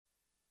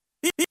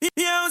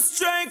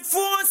strike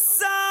force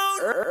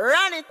sound.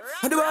 Run it.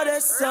 How do I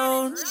that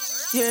sound?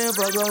 Yeah,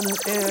 but on the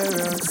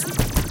errors.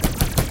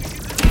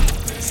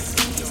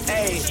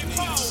 Hey,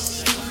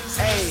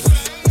 hey,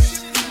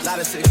 lot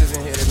of sixes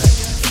in here tonight.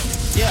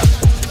 Yeah,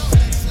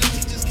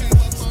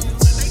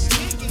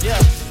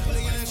 yeah.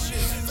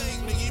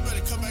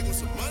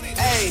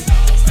 Hey,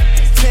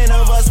 10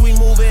 of us, we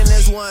moving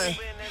as one.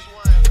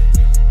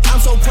 I'm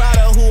so proud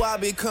of who I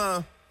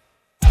become.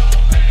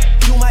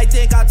 You might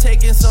think I'm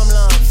taking some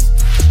lumps.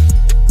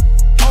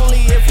 Only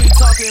if we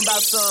talking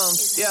about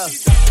sums, yeah.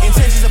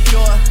 Intentions are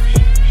pure.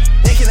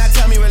 They cannot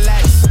tell me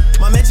relax.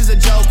 My mentions are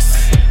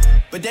jokes,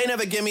 but they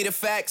never give me the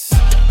facts.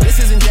 This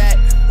isn't that.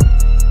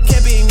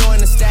 Can't be ignoring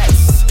the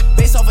stats.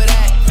 Based off of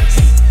that,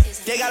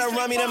 they gotta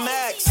run me the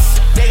max.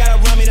 They gotta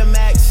run me the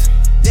max.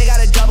 They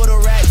gotta double the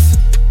racks.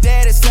 They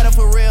had it set up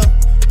for real,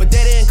 but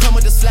they didn't come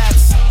with the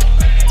slaps.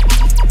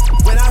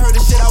 When I heard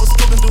the shit, I was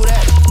skipping through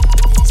that.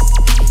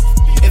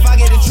 If I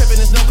get to tripping,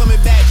 there's no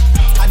coming back.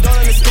 I don't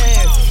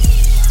understand.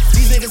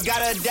 These niggas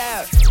gotta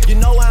adapt. You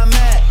know where I'm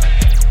at.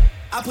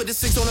 I put the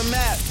 6 on the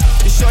map.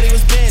 The shorty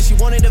was bent, she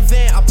wanted a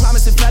vent. I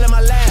promise it fell in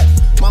my lap.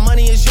 My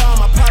money is young,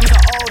 my problems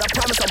are old. I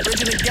promise I'm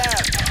bridging the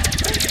gap.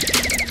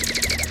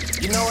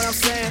 You know what I'm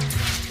saying?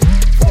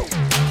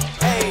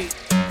 Hey,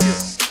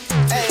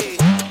 hey,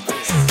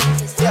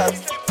 yeah.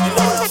 You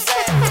know what I'm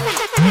saying?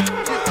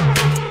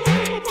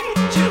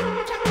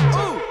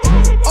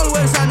 Only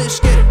way to sign this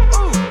skid it.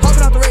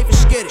 Hopping out the rave and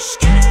skid it.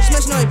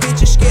 Smashing on your bitch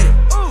and skid it.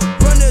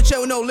 Run to the chair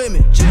with no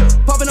limit.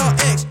 Popping on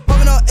X,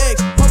 popping on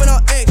X, popping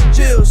on X.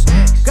 Jills.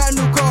 Got a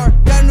new car,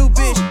 got a new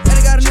bitch, and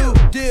I got a new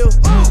deal.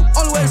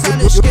 Only way to sign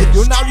this skid it.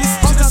 You're now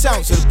listening to the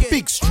sounds of the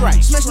big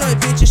strike. Smashing on your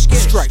bitch and skid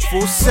it. Strike full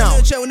Run to sound.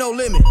 the chair with no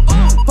limit.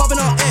 Popping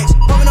on X,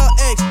 popping on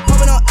X,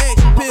 popping on X.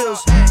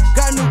 Pills.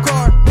 Got a new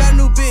car, got a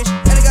new bitch,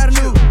 and I got a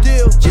new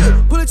deal.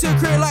 Pull it to the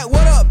crib like,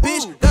 what up,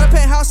 bitch? Got a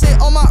penthouse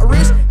set on my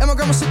wrist, and my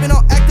grandma sipping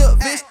on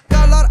Activist.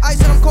 Got a lot of ice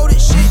and I'm cold as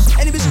shit.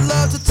 And these bitches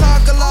love to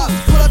talk a lot.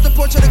 Pull out the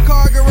porch of the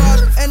car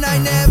garage, and I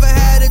never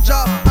had a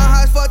job. I'm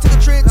high as fuck to the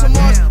trip to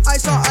Mars.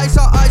 Ice on ice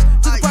on ice.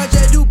 To the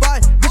project Dubai.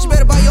 Bitch, you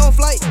better buy your own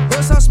flight.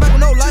 Boy, sound smack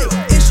with no light.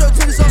 Intro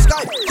tennis on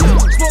Skype.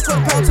 Smoke on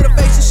the pound to the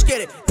face and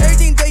skid it.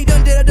 Everything that you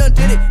done did, I done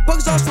did it.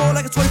 Buckets on swole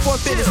like a 24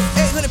 fitness.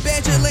 800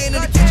 bands just laying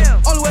in the kitchen.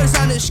 Only way to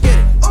sign is skid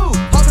it.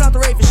 Hopping out the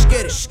rave and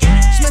skid it.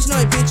 Smashing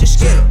on your bitch and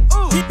skid it.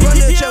 Run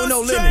to the chair with no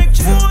limit.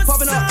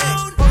 Popping on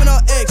X, popping on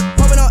X,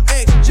 popping on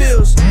X.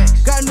 Jills.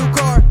 Got a new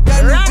car,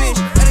 got a new bitch,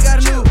 and I got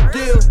a new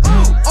deal.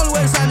 Only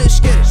way to sign is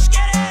skid it.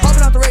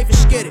 Hopping out the rave and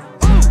skid it.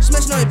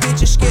 Smashing on your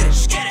bitch and skid it.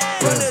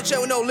 Run to the chair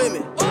with no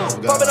limit.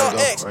 Popping on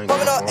X,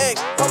 popping on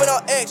X, popping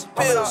on X.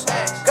 Pills.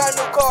 Got a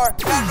new car,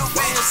 got a new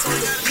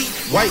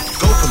bitch. White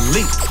go for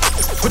leak.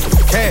 Put the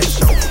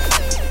cash on.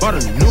 Bought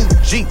a new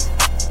Jeep.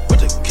 Put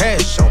the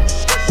cash on.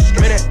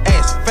 Made that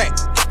ass fat.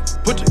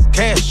 Put the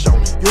cash on.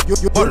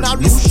 You're now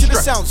listening to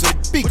the sounds of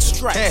the big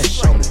strike.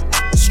 Cash on it.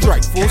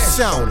 Strike full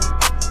sound.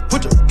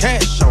 Put the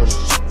cash on it.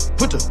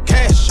 Put the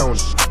cash on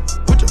it.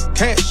 Put the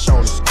cash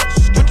on it.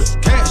 Put the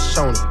cash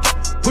on it.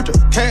 Put the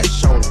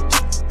cash on it.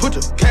 Put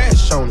the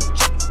cash on it.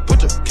 Put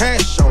the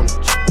cash on it.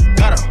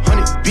 Got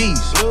 100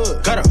 B's.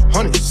 Got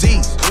 100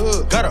 Z's.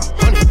 Got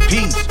 100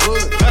 P's.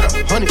 Got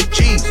 100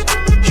 G's.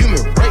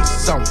 Human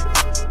race on it.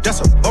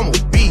 That's a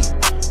bumblebee.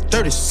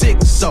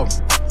 36 so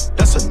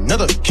that's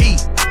another key.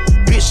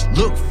 Bitch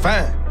look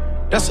fine.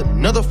 That's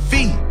another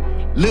fee.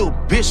 Lil'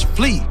 bitch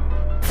flee.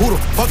 Who the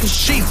fuck is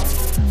she?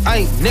 I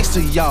ain't next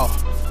to y'all.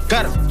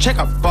 Gotta check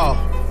out ball.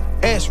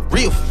 Ass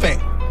real fat.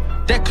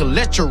 That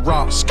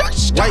cholesterol.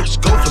 White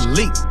go for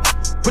leak.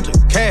 Put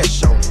the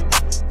cash on it.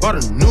 Bought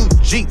a new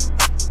Jeep.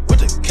 Put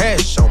the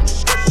cash on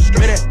it.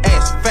 Made that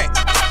ass fat.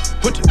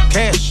 Put the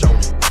cash on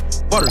it.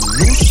 Bought a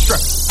new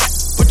strap.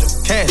 Put the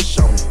cash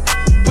on it.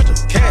 Put the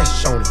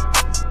cash on it.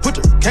 Put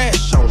the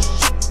cash on it.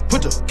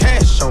 Put the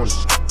cash on it.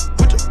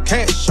 Put the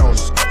cash on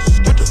it.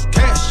 Put the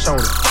cash on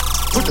it.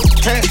 Put the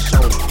cash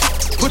on it.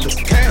 Put the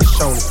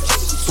cash on it.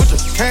 Put the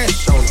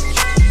cash on it.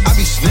 I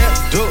be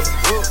snapped up.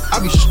 I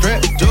be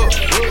strapped up.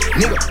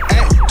 Nigga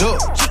act up.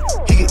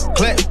 He get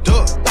clapped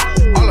up.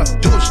 All I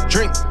do is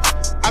drink.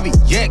 I be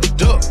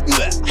yacked up.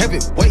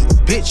 Heavyweight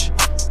bitch.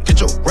 Get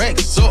your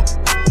racks up.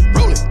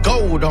 Rolling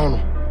gold on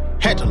them.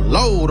 Had to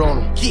load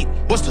on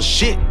them. Bust the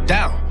shit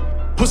down.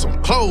 Put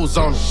some clothes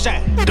on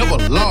them. Double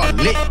law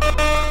lit.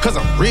 Cause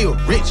I'm real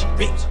rich.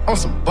 On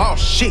some boss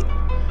shit.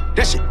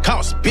 That shit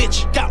cost,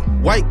 bitch.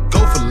 White go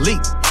for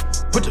leak.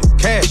 Put the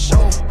cash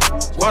on.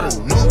 Bought a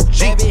new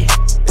Jeep.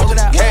 Put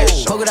the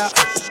cash on. Poke it out,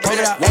 poke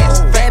it out,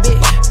 Bad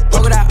bitch.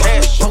 Poke it out,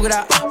 cash poke it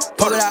out,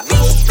 poke it out,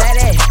 fat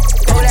ass.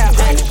 Poke it out,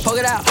 poke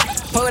it out,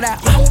 poke it out.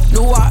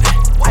 New watch,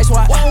 ice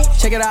watch.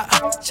 Check it out,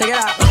 check it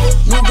out.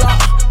 New block,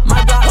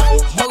 my block.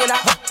 Poke it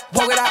out,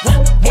 poke it out.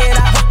 Head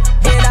out,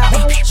 head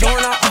out.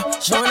 Showing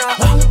up, showing up.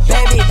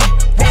 Baby,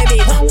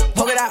 baby.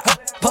 Poke it out,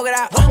 poke it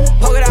out,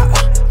 poke it out.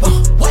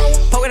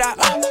 Poke it out,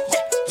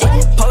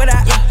 poke it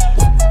out.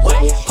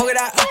 Poke it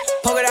out,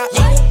 poke it out.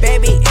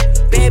 Baby,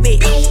 baby.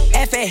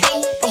 F.A.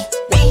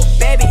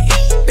 Baby,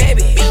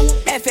 baby.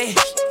 F.A.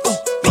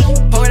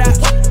 Poke it out.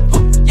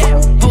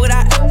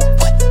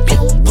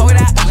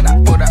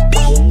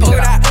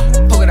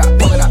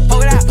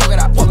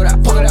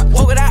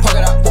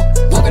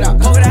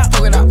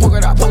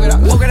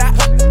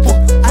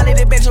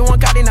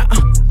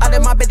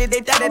 did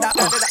they did it out.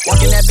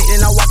 Walking that bitch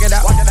and I walk it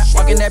out.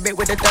 Walking that bitch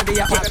with the 30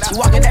 out. She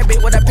walking that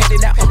bitch with a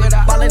petty out.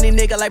 Ballin' these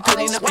niggas like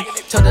petty now.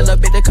 Told the little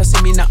bitch to come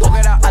see me now.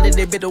 I did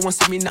that bitch that want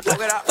see me now. Got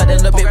that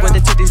little bitch with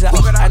the titties out.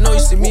 I know you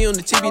see me on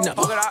the TV now.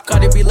 Cause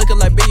they be looking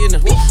like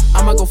billionaire.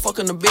 I'ma go fuck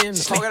on the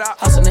business.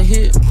 House in the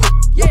hill.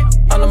 Yeah,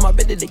 all of my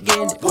bitches they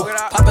gettin' it.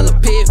 Pop a little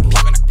pig.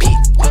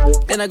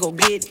 Then I go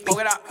get it.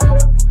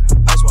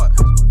 That's what.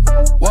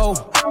 Whoa,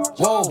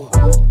 whoa,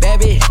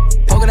 baby,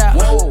 poke it out,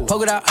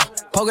 poke it out,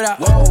 poke it out,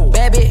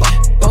 baby,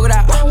 poke it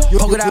out,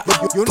 poke it out,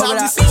 You're now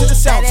listening to the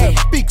sounds of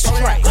Big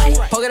Strike.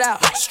 Poke it out,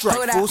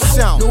 Strikeful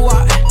sound. New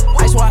watch,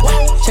 ice watch,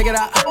 check it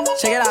out,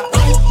 check it out.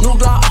 New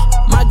Glock,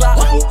 my Glock,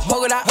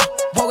 poke it out,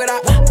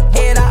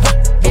 head out,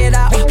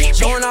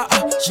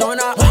 showing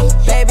up,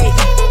 baby,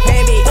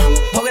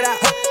 poke it out,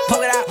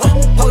 poke it out,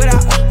 poke it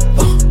out,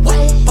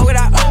 poke it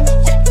out, poke it out.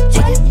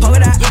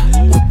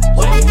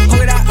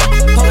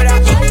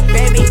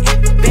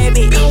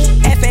 Baby,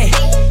 F.A.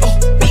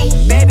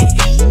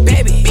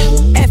 Baby,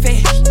 F.A.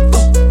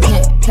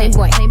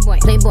 Playboy.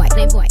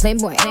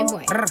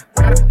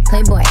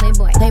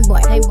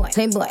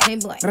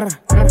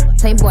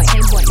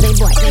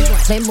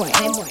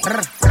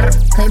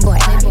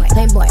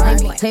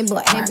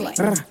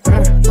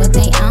 What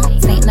they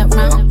on? Saint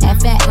Laurent,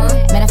 F.A.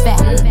 Matter of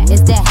fact,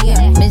 it's that,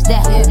 bitch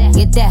that,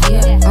 get that,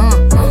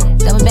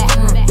 double back,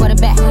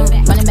 quarterback,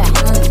 running back,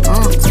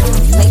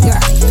 play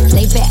girl,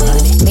 lay back,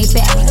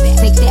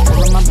 take that.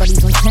 All of my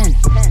buddies on 10,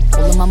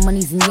 all of my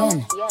money's in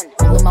yen,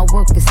 all of my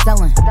work is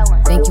selling.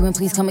 Thank you and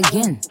please come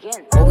again.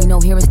 All we know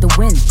here is the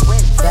win.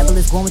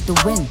 Fabulous going with the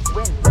win.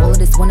 All of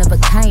this one of a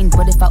kind,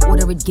 but if I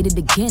order it, get it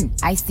again.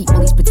 I see all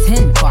these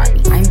pretend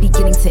Barbie. I'm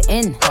beginning to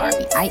end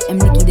Barbie. I am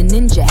Nikki the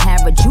Ninja,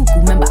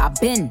 Harajuku. Remember I've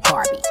been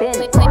Barbie.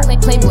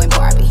 Playboy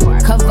Barbie.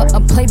 Cover a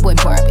Playboy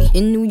Barbie.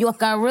 In New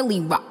York I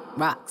really rock.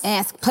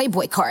 Ask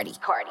Playboy Cardi.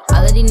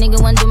 All of these niggas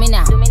wanna do me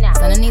now.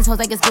 Son of these hoes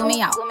like it's do me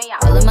out.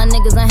 All of my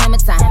niggas on hammer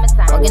time.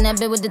 Walking that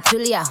bitch with the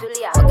Tulia.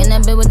 Walking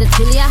that bitch with the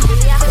Tulia.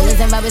 Killers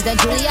and robbers that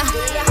Julia.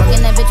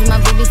 Walking that bitch with my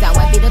boobies out.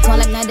 White beat the tone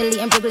like Natalie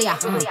and Briglia.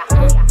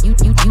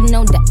 You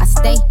know that I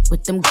stay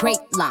with them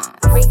great lines.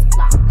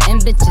 And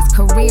bitches'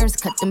 careers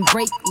cut them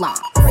break lines.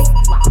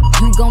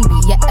 You gon' be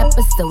your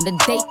episode of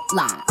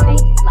Dateline.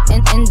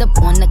 And end up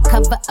on the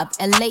cover of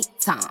LA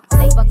Times.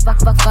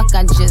 Fuck,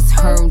 I just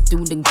heard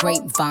through the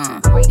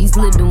grapevine. These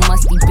little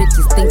musty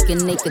bitches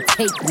thinking they could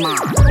take mine.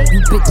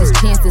 You bitches'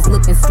 chances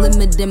looking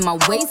slimmer than my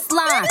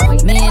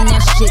waistline. Man,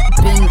 that shit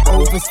been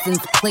over since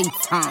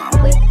playtime.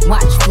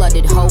 Watch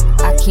flooded hope,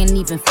 I can't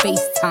even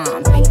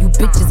FaceTime. You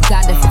bitches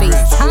gotta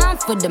FaceTime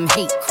for them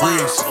hate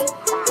crimes.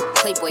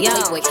 Playboy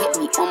hit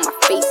me on my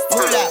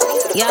FaceTime.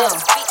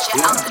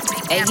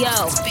 Hey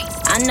yo,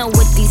 I know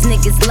what these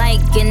niggas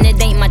like and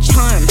it ain't my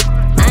charm.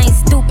 I ain't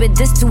stupid,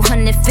 this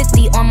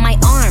 250 on my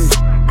arm.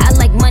 I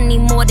like money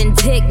more than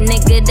dick,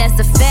 nigga, that's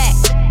a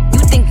fact. You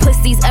think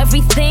pussy's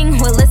everything?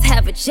 Well, let's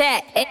have a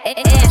chat.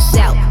 Ash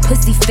out,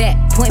 pussy fat,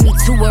 point me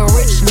to a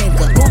rich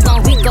nigga. Move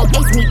on Rico,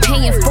 ace me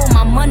paying for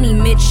my money,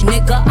 Mitch,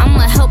 nigga.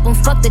 I'ma help him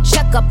fuck the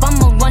checkup,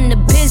 I'ma run the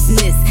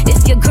business.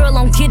 If your girl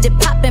don't get it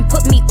poppin',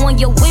 put me on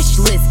your wish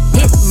list.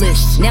 Hit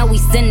list. Now we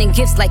sending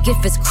gifts like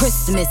if it's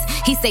Christmas.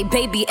 He say,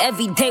 baby,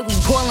 every day we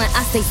ballin',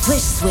 I say,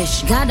 swish,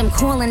 swish. Got him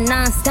calling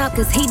non-stop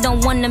cause he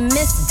don't wanna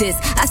miss this.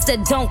 I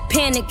said, don't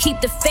panic, keep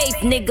the faith,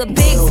 nigga,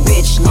 big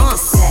bitch.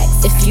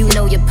 If you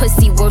know your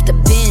pussy worth a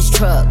Benz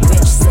truck,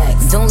 rich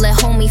sex. Don't let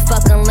homie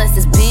fuck unless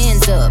it's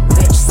bands up,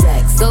 rich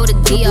sex. Go to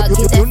DR,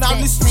 get that You're now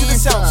listening to the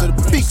sounds of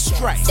the Big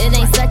Strike. It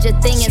ain't such a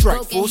thing as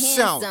broken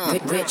sound.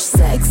 Rich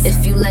sex.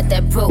 If you let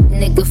that broke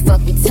nigga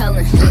fuck, we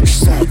tellin'. Rich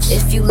sex.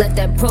 If you let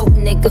that broke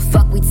nigga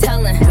fuck, we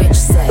tellin'. Rich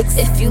sex.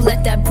 If you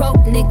let that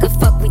broke nigga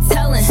fuck, we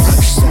tellin'.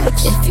 Rich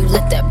sex. If you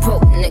let that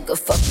broke nigga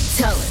fuck, we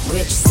tellin'.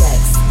 Rich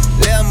sex.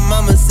 Lil'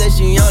 mama said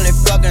she only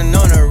fucking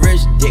on a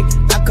rich dick.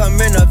 I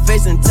come in her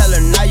face and tell her,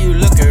 now you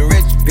looking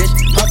rich, bitch.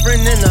 My friend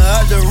in the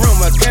other room,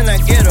 but can I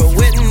get a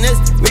witness?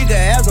 We could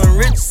have some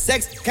rich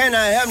sex, can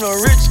I have no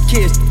rich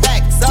kids?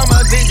 Facts, all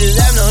my bitches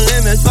have no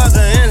limits. Fuck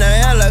her in a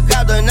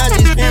helicopter, now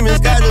she screaming,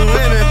 sky's the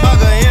limit.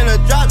 Fuck her in a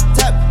drop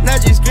top, now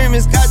she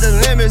screaming, sky's the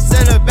limit.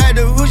 Send her back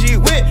to who she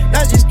with,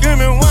 now she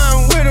screaming, why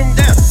I'm with him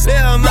down.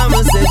 Lil'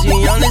 mama said she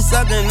only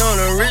sucking on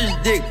a rich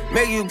dick.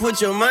 Make you put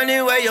your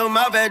money where your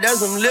mouth at, that's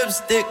some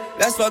lipstick.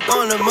 Let's fuck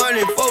on the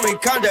money before we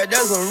count that,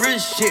 that's some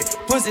rich shit.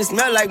 Pussy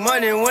smell like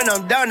money when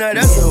I'm down there,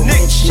 that's some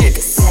Nick shit.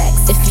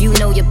 If you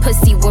know your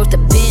pussy worth a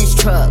Benz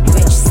truck,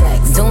 rich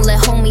sex. Don't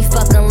let homie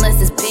fuck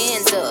unless it's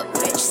bands up,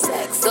 rich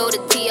sex. Go to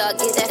DR,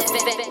 get that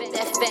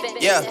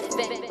fat. Yeah.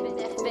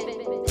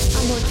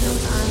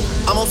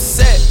 I'm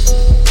upset.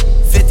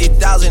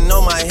 50,000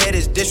 on my head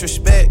is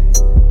disrespect.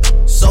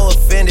 So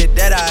offended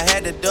that I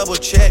had to double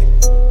check.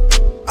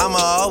 I'ma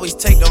always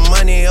take the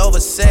money over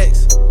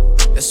sex.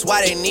 That's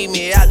why they need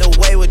me out the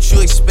way, what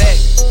you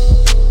expect.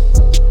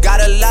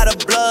 Got a lot of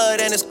blood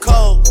and it's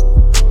cold.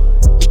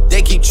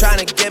 They keep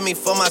trying to get me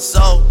for my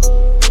soul.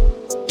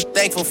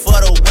 Thankful for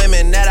the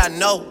women that I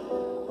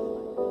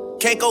know.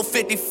 Can't go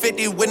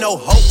 50-50 with no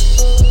hope.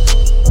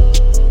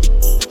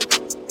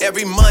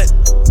 every month.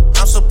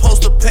 I'm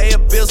supposed to pay her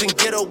bills and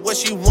get her what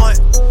she want.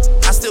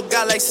 I still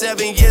got like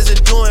 7 years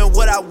of doing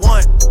what I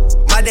want.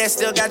 My dad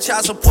still got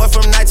child support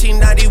from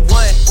 1991.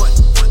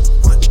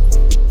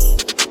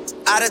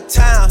 Out of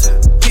town,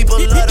 people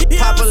love to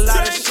pop a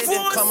lot of shit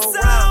and come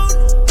around.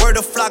 Word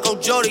to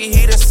Flacco Jody,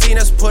 he done seen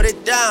us put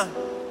it down.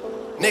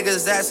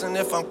 Niggas asking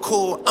if I'm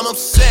cool, I'm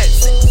upset.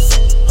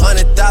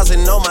 100,000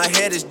 on my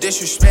head is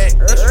disrespect.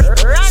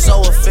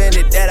 So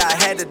offended that I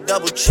had to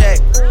double check.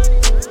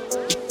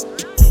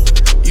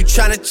 You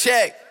tryna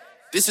check?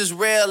 This is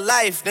real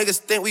life, niggas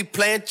think we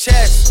playing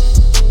chess.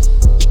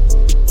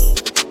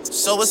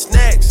 So what's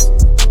next?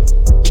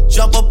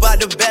 Jump up out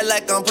the bed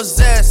like I'm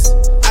possessed.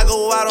 I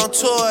go out on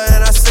tour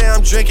and I say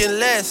I'm drinking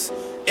less.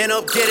 End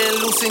up getting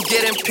loose and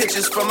getting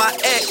pictures from my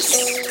ex.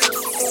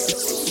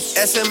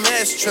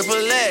 SMS,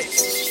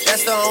 XXX.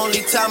 That's the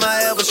only time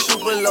I ever shoot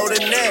below the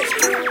neck.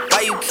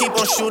 Why you keep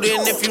on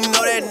shooting if you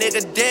know that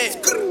nigga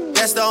dead?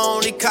 That's the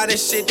only kind of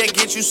shit that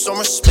gets you some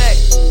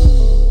respect.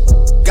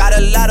 Got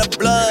a lot of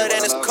blood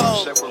and it's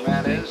cold.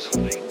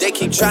 They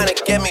keep trying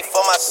to get me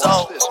for my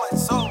soul.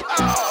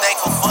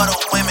 Thankful for the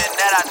women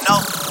that I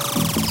know.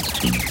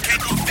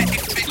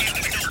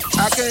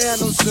 I can't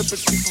handle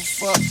sympathy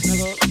for fuck,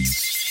 nigga.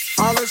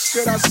 All the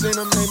shit I seen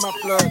them made my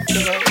blood,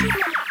 nigga.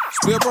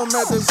 Spill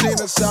promethazine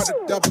inside the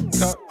double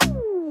cup.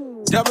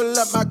 Double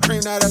up my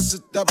cream, now that's a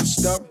double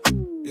stuff.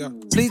 Yeah.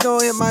 Please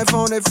don't hit my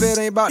phone if it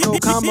ain't about no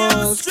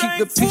commas. Keep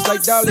the peace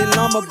like Dalai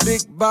Lama,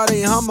 big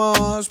body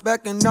hummers.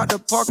 Backing out the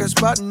parking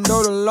spot and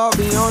know the law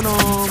be on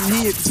him.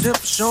 He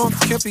exempt, Sean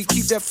Kempy,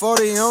 keep that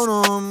 40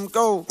 on him.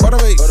 Go.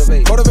 Motivate,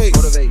 motivate, motivate,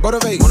 motivate,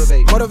 motivate,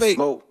 motivate, motivate,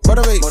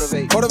 motivate,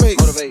 motivate,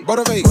 motivate,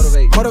 motivate,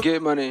 motivate, motivate,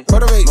 get money,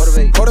 motivate,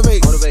 motivate,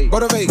 motivate, motivate,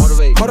 motivate,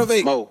 motivate,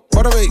 motivate, motivate,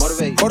 motivate,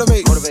 motivate,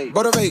 motivate,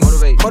 motivate, motivate,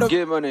 motivate,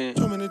 get money.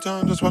 Too many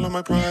times I swallow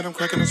my pride, I'm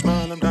cracking a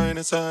smile, I'm dying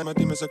inside. My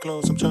demons are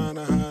close, I'm trying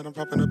to hide. I'm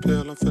popping a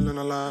pill, I'm feeling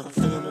alive. I'm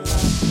feeling alive,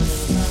 I'm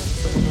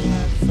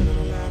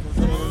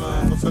feeling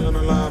alive, I'm feeling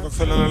alive, I'm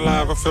feeling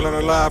alive, I'm feeling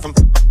alive.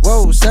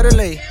 Whoa,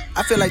 Saturday,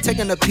 I feel like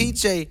taking a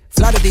PJ.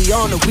 Fly to DR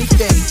on a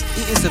weekday,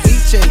 eating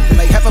ceviche.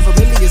 Like half of a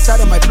million inside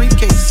of my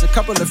briefcase. A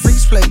couple of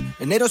freaks play,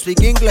 and they don't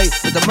speak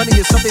English. But the money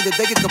is something that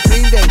they can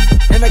complain day.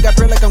 And I got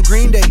bread like I'm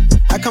Green Day.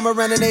 I come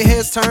around and they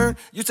heads turn.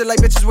 Used to like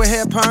bitches with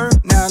hair perm.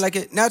 Now I like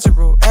it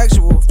natural,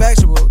 actual,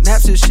 factual.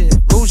 Naps and shit,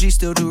 bougie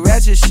still do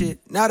ratchet shit.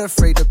 Not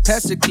afraid to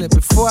pass the clip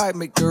before I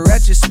make the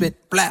ratchet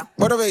spit. Blah.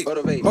 Motivate,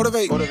 motivate,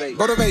 motivate, motivate,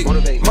 motivate,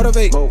 motivate,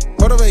 motivate,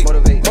 motivate,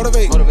 motivate,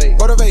 motivate, motivate,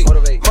 motivate,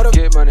 motivate, motivate,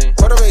 get money,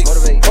 motivate,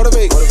 motivate,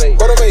 motivate, motivate,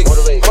 motivate,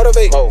 motivate,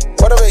 motivate,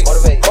 motivate, motivate,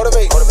 motivate,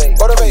 motivate,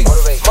 motivate,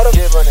 motivate, motivate,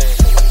 get money.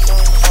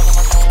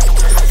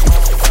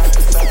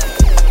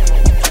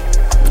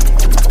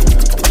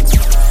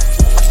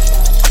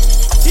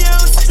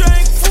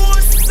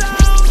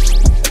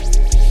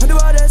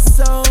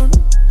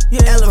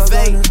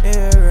 Elevate,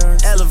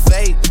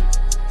 elevate.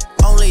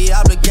 Only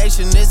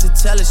obligation is to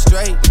tell it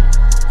straight.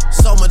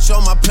 So much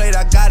on my plate,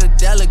 I gotta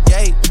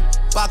delegate.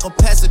 Baco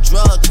pass a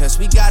drug test,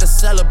 we gotta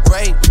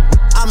celebrate.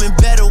 I'm in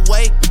better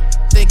weight,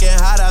 thinking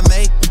how'd I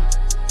make.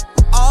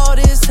 All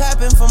this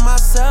happened for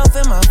myself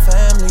and my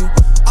family.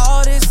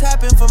 All this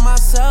happened for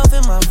myself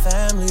and my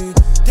family.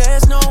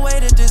 There's no way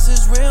that this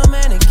is real,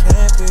 man, it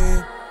can't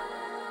be.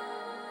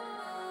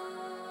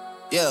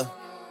 Yeah.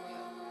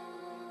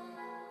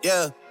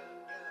 Yeah.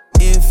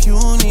 If you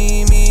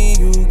need me,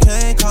 you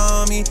can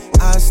call me.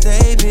 I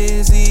stay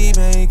busy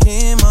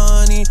making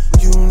money.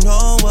 You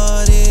know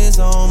what is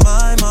on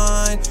my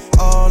mind.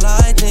 All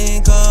I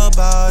think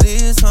about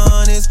is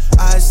honest.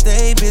 I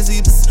stay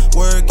busy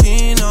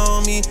working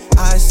on me.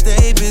 I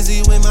stay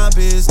busy with my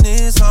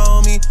business,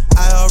 homie.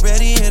 I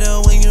already hit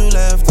her when you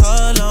left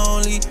her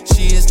lonely.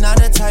 She is not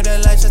the type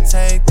that likes to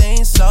take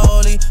things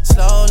slowly,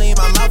 slowly.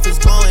 My mouth is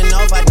going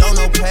off, I don't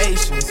know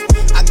patience.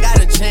 I got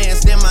a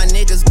chance, then my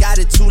niggas got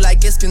it too,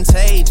 like it's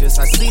contagious.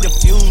 I see the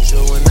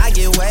future when I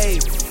get wavy.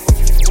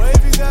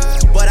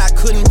 But I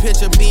couldn't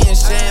picture being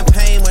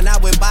champagne when I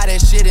would buy that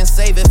shit and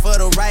save it for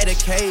the right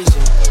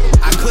occasion.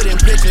 I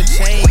couldn't picture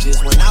changes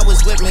when I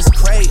was with Miss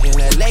Creighton.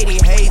 That lady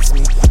hates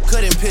me.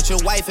 Couldn't picture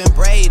wife and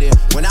braiding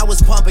when I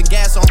was pumping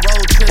gas on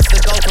road trips to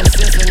go from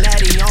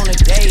Cincinnati on a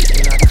date,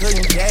 and I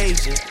couldn't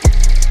gauge it.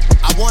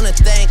 I wanna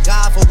thank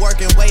God for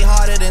working way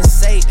harder than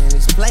Satan.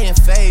 He's playing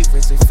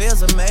favorites, it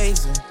feels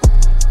amazing.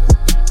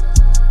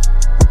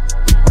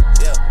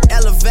 Yeah.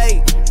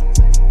 Elevate,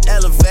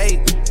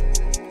 elevate.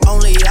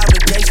 Only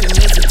obligation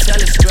is to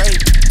tell it straight.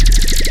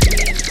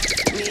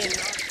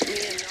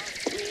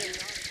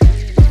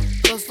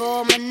 Goes for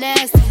all my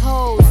nasty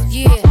hoes,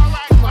 yeah,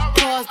 from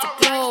across the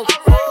globe.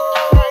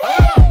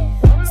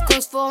 This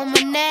goes for all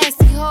my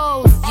nasty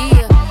hoes,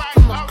 yeah,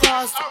 from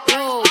across the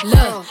globe.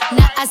 Look,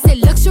 now I say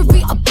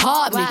luxury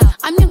apartment.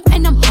 I'm young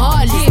and I'm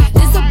heartless.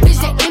 There's a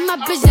bitch that in my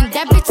vision,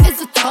 that bitch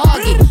is a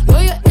target.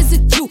 Loyal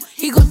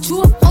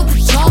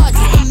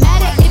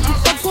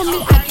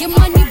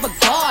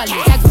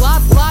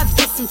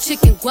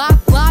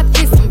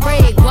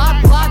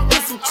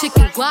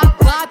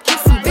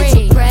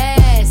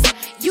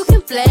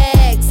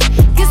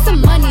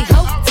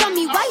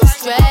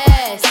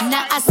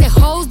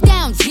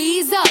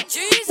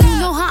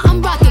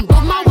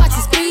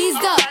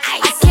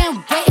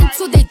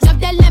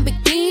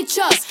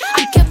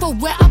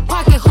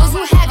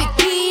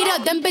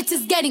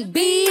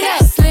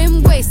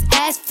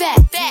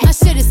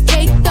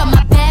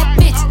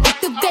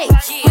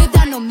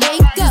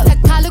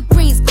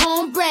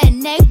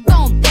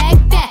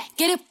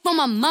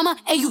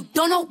mama and you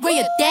don't know where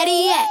your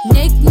daddy at.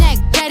 Knick-knack,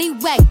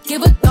 paddywhack,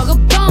 give a dog a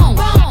bone.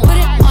 Put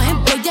it on him,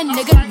 boy, your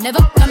nigga never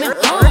coming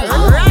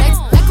home. Legs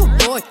like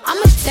a boy, I'm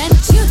a 10,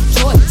 she a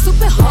joy.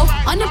 Super hoe,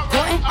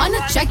 unimportant,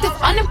 unattractive,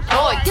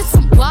 unemployed. Get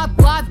some guap,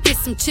 guap, get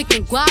some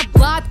chicken, guap,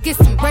 guap, get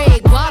some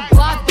bread. Guap,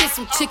 guap, get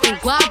some chicken,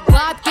 guap,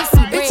 guap, get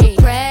some bread. Bitch,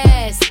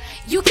 press,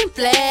 you can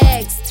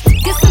flex.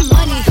 Get some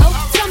money, ho,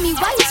 tell me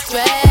why you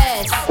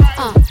stressed.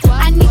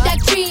 I need that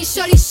green,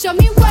 shorty, show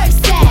me where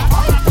it's at.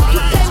 You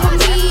play with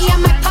me, I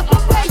might pop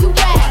up where you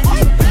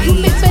at. You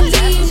make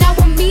believe, now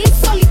with me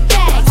it's only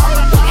facts.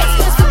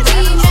 Expensive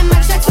weed, man, my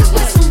checks is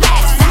with some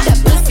racks. Pop that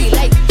pussy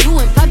like you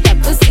and pop that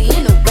pussy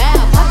in a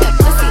round. Pop that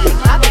pussy like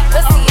pop that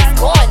pussy is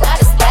going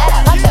out of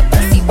style. Pop that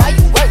pussy while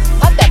you work,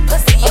 pop that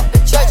pussy up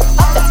in church.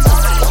 Pop that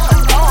pussy on the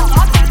phone,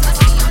 pop that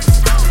pussy on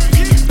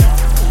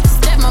the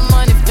step my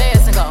money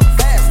fast and go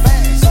fast,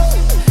 fast,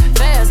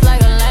 fast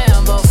like a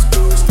Lambo.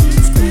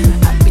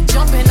 I be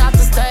jumping out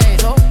the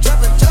stage, oh,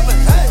 jumping,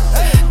 hey,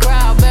 hey.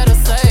 Crowd better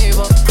save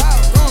her.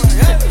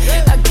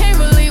 I can't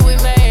believe we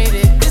made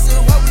it. This is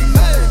what we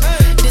made.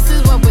 This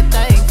is what we're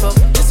thankful.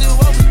 This is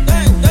what we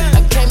think.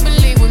 I can't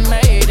believe we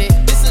made it.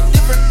 This is a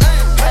different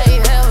thing. Hey,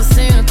 ever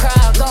seen a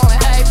crowd going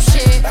ape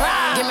shit?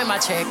 Give me my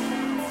check.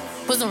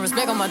 Put some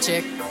respect on my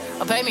check.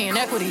 Or pay me in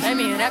equity. Pay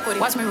me in equity.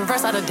 Watch me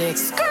reverse out of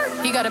dicks.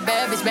 He got a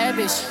bad bitch, bad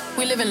bitch.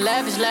 We live in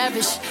lavish,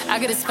 lavish. I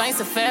get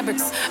expensive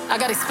fabrics. I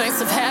got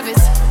expensive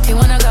habits. He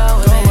wanna go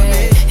with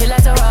me. He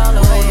likes to roll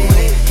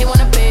away. He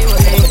wanna be with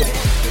me.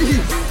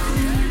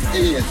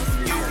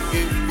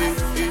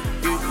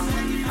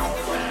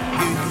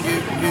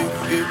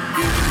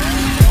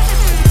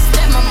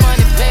 Step my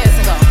money fast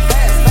and go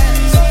fast,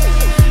 fast,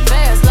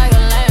 fast like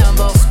a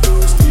Lambo.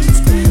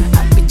 I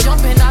be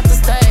jumping out the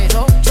stage,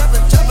 oh,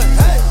 jumping,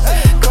 hey,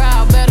 hey.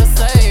 Crowd better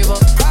save her.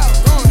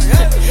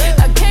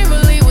 I can't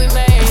believe we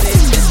made it.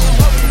 This is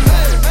what we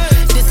made.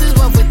 This is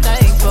what we're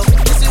thankful.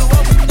 This is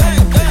what we think.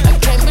 I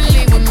can't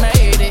believe we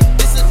made it.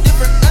 This is a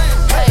different thing.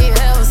 Hey,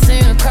 ever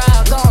seen a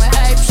crowd going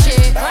ape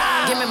shit?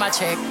 Give me my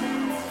check.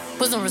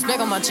 Put some respect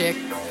on my check.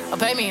 Or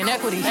pay me in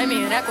equity. Pay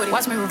me in equity.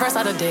 Watch me reverse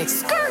out of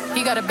dicks.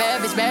 He got a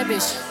bad bitch, bad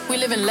bitch. We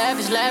live in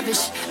lavish,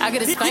 lavish. I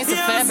get expensive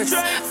fabrics.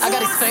 I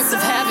got expensive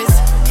habits.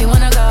 He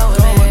wanna go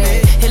with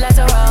me. He likes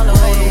to roll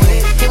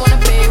away. He wanna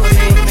be with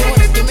me. He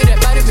wanna give me that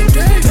vitamin D.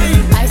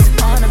 Ice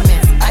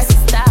ornaments, ice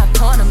style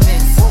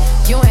ornaments.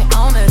 You ain't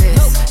on to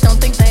this. Don't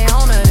think they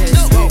own to this.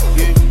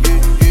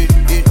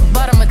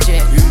 But I'm a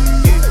jet.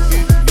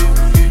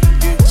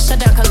 Shut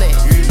down, Khalid.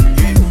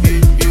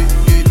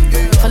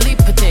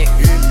 Philippe Patek.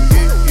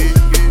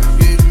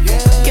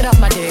 Get off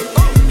my dick.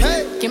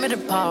 Give me the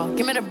ball,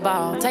 give me the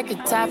ball. Take a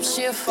top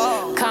shift.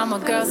 Call my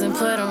girls and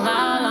put them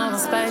all on a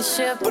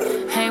spaceship.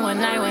 Hang one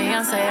night with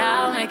Beyonce,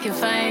 I'll make you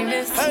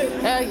famous.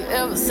 Have you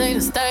ever seen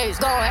the stage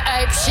going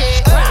ape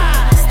shit?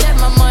 Step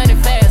my money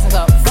fast and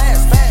go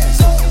fast,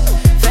 fast,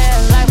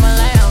 fast like my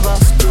Lambo.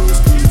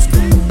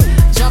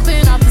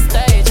 Jumping off the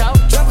stage, oh,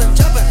 jumping,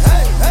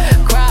 hey, hey.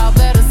 Crowd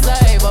better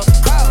save her.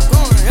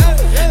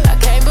 I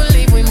can't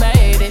believe we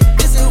made it.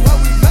 This is what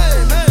we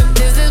made.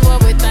 This is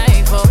what we're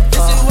thankful.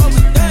 This is what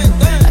we think.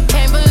 I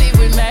can't believe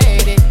we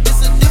made it. This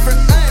is a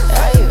different thing.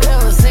 Have you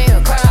ever seen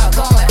a crowd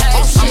going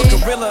ape shit?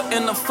 I'm a gorilla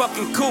in a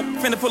fucking coop,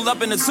 finna pull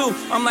up in the zoo.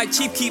 I'm like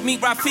Chief Keef,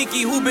 meet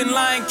Rafiki, who been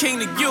Lion King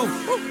to you?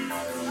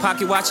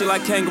 Pocket watch it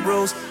like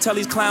kangaroos. Tell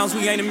these clowns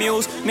we ain't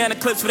amused. Man, the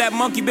clips for that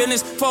monkey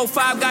business.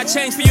 4-5 got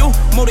change for you.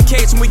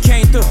 Motorcades when we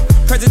came through.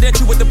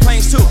 Presidential with the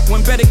planes too.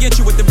 When better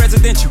get you with the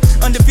residential.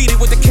 Undefeated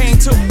with the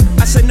cane too.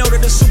 I said no to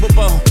the Super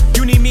Bowl.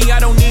 You need me, I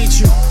don't need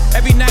you.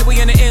 Every night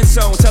we in the end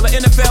zone. Tell the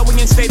NFL we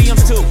in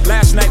stadiums too.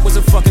 Last night was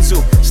a fucking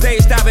zoo.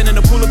 Stage diving in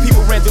a pool of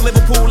people. Ran through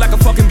Liverpool like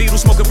a fucking beetle.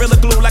 Smoke Gorilla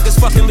Glue like it's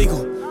fucking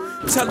legal.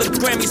 Tell the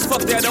Grammys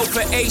fuck that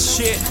over 8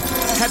 shit.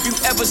 Have you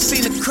ever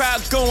seen a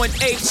crowd going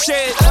 8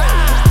 shit?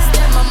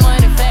 Step my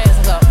money fast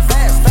and go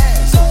fast,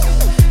 fast,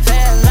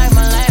 fast like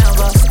my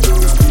Lambo.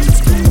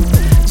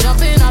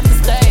 Jumping off the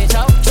stage,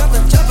 oh,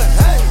 jumping,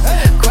 hey,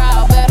 hey.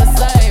 Crowd better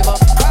save her.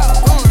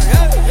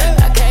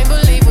 I can't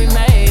believe we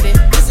made it.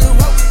 This is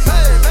what we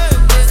made.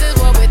 This is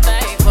what we're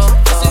thankful.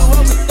 This is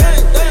what we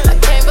think. I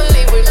can't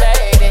believe we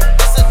made it.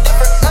 This is a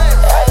different thing.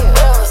 Have you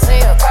ever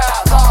seen a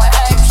crowd going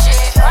ape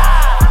shit?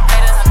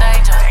 Haters in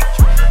danger.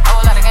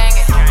 Whole lot of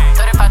gangin'.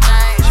 35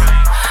 change.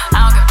 I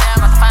don't give a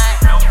damn about the fame.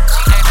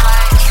 She ain't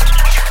playing.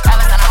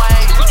 Alex on the way.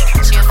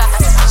 She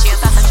a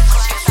sasa.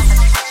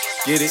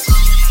 Get it?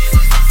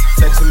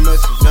 Text a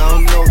message, I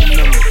don't know the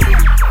number.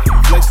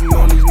 Flexing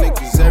on these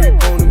niggas, every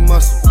bone and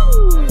muscle.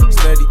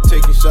 Steady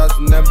taking shots,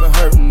 but never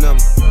hurting them.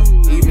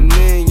 Even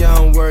then, y'all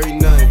don't worry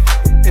nothing.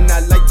 And I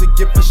like to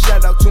give a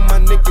shout out to my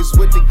niggas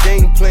with the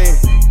game plan.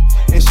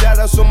 And shout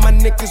outs on my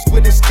niggas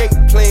with escape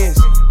plans.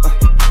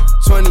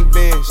 20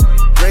 bands,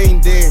 rain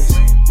dance.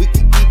 We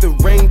can either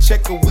rain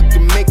check or we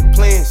can make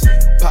plans.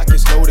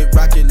 Pockets loaded,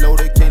 rocket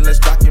loaded, can't let's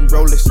rock and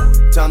roll this.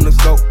 Time to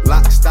go,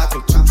 lock, stock,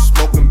 and 2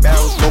 smoking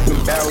barrels,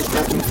 smoking barrels,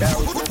 smoking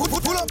barrels.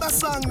 Pull up that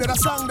song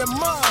them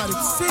mad,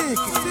 it's sick,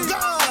 it's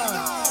God.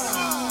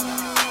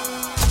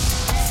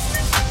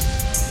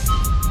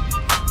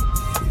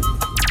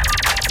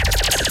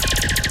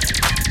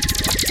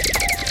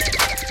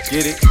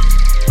 Get it?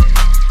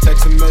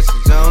 Text a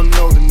message, I don't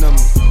know the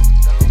number.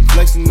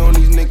 Flexing on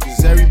these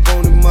niggas, every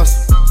bone and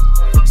muscle.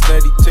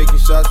 Steady taking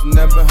shots,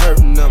 never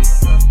hurting them.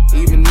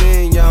 Even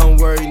then, y'all don't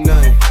worry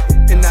nothing.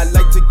 And I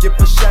like to give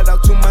a shout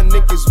out to my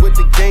niggas with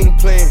the game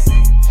plan.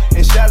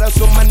 And shout out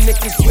to my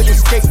niggas with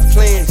escape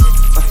plans.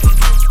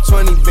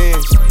 20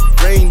 bands,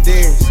 rain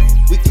dance.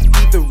 We can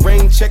either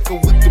rain check or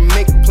we can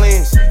make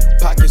plans.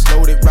 Pockets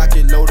loaded,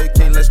 rocket loaded,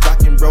 can't let's rock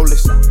and roll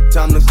this.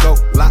 Time to go,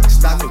 lock,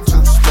 stock, and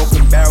two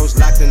smoking barrels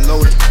locked and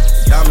loaded.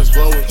 Diamonds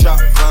glowing, drop,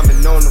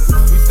 climbing on them.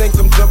 You think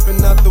I'm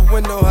jumping out the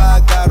window, how I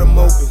got them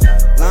open.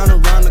 Line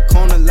around the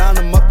corner, line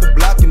them up the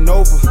block and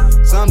over.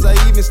 Sometimes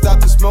I even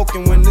stop the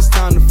smoking when it's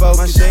time to focus.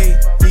 My shade,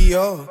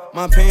 Dior,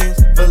 my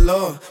pants,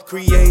 velour.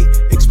 Create,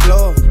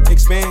 explore,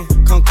 expand,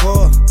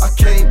 concord. I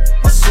came,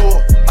 I saw,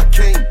 I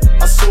came,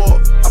 I saw.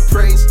 I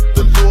praise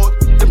the Lord,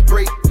 then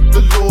break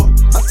the law.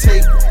 I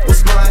take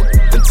what's mine,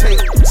 then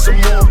take some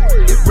more.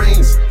 It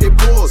rains, it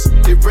pours,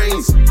 it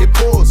rains, it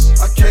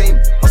pours. I came,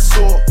 I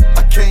saw,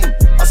 I came,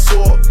 I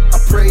saw. I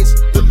praise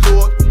the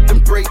Lord, then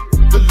break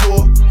the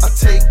law. I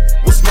take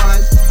what's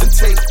mine, then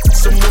take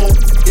some more.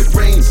 It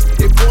rains,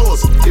 it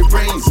pours, it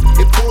rains,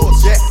 it pours.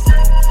 Yeah,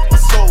 I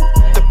sold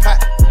the pack,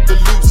 the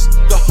loose,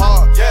 the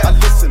hard. Yeah, I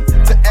listen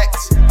to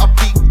X, I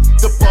beat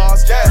the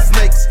bars. Yeah, the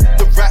snakes,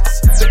 the rats,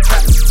 the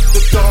cats,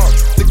 the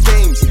dogs, the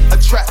games, a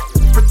trap,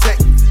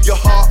 protect your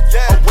heart.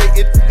 Yeah, I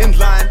waited in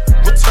line,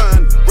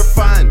 return,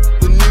 refine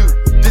the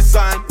new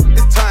design.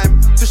 It's time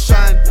to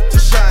shine, to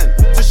shine,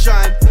 to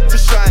shine, to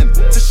shine,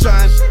 to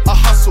shine. I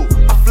hustle,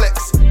 I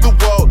flex, the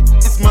world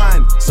is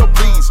mine. So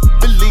please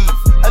believe,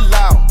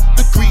 allow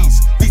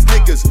degrees. These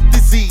niggas,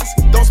 disease,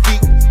 don't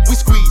speak, we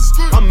squeeze.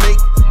 I make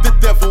the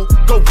devil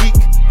go weak,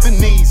 the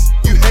knees.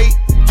 You hate,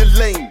 you're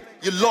lame,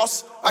 you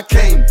lost. I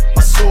came,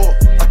 I saw,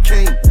 I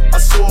came, I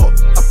saw.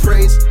 I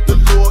praise the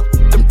Lord,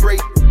 then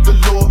break the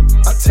law.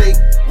 I take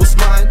what's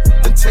mine,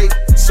 then take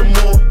some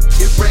more.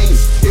 It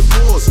rains, it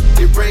pours,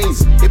 it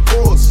rains, it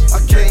pours. I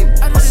came,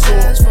 I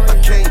saw, I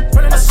came,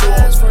 I saw.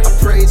 I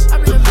praise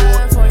the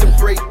Lord, then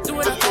break the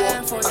law.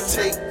 I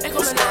take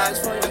what's mine,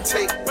 then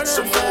take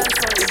some more.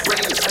 It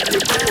rains,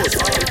 it pours,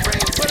 it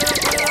rains, it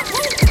pours.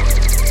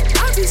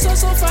 I be so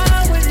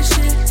fine with this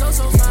shit,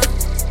 so fine.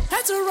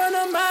 Had to run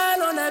a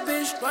mile on that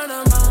bitch, run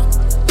a mile.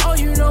 Oh,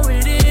 you know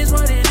it is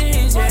what it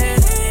is, yeah.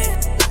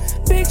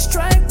 Big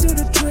strike to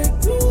the trick.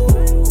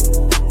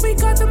 We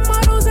got the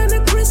models and the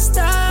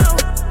crystal.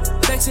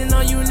 Flexing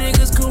on you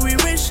niggas, cool, we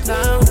rich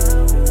now.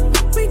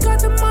 We got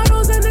the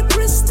models and the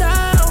crystal.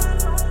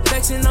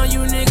 Flexing on you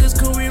niggas,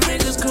 cool, we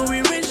rich, cool,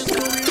 we rich,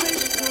 cool, we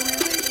rich, cool, we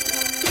rich.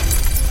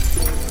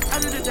 I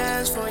do the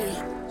dance for you,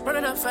 run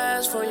it up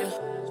fast for you.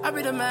 I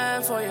be the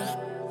man for you,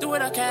 do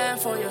what I can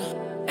for you.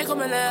 Ain't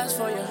coming last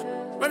for you,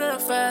 run it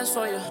up fast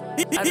for you. I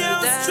do the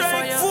dance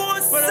for you,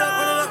 run it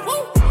up,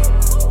 woo.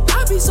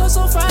 I be so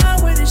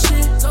fine with this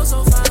shit,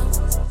 so fine.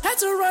 Had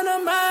to run a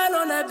mile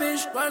on that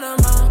bitch, run a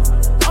mile.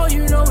 Oh,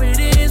 you know it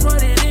is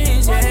what it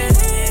is, yeah.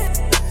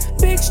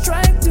 Big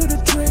strike to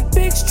the trick,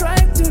 big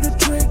strike to the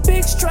trick,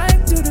 big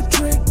strike to the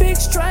trick, big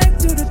strike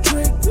to the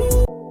trick.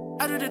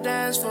 I do the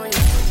dance for you,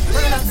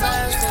 run it up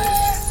fast for you.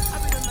 I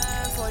be the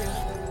man for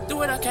you, do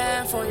what I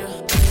can for you.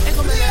 Ain't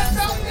coming last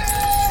for you,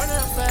 run it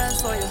up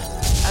fast for you.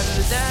 I do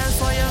the dance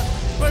for you,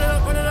 run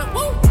it up,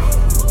 woo.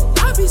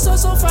 I be so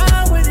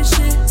fine with this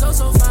shit,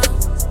 so fine.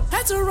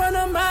 Had to run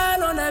a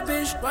mile on that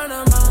bitch, run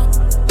a mile.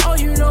 Oh,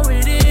 you know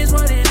it is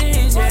what it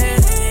is, yeah.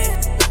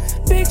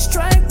 Big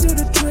strike to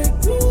the trick.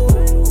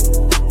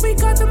 We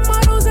got the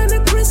models and the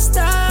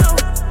crystal.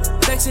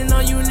 Flexing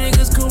on you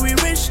niggas, cool, we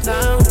rich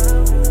now.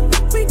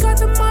 We got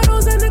the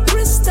models and the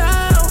crystal.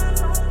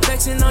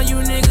 Flexing on you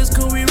niggas,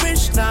 cool, we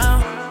rich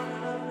now.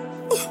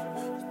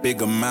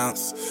 Big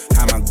amounts,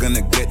 how am I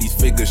gonna get these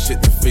figures?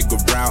 Shit to figure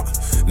out.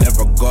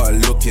 Never got a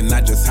look in,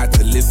 I just had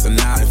to listen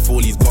out. If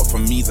all he's got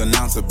from me's an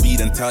ounce of beat,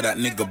 and tell that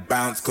nigga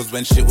bounce. Cause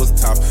when shit was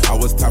tough, I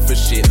was tough as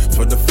shit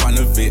for the fun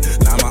of it.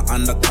 Now my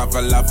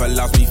undercover love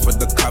allows me for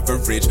the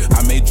coverage.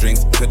 I made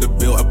drinks, could've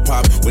built a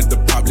pub with the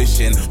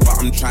publishing, but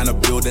I'm trying to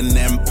build an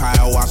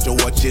empire whilst you're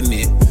watching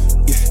it.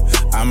 Yeah.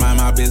 I mind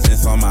my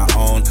business on my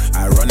own.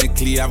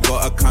 Ironically, I've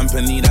got a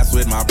company that's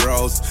with my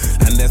bros,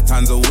 and there's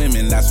tons of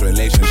women that's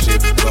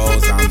relationship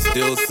goals. I'm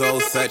still so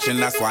searching,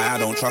 that's why I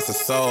don't trust a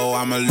soul.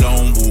 I'm a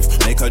lone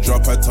wolf, make her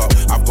drop her top,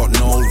 I've got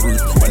no roof.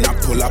 When I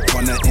pull up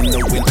on her in the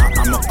winter,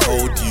 I'ma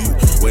cold you.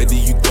 Where do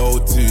you go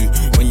to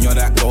when you're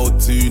that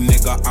go-to?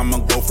 Nigga, I'ma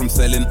go from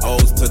selling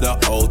O's to the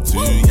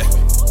O2, yeah.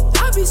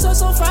 I be so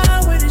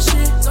fine with this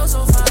shit,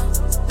 so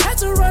fine. Had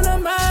to run a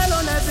mile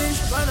on that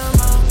bitch, run a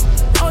mile.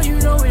 Oh, you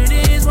know it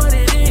is what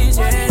it is,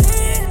 yeah.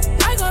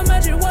 I got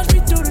magic, watch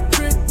me do the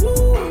trick.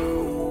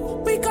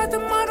 Woo. We got the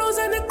models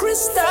and the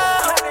crystal.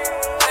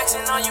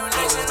 Flexing on you,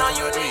 flexing on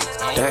you,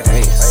 that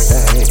ace,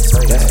 that ace,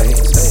 that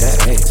ace,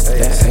 that ace,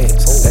 that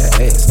ace, that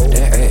ace,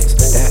 that ace,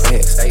 that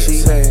ace.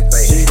 She bad,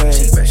 she bad,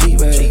 she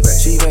bad,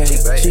 she bad, she bad,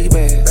 she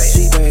bad,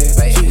 she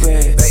bad,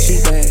 she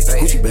bad.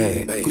 Gucci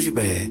bag, Gucci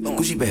bag,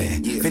 Gucci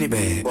bag. Finny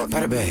bag,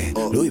 Prada bag,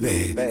 Louis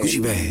bag,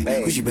 Gucci bag,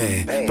 Gucci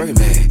bag, Birkin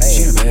bag,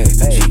 she in a bag,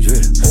 she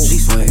drip, she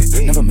swag,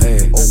 never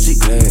mad, she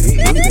glad,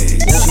 Louis bag,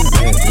 she in a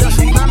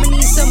bag. Mama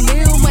needs some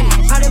meal money,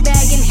 Prada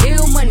bag and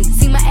heel money.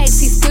 See my ex,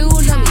 he still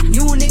love me.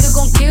 You a nigga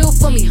gon' kill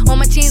for me. All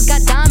my chains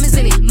got diamonds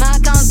in it, my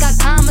accounts got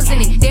commas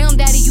in it. Damn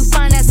daddy, you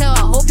fine as hell.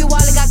 I hope your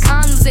wallet got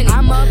condoms in it.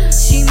 I'm up,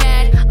 she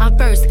mad, I'm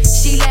first,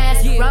 she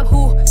last. Rob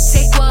who,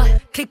 take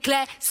what? Click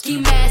clack, ski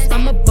mask.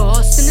 I'm a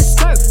boss in the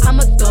skirt. I'm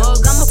a dog,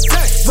 I'm a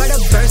flirt. Write a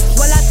verse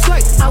while I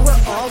twerk. I wear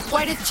all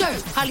white at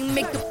church. Holly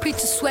make the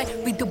preacher sweat.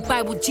 Read the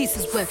Bible,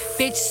 Jesus wept.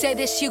 Bitch said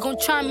that she gon'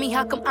 try me.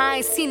 How come I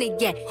ain't seen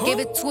it yet? Gave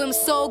it to him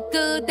so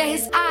good that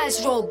his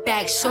eyes rolled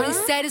back. Shorty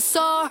said it's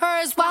all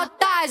hers while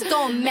thighs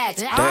don't match.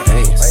 That ass,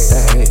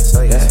 that ass,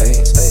 that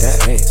ass,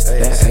 that ass,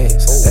 that ass,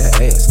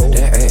 that ass,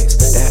 that ass,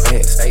 that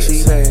ass.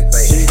 She bad,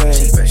 she bad,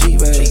 she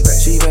bad,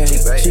 she bad, she bad,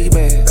 she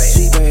bad,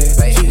 she bad,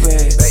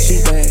 she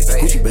bad.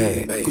 Gucci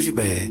bag, Gucci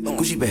bag,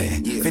 Gucci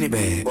bag, Fendi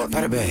bag,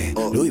 Prada bag,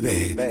 Louis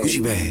bag,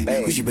 Gucci bag,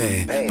 Gucci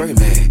bag, Birkin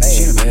bag,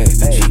 she in a bag,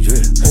 she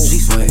drip, she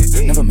swag,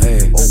 never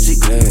mad, she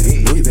glad,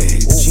 Louis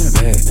bag, she in a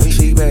bag,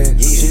 she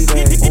bad, she bad, she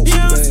bad.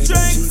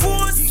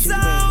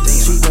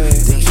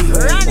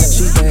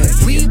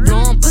 We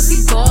blowin' pussy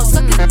balls,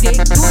 suck a dick,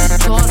 do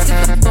it toss,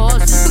 if the balls,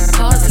 just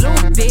because,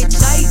 little bitch,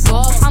 I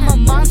evolve. I'm a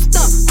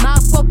monster,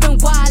 mouth open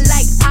wide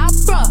like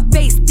opera,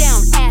 face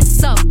down,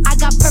 ass up. I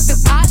got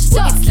perfect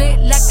posture. It's lit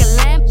like a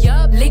lamp,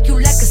 yup. Lick you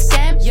like a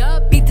stamp,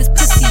 yup. Beat this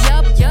pussy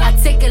up, yup. I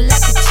take it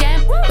like a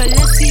champ.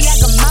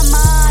 Balenciaga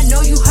mama, I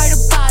know you heard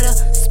about her.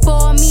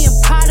 Spoil me in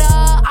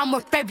Prada, I'm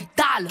worth every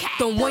dollar.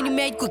 Don't want you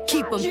man, you could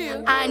keep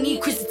him. I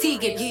need Chrissy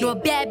Teigen, know a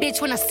bad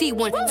bitch when I see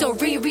one. So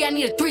Riri, I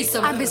need a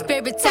threesome. I'm his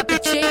favorite type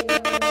of chick,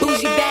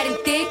 bougie, bad and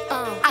thick.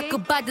 I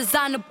could buy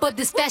designer, but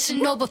this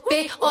fashion over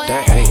fit. Or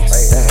that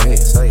ass, that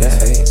ass, that ass,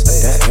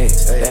 that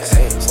ass, that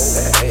ass,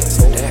 that ass,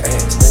 that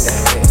ass,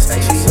 that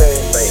ass. She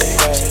bad,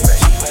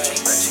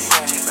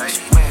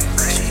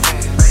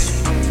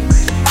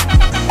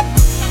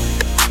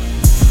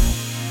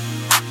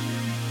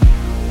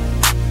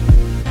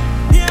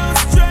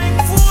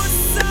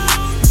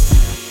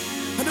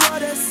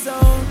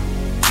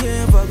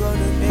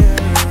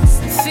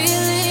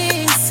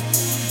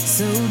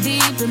 so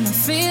deep in my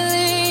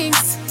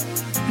feelings.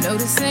 No,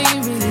 this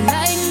ain't really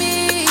like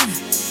me.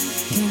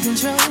 Can't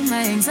control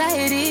my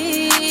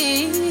anxiety.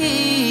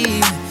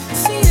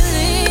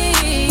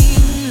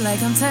 Feeling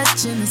like I'm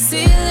touching the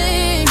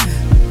ceiling.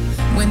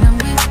 When I'm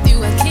with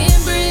you, I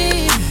can't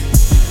breathe.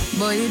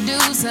 Boy, you do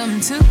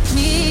something to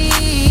me.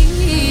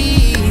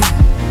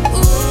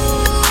 Ooh,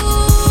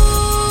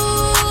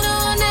 no,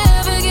 I'll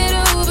never get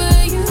over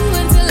you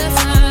until I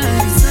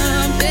find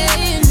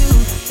something new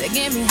that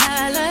get me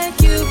high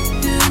like you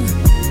do.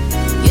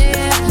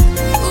 Yeah.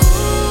 Ooh,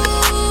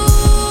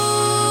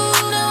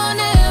 no, I'll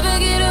never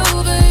get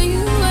over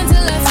you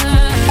until I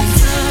find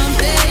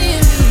something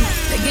new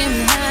that get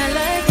me high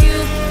like you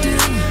do.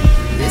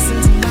 Listen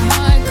to my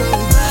heart go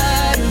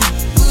bada,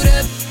 boot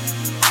up,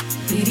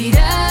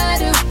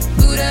 beady-da-do,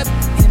 boot up,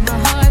 and my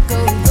heart go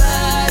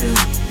bada,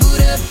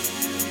 boot up,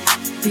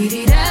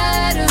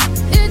 beady-da-do.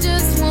 It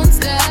just won't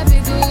stop,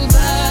 it go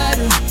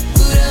bada,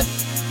 boot up,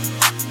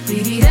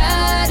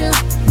 beady-da-do,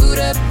 boot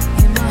up,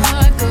 and my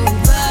heart go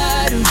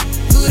bada,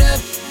 boot up,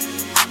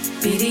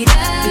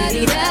 beady-da-do,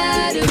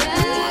 beady-da-do.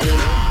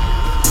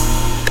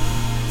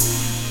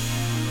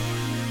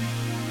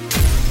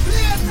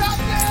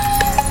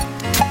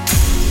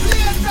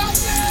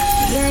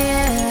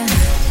 Yeah,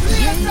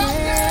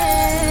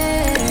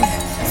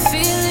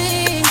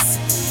 feelings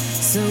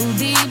so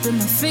deep in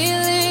my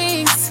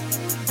feelings.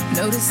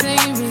 No, this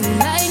ain't really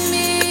like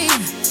me.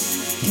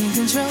 Can't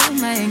control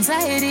my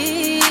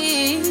anxiety.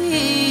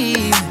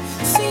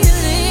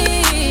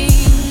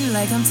 Feeling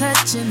like I'm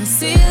touching the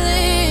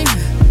ceiling.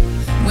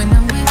 When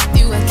I'm with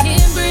you, I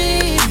can't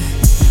breathe.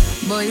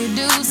 Boy, you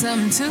do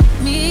something to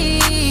me.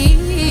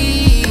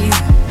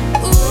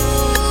 Ooh,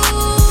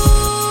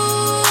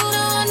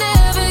 no, I'll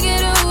never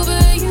get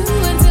over you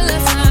until I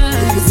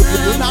find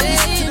something. Now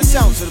listen to the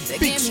sounds of the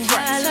big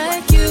strap.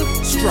 Like you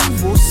do. Strap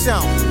full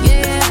sound.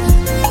 Yeah.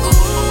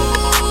 Ooh,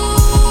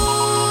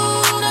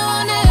 no,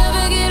 I'll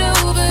never get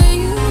over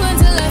you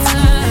until I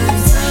find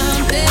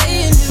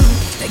something new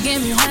that get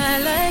me high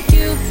like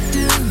you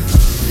do.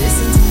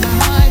 Listen to my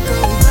heart go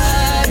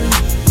bada,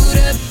 boot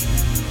up,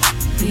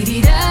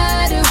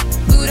 beady-da-do,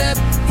 boot up,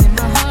 and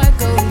my heart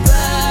go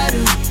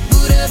bada,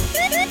 boot up,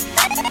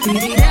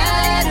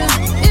 beady-da-do.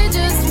 It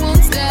just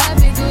won't stop,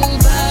 it go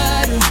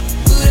bada,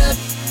 boot up,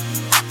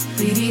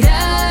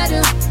 beady-da-do,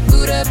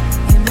 boot up,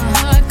 and my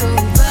heart go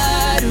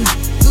bada,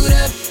 boot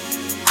up,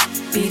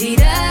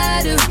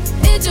 beady-da-do.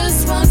 It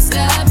just won't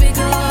stop, it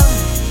go.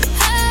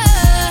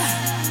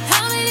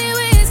 How many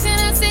ways can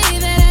I say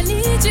that I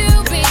need you,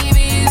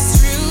 baby? It's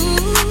true.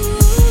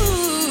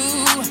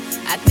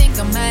 I think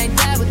I might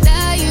die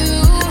without you.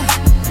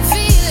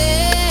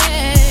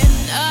 Feeling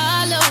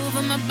all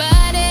over my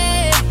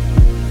body.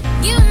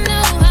 You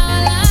know how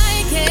I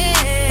like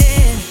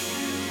it.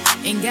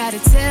 Ain't gotta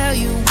tell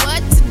you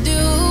what to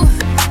do.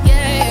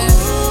 Yeah.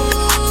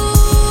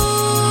 Ooh,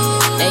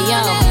 Hey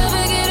yo,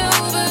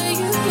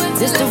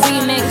 this the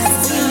remix.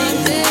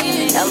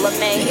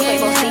 LMA,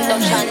 Quavo, Cito,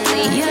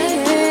 Chun-Li.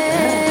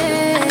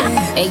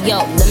 Hey yo,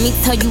 let me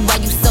tell you why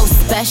you so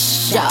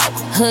special.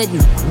 Hood,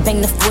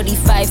 bang the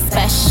 45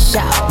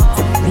 special.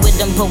 With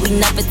them, but we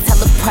never tell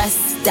a press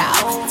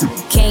out.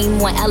 Came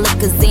on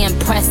Alakazam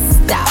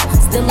pressed out.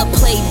 Still a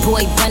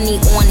playboy bunny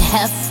on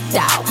heft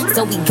out.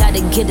 So we gotta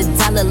get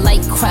 $1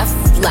 like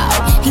Creflo.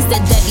 He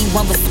said that he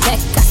want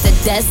respect, I said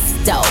that's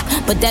dope.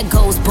 But that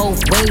goes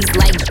both ways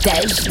like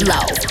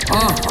Dejlo.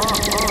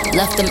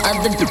 Left them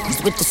other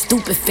bitches with the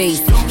stupid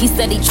face. He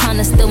said he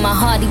tryna steal my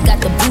heart, he got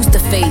the booster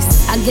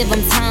face. I give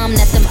him time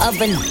that them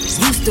other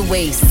used to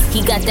waste.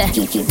 He got that,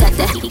 he got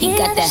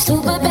that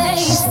super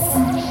bass.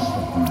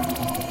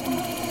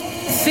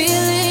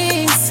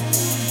 Feelings,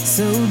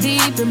 so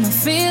deep in my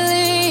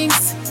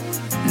feelings.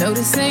 No,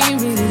 this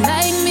ain't really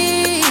like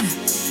me.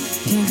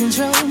 Can't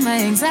control my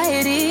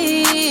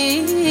anxiety.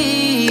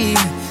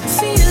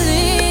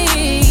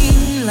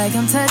 Feeling like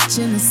I'm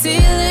touching the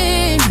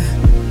ceiling.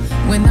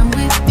 When I'm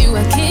with you,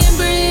 I can't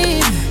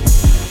breathe.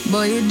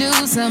 Boy, you do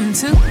something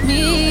to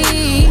me.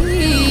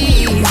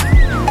 Ooh,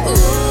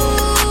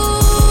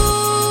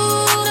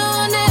 no,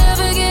 I'll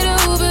never get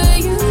over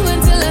you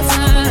until I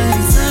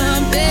find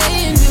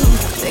something new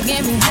that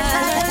get me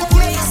high.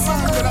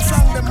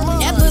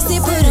 That pussy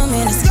put him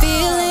in his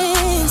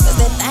feelings. Cause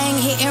that thing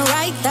hitting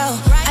right though.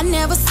 I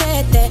never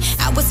said that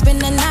I would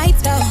spend the night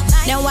though.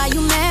 Now why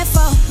you mad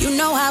for? You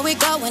know how it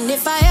go. And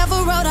if I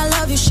ever wrote I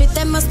love you shit,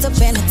 that must have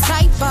been a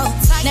typo.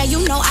 Now you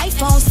know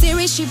iPhone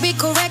Siri, she be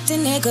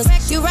correcting niggas.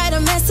 You write a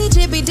message,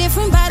 it be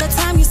different by the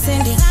time you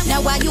send it.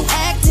 Now why you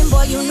acting,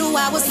 boy, you knew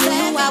I was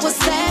sad.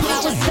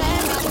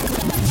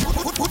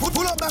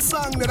 Pull up that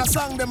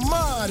song them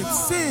mad,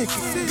 it's sick,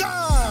 it's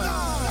God.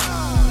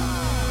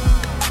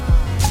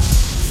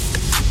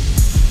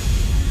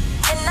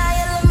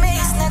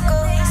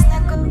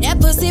 That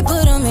pussy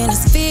put him in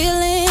his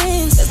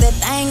feelings. Cause that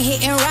thing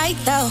hitting right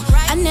though.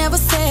 I never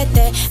said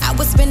that I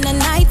would spend the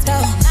night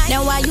though.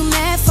 Now why you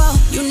mad for?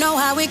 You know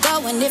how it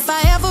go. And if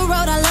I ever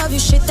wrote I love you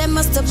shit, that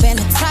must have been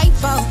a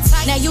typo.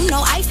 Now you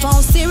know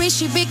iPhone Siri,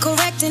 she be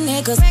correcting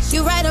niggas.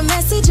 You write a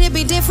message, it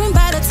be different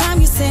by the time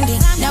you send it.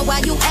 Now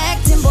why you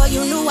acting, boy,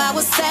 you knew I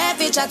was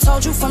savage. I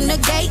told you from the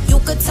gate, you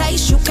could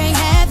taste, you can't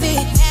have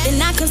it. Then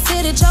I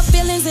considered your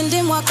feelings and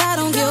then walk out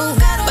on you.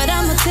 But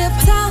I'ma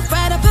tiptoe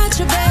right up out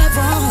your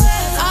bedroom.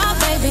 Oh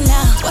baby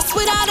now, what's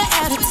with all the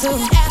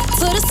attitude?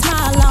 Put a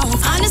smile on,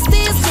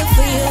 honesty is good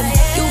for you.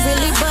 You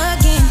really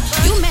bugging,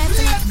 you mad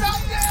for me.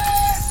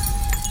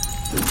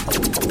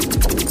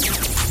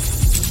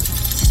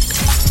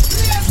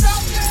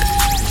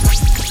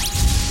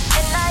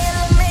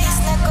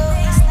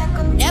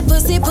 That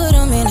pussy put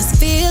him in his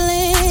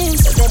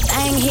feelings. Cause that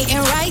thing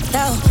hitting right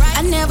though.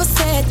 I never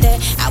said that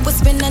I would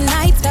spend the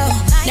night though.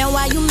 Now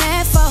why you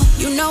mad for?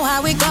 You know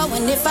how it go.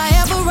 And if I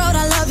ever wrote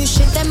I love you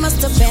shit, that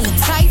must have been a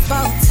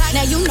typo.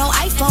 Now you know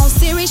iPhone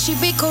Siri, she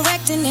be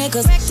correcting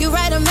niggas. You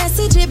write a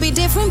message, it be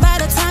different by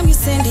the time you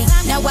send it.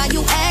 Now why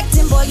you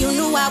acting, boy, you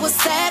knew I was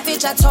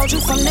savage. I told you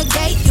from the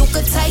gate, you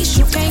could taste,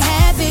 you can't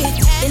have it.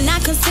 Then I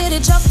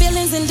considered your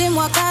feelings and then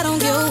walk out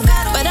on you.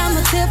 But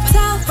I'ma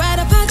tiptoe right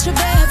up out your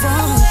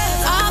bedroom.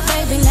 Oh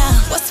baby now,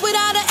 what's with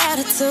all the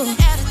attitude?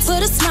 Put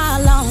a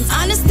smile on,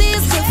 honesty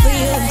is good for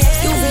you.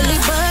 You really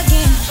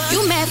bugging,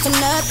 you mad for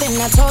nothing.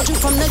 I told you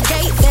from the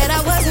gate that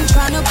I wasn't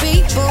trying to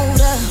be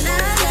Buddha.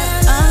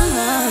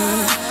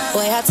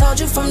 Boy, I told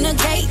you from the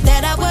gate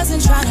that I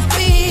wasn't trying to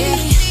be.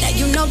 Now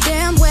you know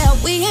damn well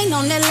we ain't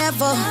on that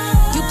level.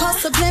 You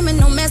post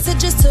subliminal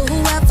messages to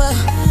whoever.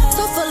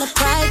 So full of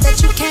pride that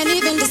you can't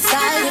even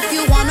decide if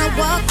you wanna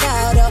walk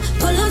out or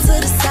pull them to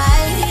the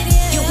side.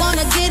 You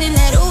wanna get in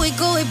that ooey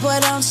gooey, boy,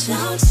 don't you?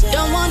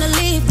 Don't wanna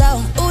leave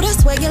though, ooh,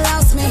 that's where you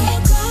lost me.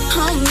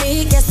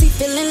 Homie, guess he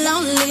feeling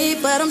lonely,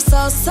 but I'm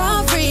so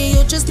sorry,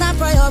 you're just not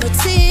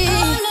priority.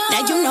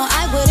 Now you know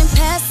I wouldn't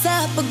pass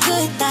up a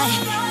good thing.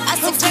 I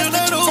suggest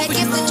that you take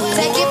it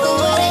for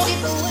what it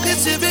is.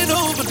 This shit been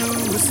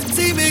overdue, it's a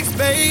T-Mix,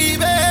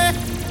 baby.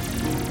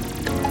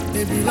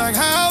 They be like,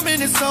 how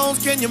many songs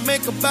can you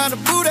make about a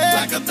booty?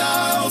 Like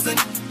 1,000.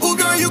 Ooh,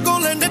 girl, you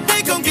gon' let that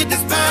thing gon' get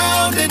this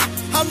pounding.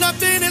 I'm not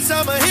finished,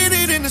 I'ma hit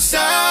it in the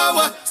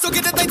shower. So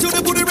get that thing to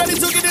the booty, ready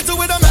to get into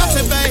it, I'm out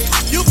there, babe.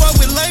 You fuck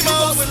with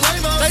lame-os,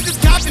 they just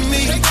copy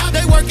me.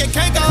 They work at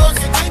Kanko's.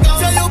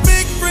 Tell your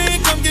big friend,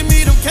 come give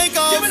me them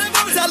Kanko's.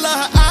 Tell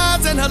her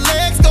eyes and her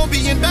legs gon'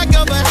 be in back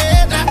of her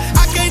head.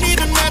 I can't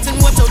even imagine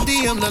what your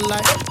DM look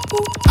like.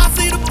 I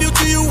see the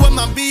future, you what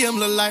my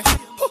BM look like.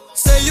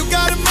 Say you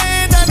got a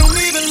man that don't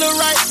even look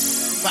right,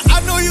 but I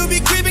know you be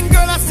creeping,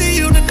 girl, I see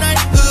you tonight.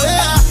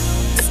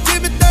 Just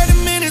give it 30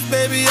 minutes,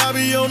 baby, I'll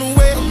be on the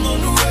way.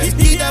 You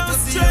keep that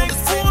pussy on the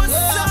same.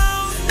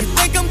 You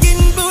think I'm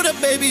getting booed up,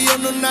 baby, oh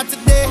no, not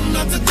today.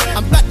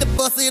 I'm about to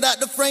bust it out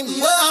the frame.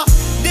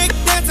 Dick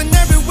dancing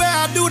everywhere,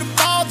 I do the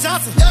ball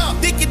Johnson.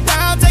 Dick it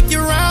down, take you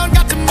around,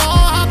 got them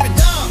all hopping.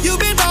 You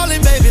been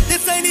ballin', baby,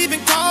 this ain't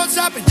even called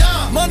shopping.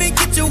 Money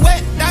get you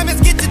wet, diamonds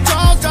get your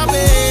jaws dropping.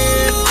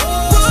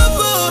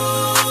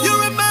 You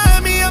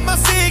remind me of my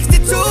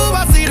 62.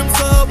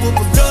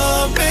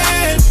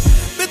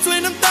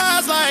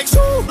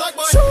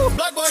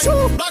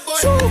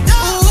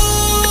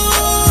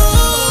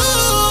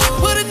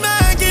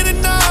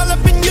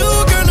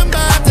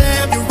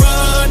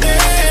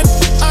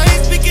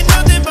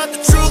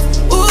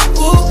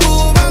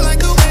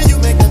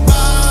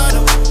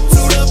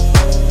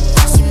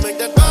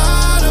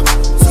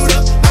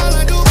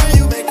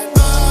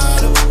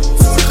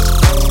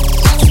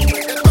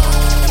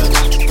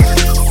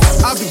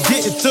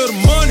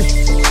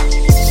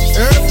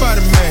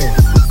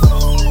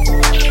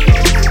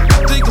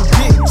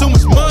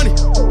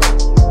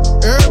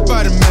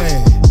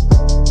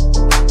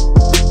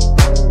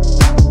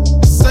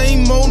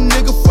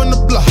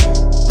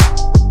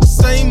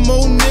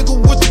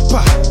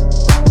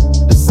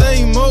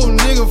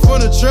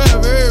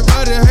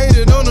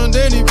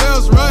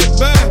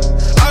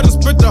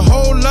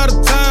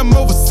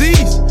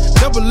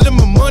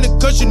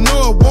 cause you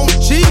know I want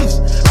cheese.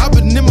 I've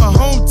been in my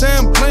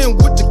hometown playing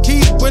with the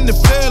keys when they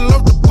fell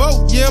off the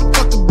boat. Yeah, I'm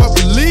talking about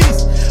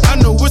police. I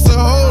know it's a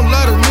whole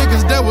lot of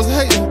niggas that was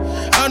hating.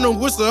 I know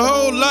it's a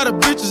whole lot of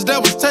bitches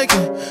that was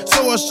taken.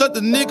 So I shut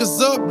the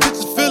niggas up,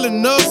 bitches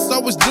feeling us.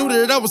 Always knew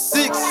that I was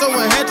sick, so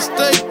I had to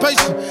stay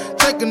patient.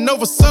 Taking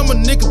over summer,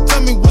 nigga,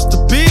 tell me what's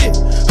the bid.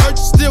 Heard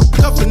you still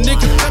cuffing,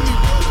 nigga, tell me.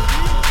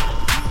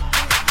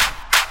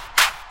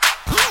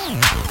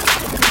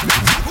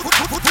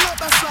 Pull up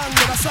that song,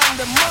 that song,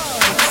 the mud.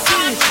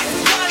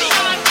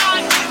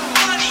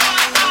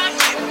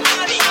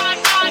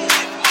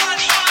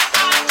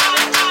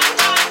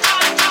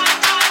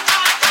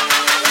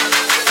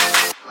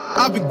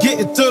 I be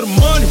getting to the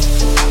money.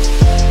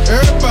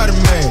 Everybody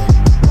mad.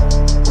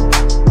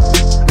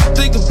 I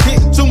think I'm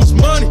getting too much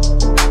money.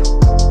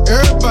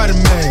 Everybody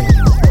mad.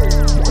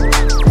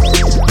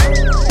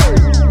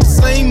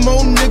 Same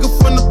old nigga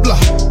from the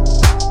block.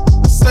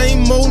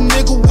 Same old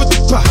nigga with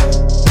the pot.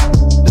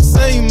 The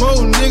same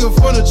old nigga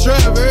from the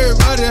trap.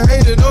 Everybody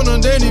hated on him,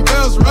 then he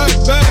bounced right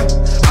back.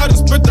 I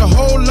just spent a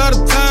whole lot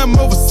of time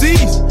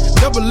overseas.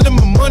 Doubling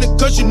my money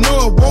cause you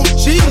know I want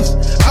cheese.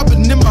 I've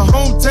been in my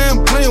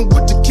hometown playing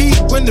with the keys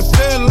when they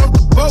fell off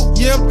the boat.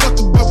 Yeah, I'm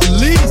talking about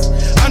police.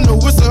 I know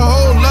it's a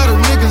whole lot of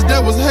niggas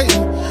that was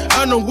hating.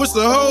 I know it's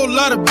a whole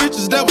lot of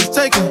bitches that was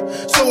taken.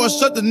 So I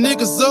shut the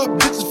niggas up,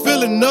 bitches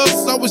feeling us.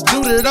 Always knew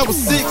that I was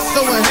sick,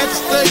 so I had to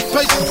stay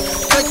patient.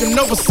 Taking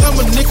over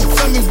summer, nigga,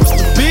 tell me what's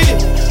the bid.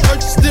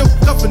 Heard you still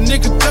cuffing,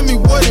 nigga, tell me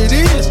what it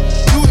is.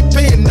 You ain't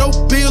paying no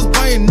bills,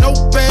 buying no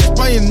bags,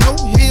 buying no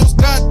heels.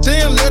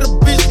 Goddamn, let a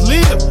bitch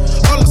live.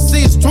 All I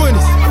see is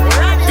 20s,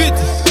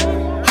 50s,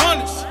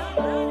 100s.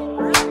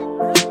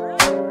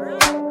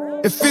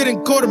 If it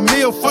ain't quarter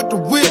meal, fuck the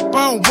whip.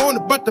 I don't want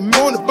it, but the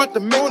morning, but the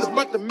morning,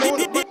 but the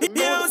morning, but the morning.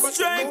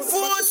 Straight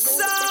for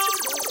sound.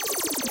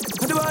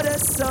 What about that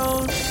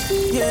sound?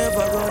 Yeah,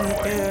 but on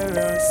the air,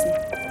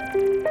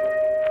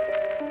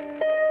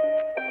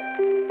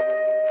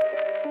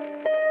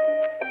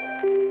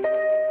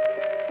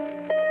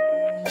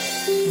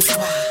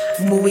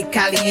 Muy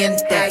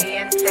caliente.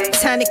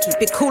 Time to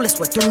keep it cool, it's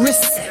what the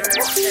wrist said.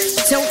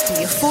 Don't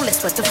be a fool,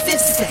 it's what the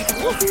fist said.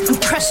 I'm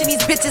crushing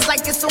these bitches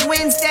like it's a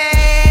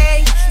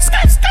Wednesday.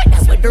 Skirt, skirt,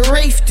 that's what the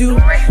Wraith do.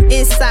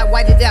 Inside,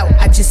 white it out,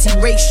 I just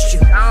erased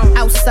you.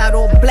 Outside,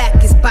 all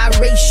black is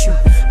biracial.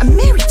 I'm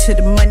married to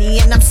the money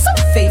and I'm so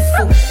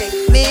faithful.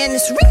 Man,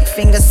 this ring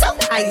finger so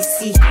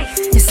icy.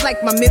 It's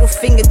like my middle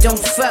finger, don't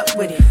fuck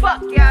with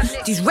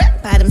it. These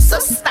rap bottoms so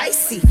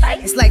spicy.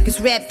 It's like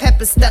it's red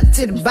pepper stuck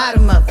to the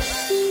bottom of it.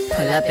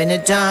 Pull up in the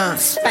dawn,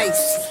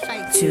 spicy.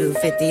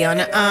 250 on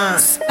the arm,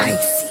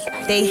 spicy.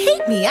 They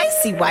hate me, I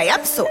see why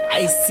I'm so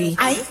icy.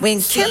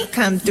 When Kim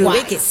come through,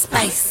 it gets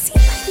spicy.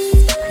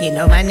 You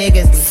know my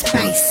niggas be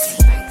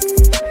spicy.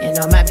 You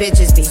know my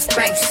bitches be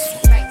spicy.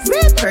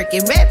 Red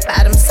Perkin, red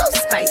bottom, so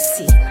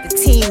spicy. The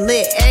team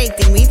lit,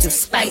 everything we do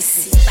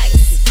spicy.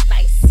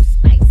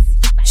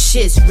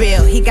 Shit's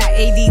real, he got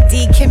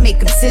ADD, can make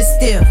him sit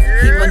still.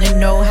 He wanna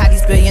know how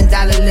these $1 billion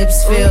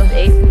lips feel.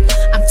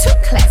 I'm too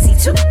classy,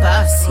 too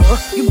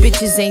bossy. You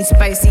bitches ain't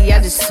spicy,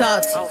 I just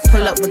salty.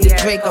 Pull up with the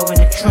Draco in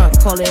the trunk,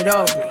 call it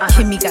over.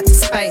 Kimmy got the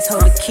spice,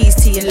 hold the keys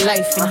to your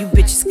life. And you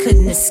bitches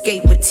couldn't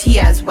escape with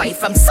T.I.'s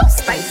wife. I'm so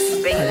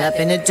spicy. Pull up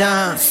in the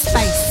dawn,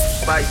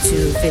 spicy.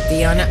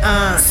 250 on the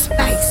arm,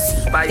 spicy.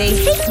 They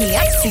hate me,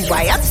 I see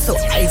why I'm so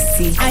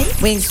icy.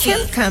 When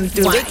Kim come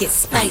through, it gets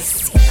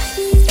spicy.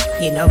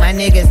 You know my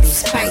niggas be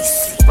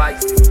spicy.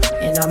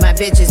 You know my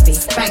bitches be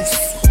spicy.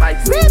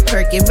 Red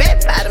Perkin,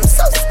 red bottom,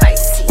 so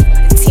spicy.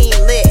 The team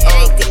lit,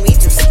 everything we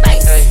do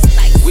spicy.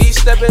 We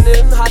stepping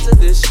in hotter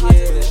this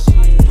year.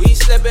 We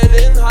stepping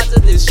in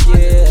hotter this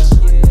year.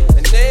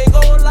 And they ain't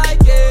gon'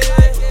 like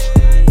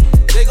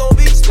it. They gon'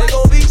 be spicy.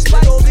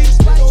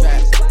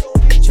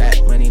 Trap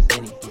money,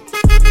 penny.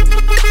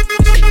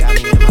 She got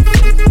me in my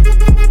face.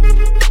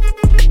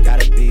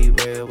 Gotta be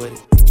real with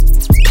it.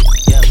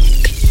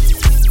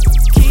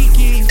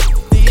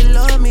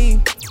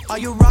 Are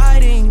you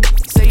riding?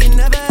 Say you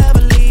never ever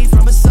leave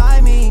from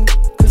beside me.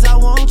 Cause I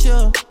want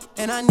you,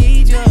 and I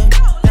need you.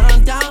 And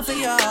I'm down for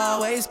you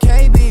always,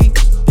 KB.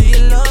 Do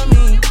you love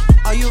me?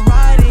 Are you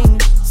riding?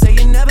 Say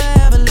you never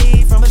ever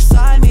leave from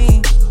beside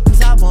me.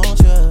 Cause I want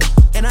you,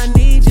 and I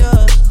need you.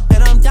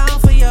 And I'm down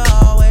for you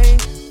always.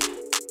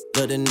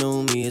 Look, the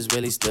new me is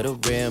really still the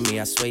real me.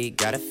 I swear you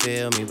gotta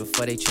feel me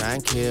before they try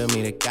and kill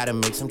me. They gotta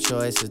make some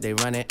choices, they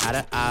running out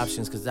of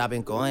options. Cause I've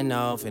been going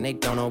off and they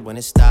don't know when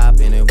to stop.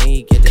 And when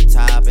you get to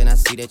top and I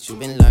see that you've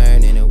been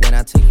learning. And when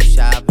I take you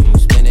shopping, you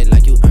spend it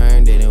like you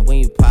earned it. And when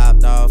you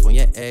popped off on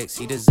your ex,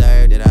 he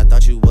deserved it. I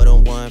thought you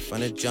would've won from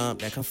the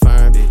jump, that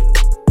confirmed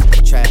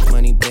it. Trap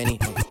money, Benny.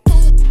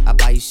 I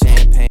buy you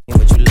champagne,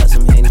 but you love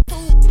some Henny.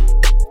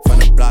 From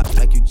the block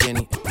like you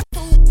Jenny.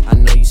 I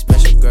know you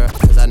special, girl,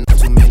 cause I know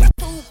too many.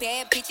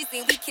 Bad bitches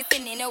and we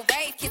kissing in a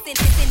rave, kissing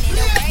in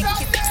a rave,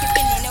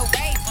 kissing in a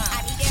rave.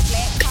 I need that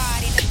black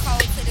card in the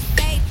code to the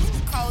safe,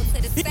 code to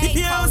the safe,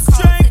 code to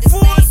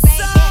the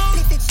safe.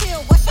 Listen,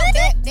 chill, what's your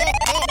that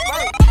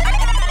work?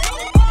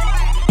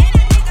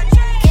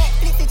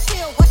 Listen,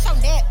 chill, what's your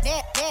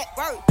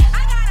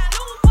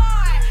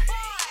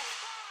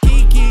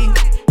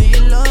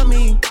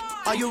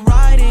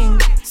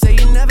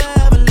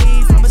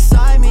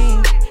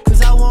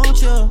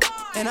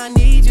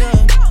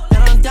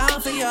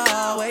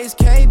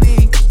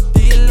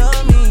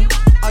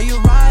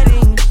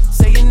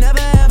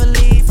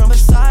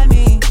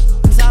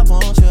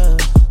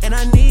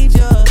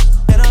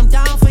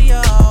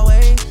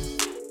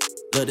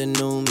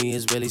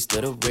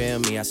to the real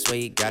me. I swear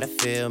you gotta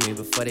feel me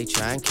before they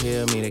try and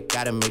kill me. They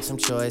gotta make some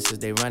choices,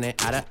 they running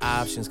out of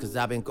options. Cause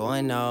I've been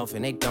going off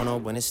and they don't know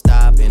when to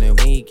stop. And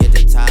when you get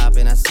to the top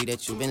and I see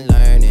that you've been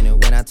learning.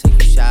 And when I take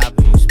you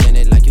shopping, you spend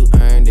it like you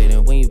earned it.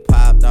 And when you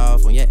popped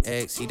off on your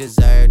ex, he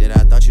deserved it. I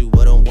thought you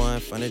would've won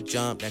from the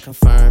jump, that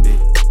confirmed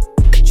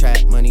it.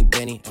 Trap money,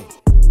 Benny, ay.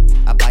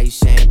 I buy you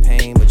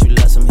champagne, but you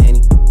love some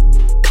Henny.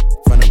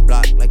 From the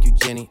block like you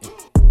Jenny.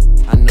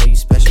 I know you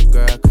special,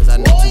 girl, cause I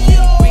know too many.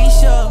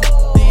 Risha,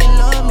 do you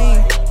love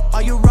me?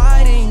 Are you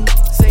riding?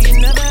 Say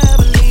you never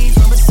ever leave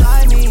from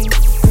beside me.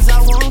 Cause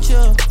I want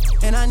you,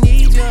 and I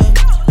need you.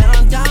 And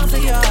I'm down for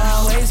you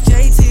always,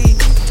 JT.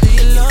 Do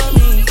you love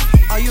me?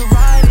 Are you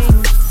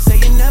riding? Say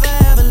you never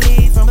ever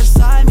leave from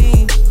beside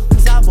me.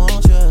 Cause I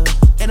want you,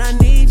 and I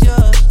need you.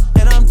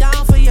 And I'm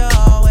down for you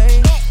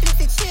always.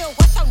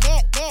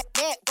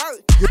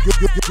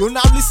 You'll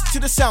now listen to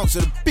the sounds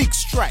of the big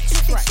Strike.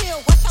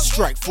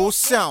 Strike Force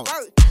sound.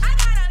 Kiki,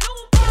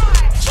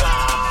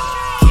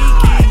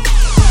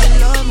 do you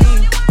love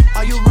me?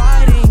 Are you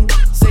riding?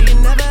 Say you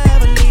never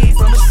ever leave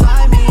from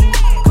beside me.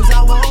 Cause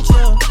I want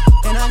you,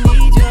 and I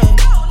need you.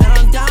 And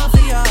I'm down for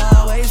you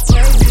always,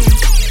 crazy.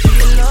 Do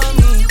you love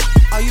me?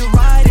 Are you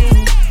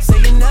riding? Say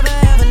you never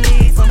ever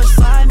leave from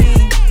beside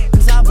me.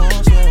 Cause I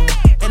want you,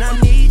 and I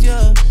need you.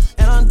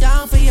 And I'm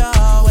down for you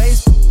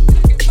always.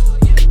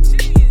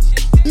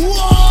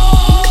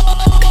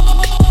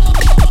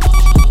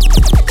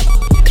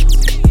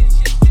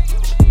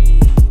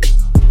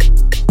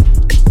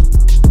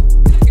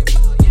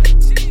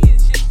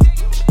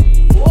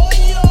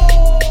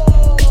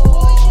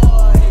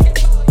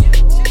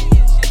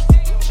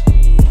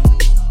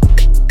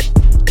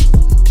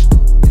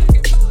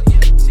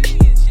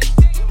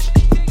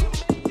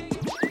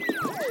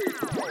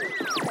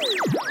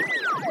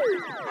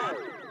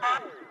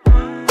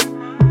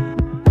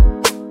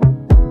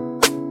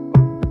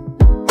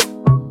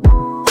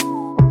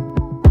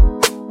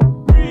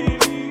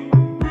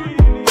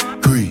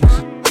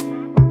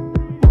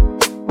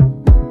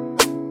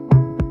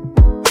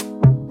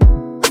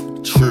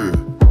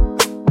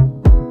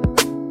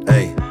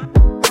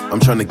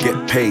 Trying to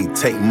get paid,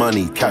 take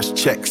money, cash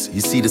checks.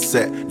 You see the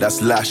set,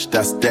 that's Lash,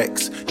 that's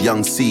Dex.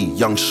 Young C,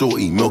 Young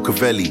Shorty,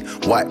 Milcavelli.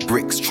 White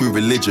bricks, True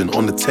Religion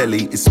on the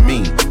telly, it's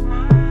me.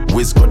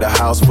 Wiz got the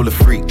house full of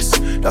freaks.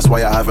 That's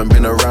why I haven't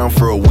been around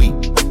for a week.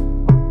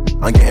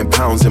 I'm getting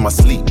pounds in my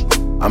sleep.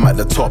 I'm at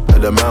the top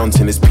of the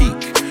mountain, it's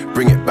peak.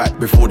 Bring it back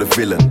before the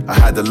villain. I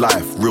had a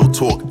life, real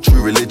talk,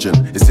 true religion.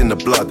 It's in the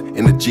blood,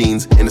 in the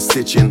jeans, in the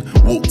stitching.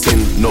 Walked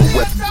in, no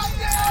weapon.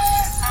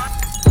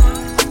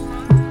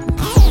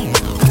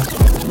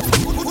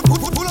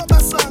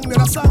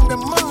 That song them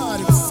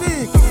mad, it's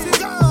sick.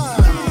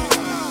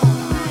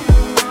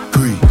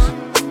 Breeze.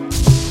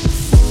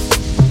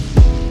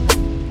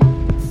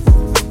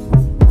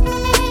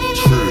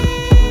 True.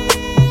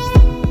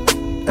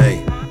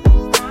 Hey,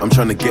 I'm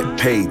trying to get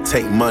paid,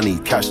 take money,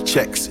 cash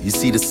checks. You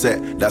see the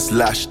set, that's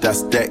Lash,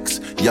 that's Dex.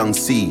 Young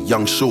C,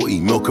 Young Shorty,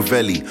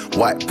 Milcavelli.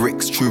 White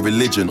bricks, True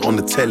Religion on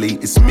the telly,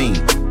 it's me.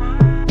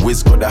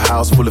 Wiz got the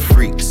house full of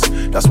freaks.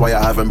 That's why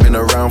I haven't been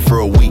around for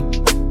a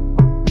week.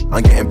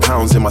 I'm getting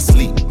pounds in my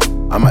sleep.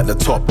 I'm at the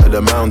top of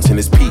the mountain,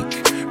 it's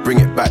peak. Bring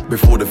it back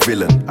before the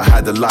villain. I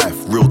had a life,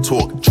 real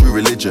talk, true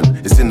religion.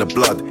 It's in the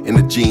blood, in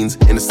the jeans,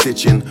 in the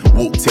stitching.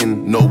 Walked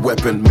in, no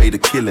weapon, made a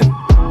killing.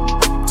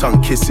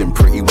 Tongue kissing,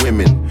 pretty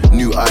women.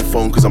 New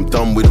iPhone cause I'm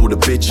done with all the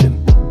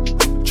bitching.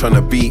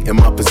 Tryna be in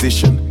my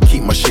position.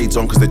 Keep my shades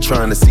on cause they're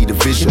trying to see the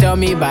vision. She tell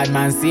me, bad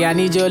man, see I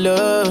need your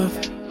love.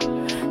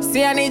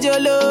 See I need your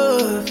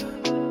love.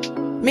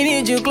 Me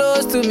need you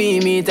close to me,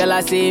 me tell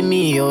her say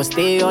me, oh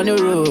stay on the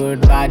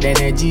road. Bad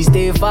energy,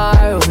 stay far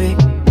away.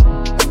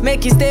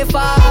 Make you stay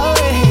far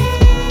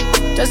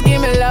away. Just give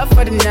me love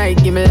for the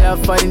night, give me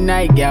love for the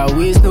night, girl,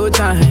 waste no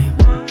time.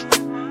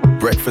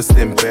 Breakfast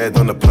in bed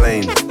on a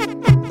plane,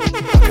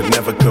 I could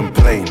never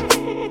complain.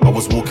 I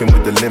was walking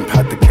with the limp,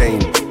 had the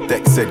cane.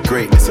 Deck said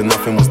greatness and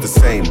nothing was the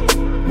same.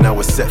 Now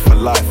we're set for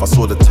life. I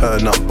saw the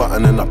turn up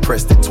button and I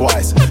pressed it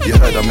twice. You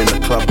heard I'm in the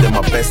club, then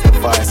my best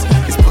advice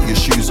is put your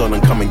shoes on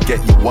and come and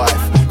get your wife.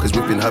 Cause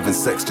we've been having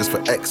sex just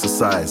for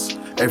exercise.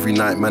 Every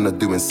night man are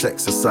doing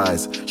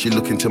sexercise. She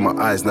look into my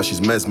eyes, now she's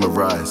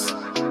mesmerized.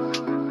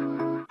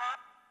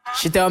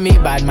 She tell me,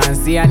 bad man,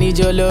 see I need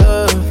your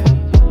love.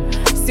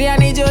 See I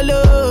need your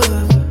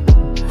love.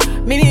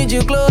 Me need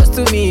you close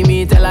to me,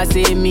 me tell her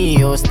say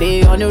me, oh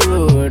stay on the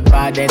road.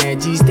 Bad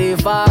energy, stay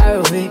far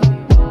away.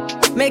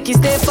 Make you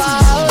stay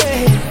far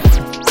away.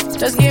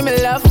 Just give me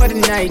love for the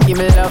night, give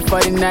me love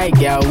for the night,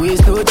 girl,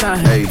 waste no time.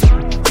 Hey,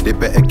 they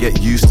better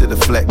get used to the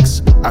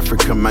flex.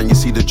 African man, you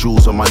see the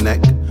jewels on my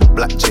neck.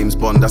 Black James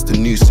Bond, that's the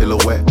new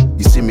silhouette.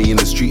 You see me in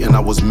the street and I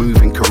was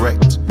moving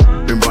correct.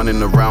 Been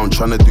running around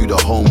trying to do the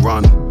home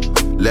run.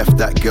 Left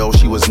that girl,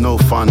 she was no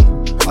fun.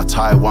 I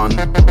tie one,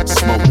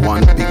 smoke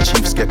one, big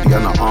chief skeppy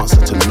and I answer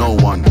to no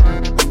one.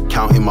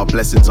 Counting my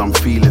blessings, I'm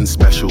feeling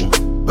special.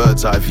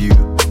 Bird's eye view,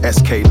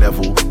 SK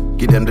level.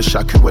 Give them the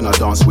shaku when I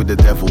dance with the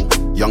devil.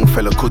 Young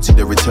fella Kuti,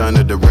 the return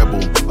of the rebel.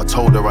 I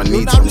told her I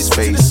need some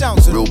space.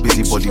 Real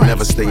busybody,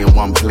 never stay in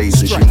one place.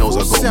 And she knows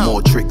I got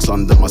more tricks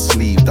under my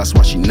sleeve. That's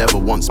why she never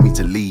wants me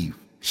to leave.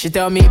 She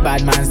tell me,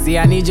 bad man, see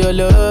I need your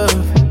love.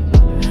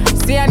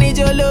 See I need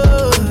your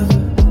love.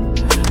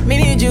 Me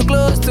need you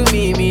close to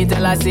me. Me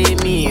tell her say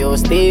me, oh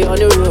stay on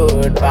the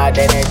road. Bad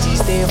energy,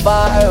 stay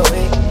far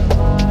away.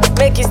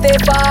 Make you stay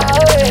far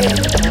away.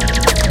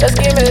 Just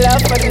give me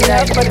love for the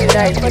night, for the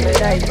night, for the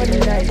night, for the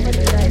night, for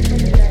the night, for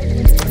the night.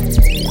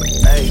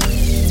 Hey,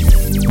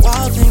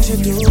 wild things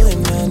you're doing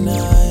at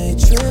night.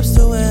 Trips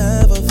to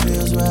wherever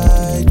feels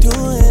right.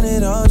 Doing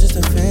it all just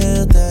to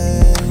feel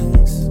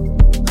things.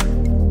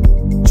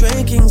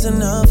 Drinking's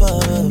enough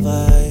of a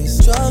vice.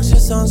 Drugs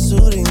just aren't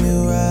suiting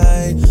you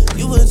right.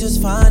 You were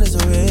just fine as a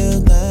real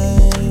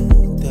thing.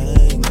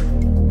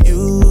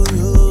 You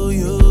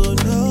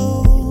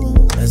know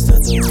that's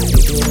not the way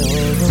to get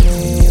over me.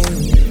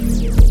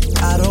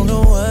 I don't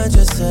know what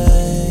you're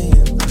saying.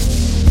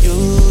 You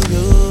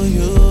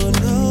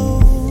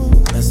know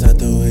that's not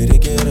the way to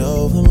get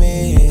over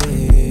me.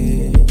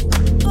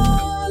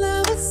 All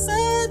of a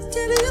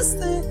sudden, you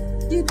say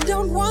you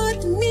don't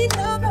want me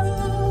no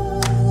more.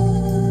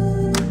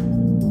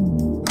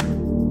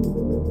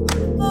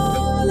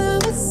 All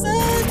of a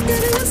sudden,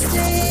 you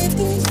say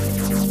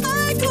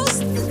I close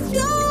the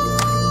door.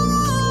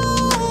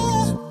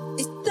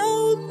 It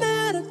don't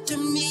matter to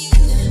me.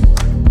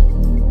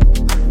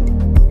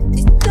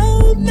 It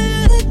don't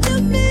matter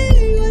to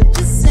me what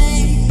you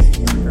say.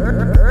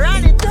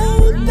 It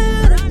don't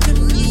matter to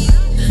me.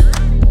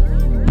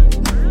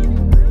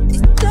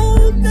 It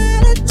don't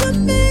matter to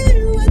me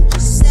what you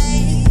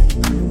say.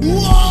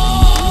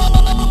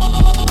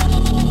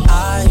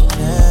 I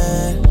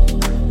can't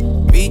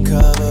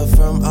recover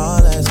from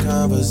all that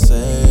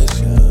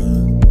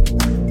conversation.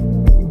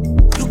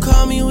 You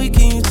call me weak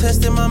and you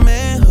tested my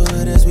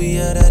manhood as we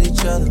yelled at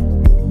each other.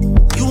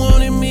 You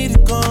wanted me to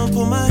go and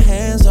put my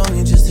hands on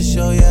you just to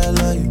show you I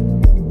love you.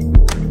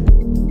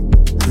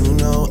 You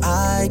know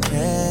I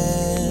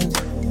can't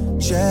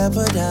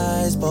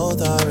jeopardize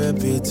both our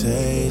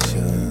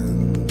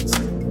reputations.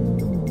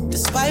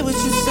 Despite what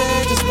you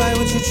said, despite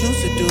what you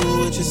choose to do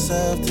with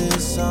yourself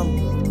this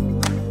summer.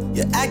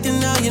 You're acting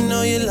now, you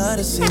know you love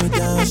to see me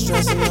down,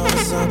 stressing over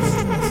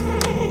something.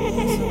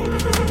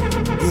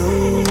 You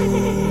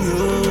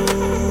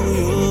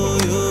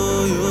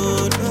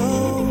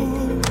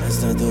know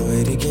that's not the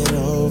way to get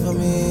over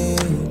me.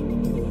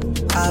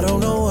 I don't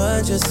know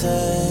what you're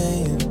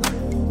saying.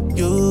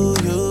 You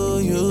know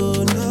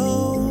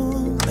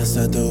that's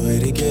not the way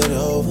to get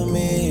over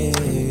me.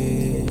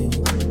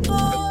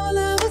 All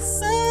of a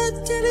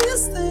sudden, you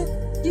say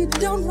you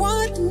don't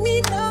want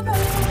me no more.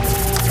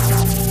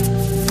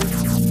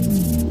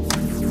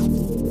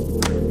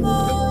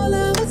 All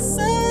of a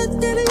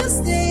sudden, you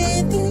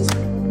say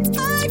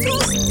I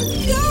close the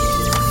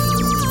door.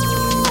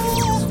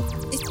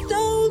 It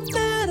don't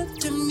matter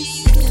to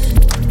me.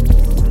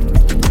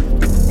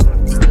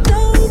 It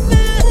don't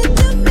matter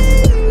to me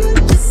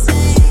what you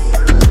say.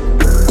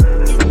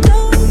 It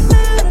don't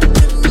matter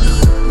to me.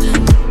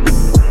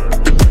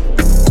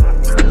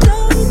 It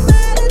don't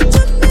matter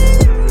to me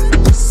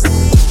what you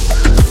say.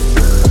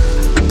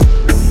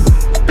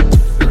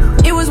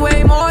 It was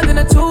way more than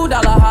a $2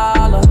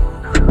 holler.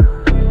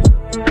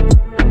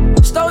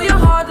 Stole your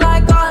heart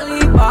like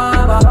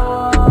Alibaba.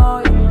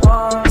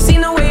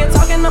 Seen the way you're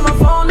talking on my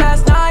phone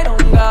last night, oh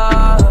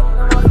God.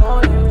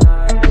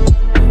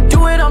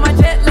 Do it on my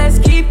jet, let's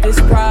keep this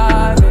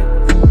private.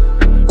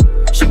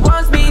 She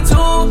wants me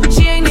too,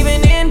 she ain't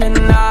even in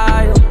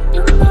denial.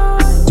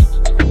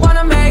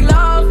 Wanna make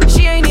love,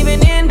 she ain't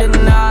even in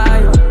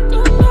denial.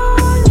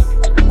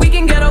 We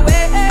can get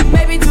away,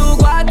 maybe to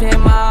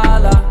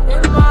Guatemala.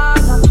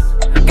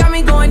 Got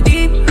me going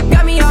deep,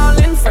 got me all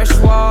in fresh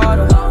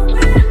water.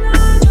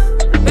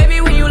 Baby,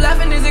 when you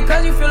laughing, is it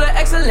cause you feel an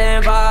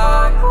excellent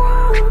vibe?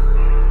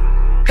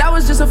 That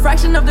was just a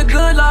fraction of the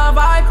good love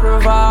I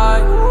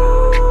provide.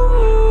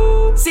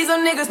 See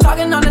some niggas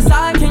talking on the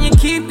side, can you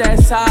keep that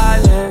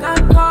silent?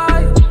 Not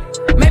quiet.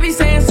 Maybe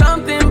saying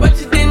something, but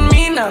you didn't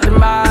mean nothing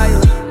by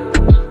it.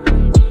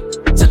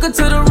 Took her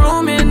to the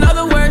room, in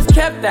other words,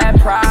 kept that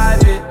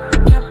private.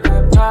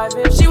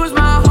 She was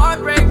my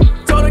heartbreak,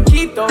 told her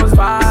keep those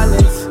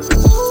violets.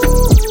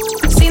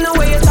 Seen the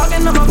way you're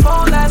talking on my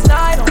phone last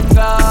night, oh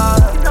God.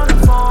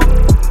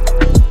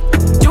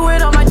 Do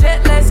it on my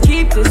jet, let's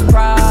keep this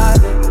private.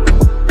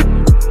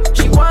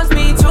 She wants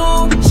me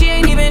too, she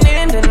ain't even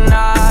in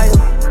denial.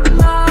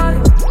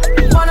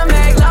 Wanna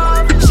make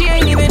love, she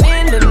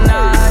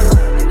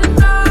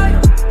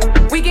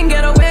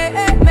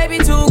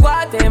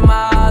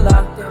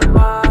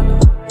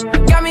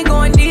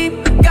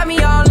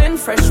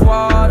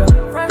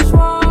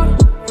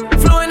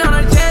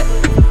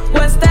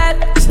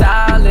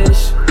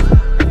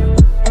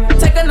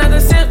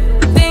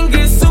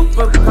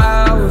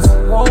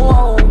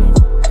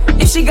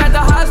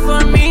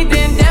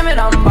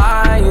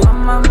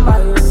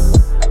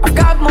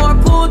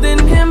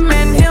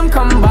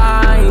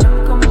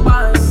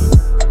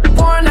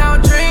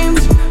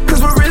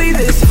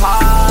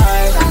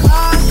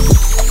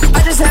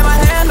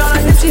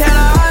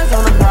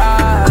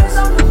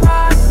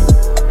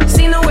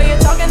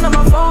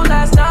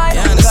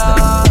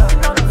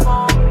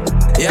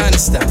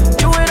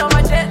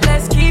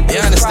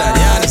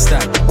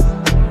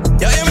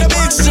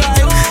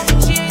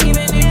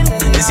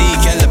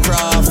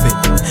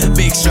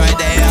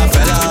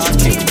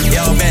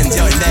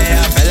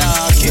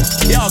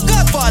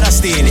Godfather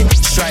stealing.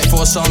 Strike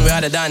for son, we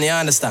had it done, you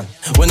understand?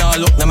 When I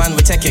look, the man,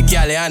 we take your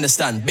gal, you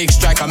understand? Big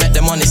strike, I make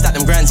the money, stack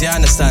them grands, you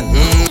understand?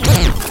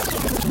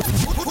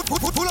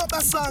 Pull up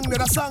that song,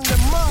 that song, the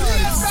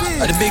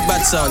man. The big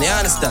bad sound, you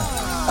understand?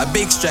 A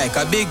big strike,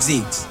 a big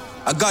Zeeks.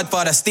 A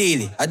Godfather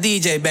Steely, a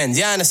DJ Benz,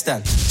 you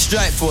understand?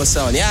 Strike for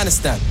sound, you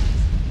understand?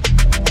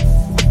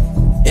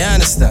 You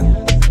understand?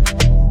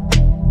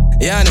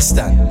 You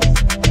understand?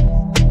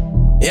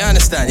 You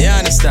understand? You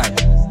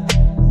understand?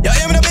 Yo,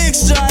 hear me the big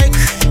strike.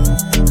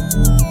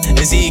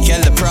 Ezekiel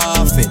the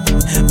prophet.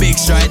 Big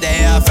strike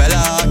there for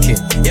lucky.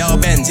 Yo,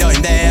 Benz, yo,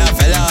 in there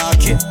for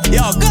lucky.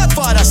 Yo,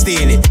 Godfather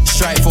Steely.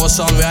 Strike for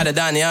son, we had it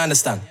done, you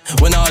understand?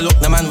 When I look,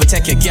 the man, we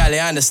take your gal, you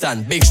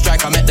understand? Big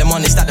strike, I make the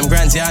money, stack them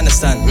grands, you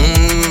understand?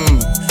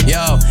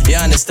 Yo, you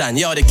understand?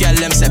 Yo, the gal,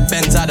 them set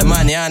Benz out the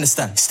money, you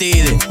understand?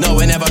 Steal it. No,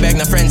 we never beg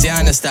no friends, you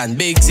understand?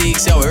 Big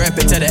Zeeks, yo, we rep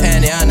it to the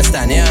end, you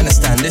understand? You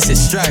understand? This is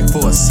strike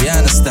force, you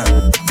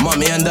understand?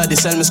 Mommy and daddy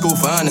send me school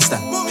for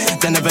understand.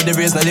 They never they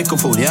raise no little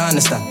food, you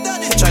understand?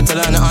 Try to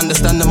learn to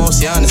understand the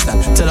most, you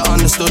understand? Till I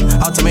understood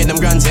how to make them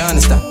grands, you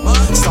understand?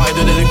 Started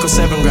with a little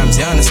 7 grams,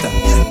 you understand?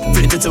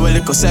 Flipped it to a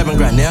little 7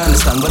 grand, you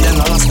understand? But then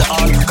I lost it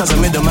all, cause I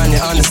made the man,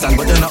 you understand?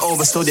 But then I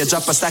overstood, you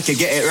drop a stack, you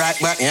get it right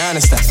back, you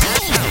understand?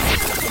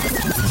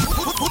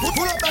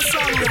 Pull up that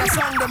song,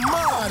 the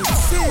man.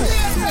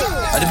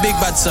 The big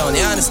bad sound,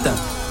 you understand?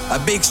 A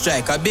big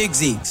strike, a big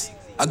Zeeks.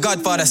 A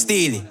Godfather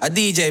Steely, a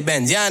DJ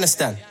Benz, you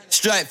understand?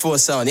 Strike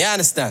force sound, you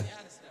understand?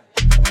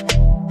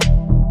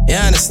 You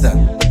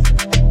understand?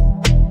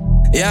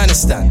 You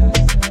understand?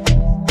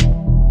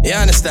 You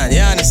understand?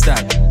 You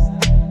understand?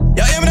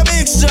 Yo, hear me the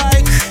big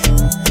strike.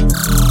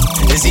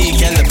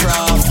 Ezekiel the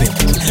prophet.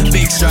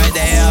 Big strike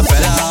there for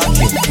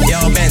lucky.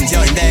 Yo, Benz,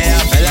 yo, in there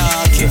for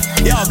lucky.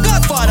 Yo,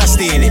 Godfather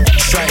Steely.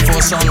 Strike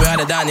for son, we had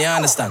it done, you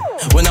understand?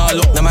 When I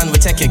look, the man, we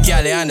take your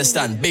gal, you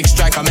understand? Big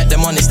strike, I make the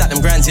money, stack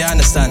them grands, you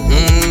understand?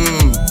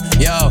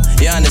 Yo,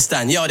 you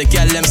understand? Yo, the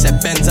gal, them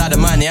set Benz out the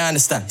money, you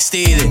understand?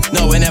 Steal it.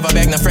 No, we never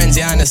beg no friends,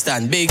 you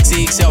understand? Big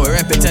Zeeks, yo, we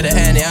rep it to the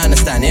end, you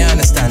understand? You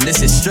understand?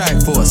 This is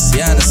strike force,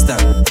 you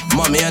understand?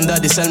 Mommy and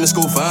daddy send me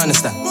school for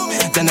understand?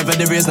 They never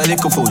they raise no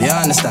little food, you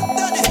understand?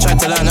 Try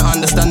to learn to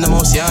understand the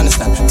most, you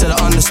understand? Till I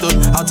understood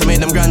how to make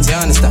them grands, you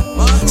understand?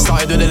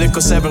 Started with a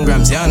little 7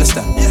 grams, you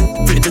understand?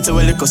 Flipped it to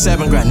a little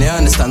 7 grand, you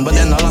understand? But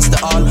then I lost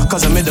it all,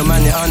 cause I made the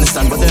man, you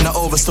understand? But then I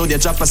overstood, you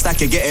drop a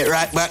stack, you get it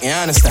right back, you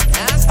understand?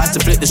 Had to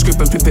flip the script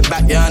and flip it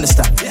back, you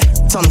understand?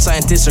 Ton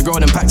scientists and grow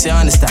them packs, you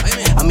understand?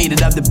 I made it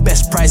have the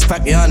best price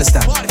pack, you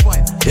understand?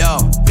 Yo,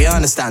 you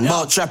understand?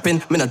 About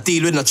trapping, me not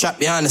deal with no trap,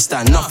 you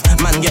understand? Enough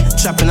man get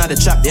trapping out the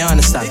trap, you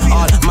understand?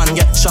 All man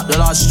get shot the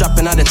large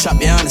strapping out the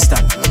trap, you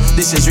understand?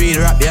 This is real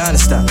rap, you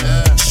understand?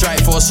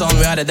 Strike for son,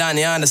 we had it done,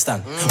 you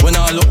understand? When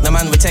I look, the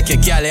man, we take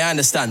your gal, you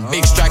understand?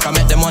 Big strike, I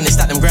make the money,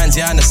 stack them grands,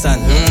 you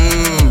understand?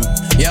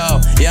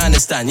 Yo, you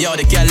understand? Yo,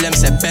 the gal, them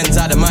set Benz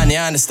out the money,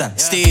 you understand?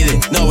 Steal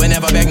it. No, we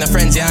never beg no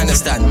friends, you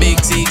understand? Big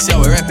Zeeks,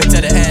 yo, we rep it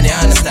to the end, you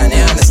understand?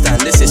 You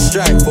understand? This is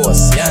strike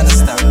force, you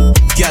understand?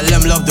 Gal,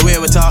 them love the way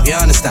we talk, you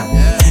understand?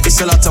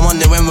 It's a lot of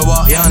money when we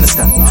walk, you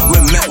understand?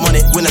 We make money,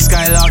 win a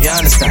skylark, you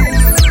understand?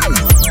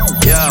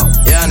 Yo,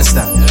 you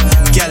understand?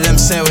 Gal, them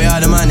say we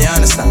are the man, you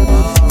understand?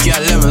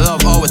 Gal, them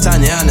love all the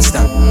time, you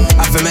understand?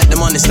 I fi make the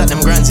money, stack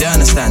them grands, you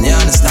understand? You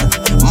understand?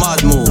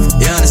 Mad move,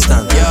 you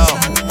understand? Yo,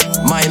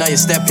 mind how you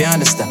step, you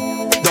understand?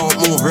 Don't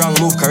move wrong,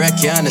 move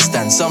correct, you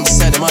understand? Some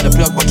say them other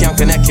plug but can't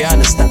connect, you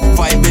understand?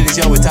 5 billions,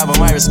 yo, with have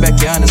my respect,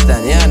 you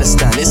understand? You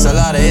understand? It's a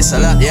lot,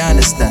 you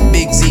understand?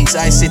 Big Zeeks,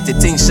 I city,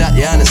 thing shot,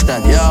 you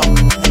understand? Yo,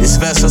 this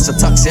verse was a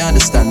tax, you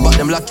understand? But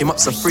them lock him up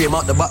so free him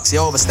out the box, you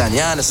overstand,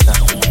 you understand?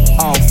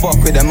 I don't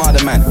fuck with them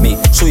other man, me.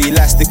 Show you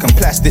elastic and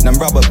plastic, them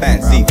rubber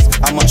bands, see.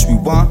 How much we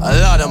want? A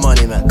lot of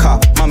money, man. Car,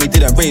 mommy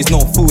didn't raise no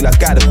fool, I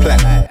got a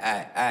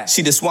plan.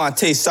 She just wanna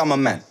taste summer,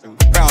 man.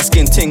 Brown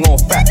skin ting all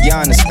fat, you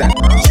understand?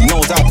 She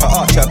knows how to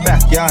arch her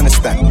back, you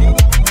understand?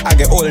 I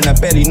get all in her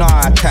belly, nah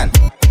I can.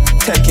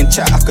 Tekken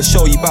chat, I could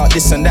show you about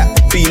this and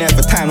that. Being there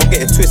for time, don't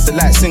get it twisted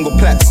like single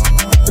plats.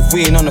 If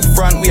we ain't on the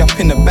front, we up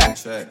in the back.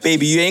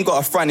 Baby, you ain't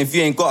got a front if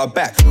you ain't got a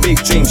back. Big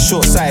dreams,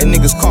 short-sighted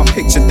niggas can't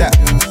picture that.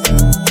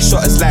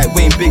 Shot is like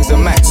Wayne Biggs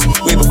and Max.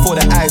 Way before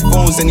the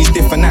iPhones and these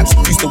different apps.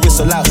 Used to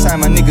whistle outside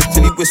my niggas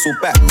till he whistle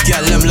back.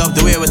 Girl, them love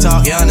the way we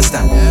talk, you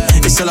understand?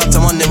 It's a lot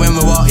of money when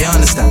we walk, you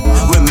understand?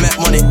 We make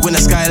money, win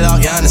a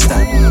skylark, you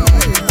understand?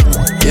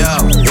 Yo,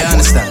 you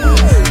understand?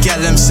 Girl,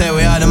 them say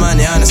we are the man,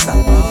 you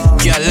understand?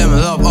 Girl, them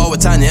love all the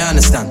time, you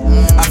understand?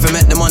 I fi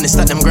make the money,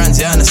 stack them grands,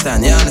 you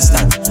understand? You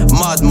understand?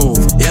 Mad move,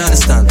 you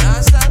understand?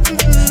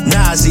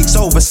 Nah, Zeke's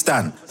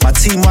overstand. My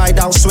team ride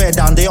out, swear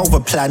down, they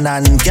overplan.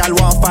 And gal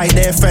want fight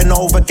their friend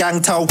over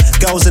gang toe.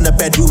 Girls in the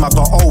bedroom, I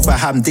got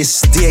overham.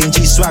 This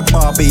DNG swag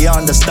Barbie, you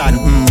understand?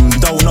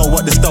 Don't know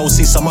what this dough,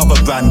 see some other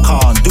brand.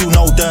 Can't do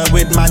no dirt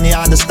with man, you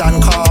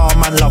understand? Car,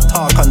 man love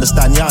talk,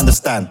 understand, you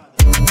understand?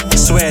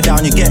 Swear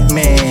down, you get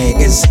me.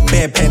 It's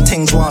bare pen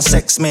things want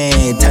sex me.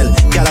 Tell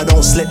gal I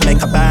don't slip,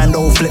 make a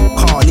bando flip.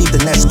 Can't leave the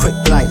nest quick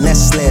like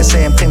Nestle.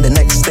 Same thing the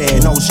next day.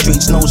 No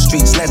streets,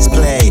 let's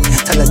play.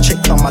 Tell a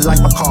chick on my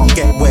life I can't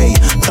get way.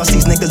 Plus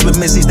these niggas with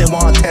Mizzies, they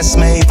want to test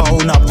me.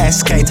 Phone up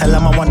SK, tell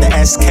them I want the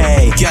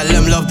SK. Girl,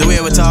 them love the way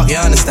we talk, you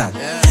understand?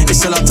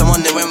 It's a lot of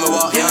money when we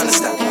walk, you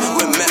understand?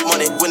 We make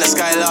money, win a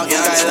skylark, you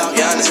understand?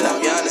 You understand?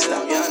 You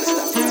understand? You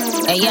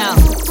understand? Hey yo,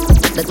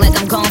 look like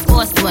I'm going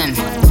for a swim.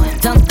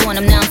 Dunked on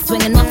him, now I'm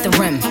swinging off the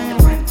rim.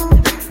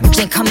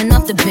 Ain't coming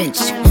off the bench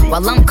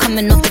while I'm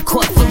coming off the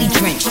court fully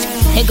drenched.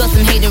 Here goes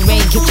some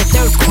haterade, get your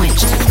thirst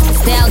quenched.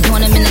 Styles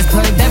on him in this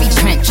Burberry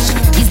trench.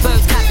 These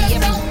birds copy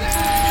every.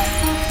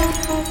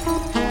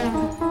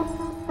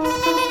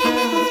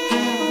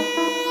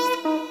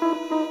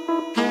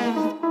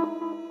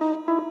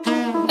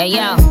 Hey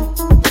yo,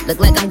 look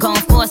like I'm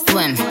going for a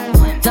swim.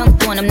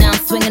 Dunked on him, now I'm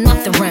swinging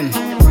off the rim.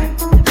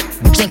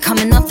 Ain't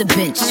coming off the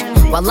bench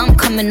while I'm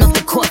coming off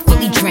the court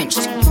fully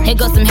drenched. Here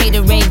goes some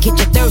haterade, get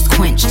your thirst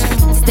quenched.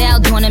 Style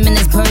doing him in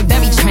this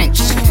Burberry trench.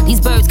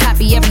 These birds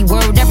copy every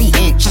word, every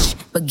inch.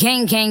 But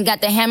gang got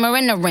the hammer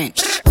and the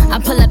wrench. I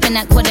pull up in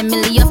that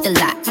 $250,000 off the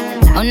lot.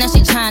 Oh, now she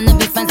tryna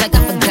be friends like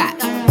I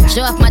forgot.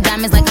 Show off my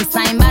diamonds like I'm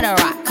signed by the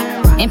rock.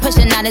 Ain't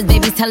pushing out his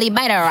baby's telly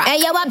by the rock. Hey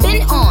yo, I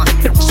been on,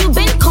 you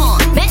been con.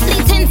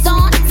 Bentley tints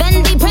on,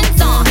 Fendi prints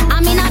on. I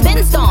mean I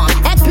been storm,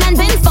 X-Men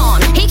been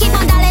formed. He keep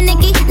on dialing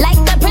Nicki like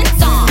the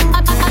Prince on.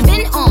 I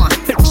been on,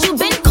 you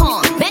been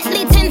con.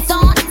 Bentley tints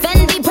on,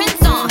 Fendi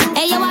prints on.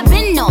 Hey yo, I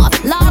been off,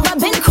 Laura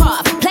been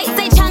Croft. Play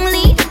say Chang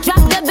Lee,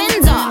 drop the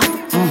bins off.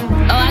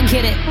 Oh, I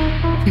get it.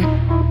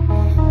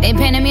 They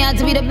painted me out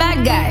to be the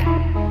bad guy.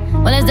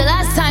 Well, it's the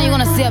last time you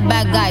gonna see a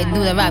bad guy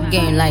do the rap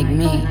game like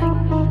me.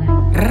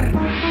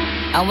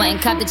 I went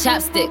and copped the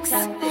chopsticks,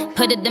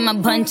 put it in my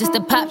bun just to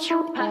pop.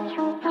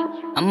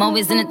 I'm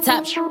always in the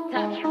top.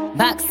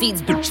 Box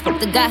seats, bitch, fuck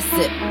the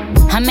gossip.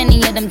 How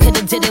many of them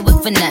could've did it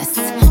with finesse?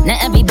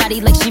 Not everybody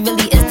like she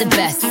really is the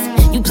best.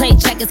 You played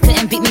checkers,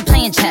 couldn't beat me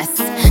playing chess.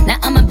 Now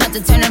I'm about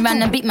to turn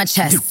around and beat my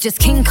chest. Just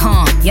King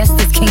Kong, yes,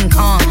 this King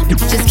Kong.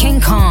 Just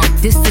King Kong,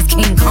 this is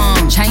King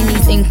Kong.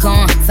 Chinese ink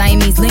on,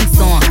 Siamese links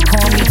on.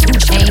 Call me 2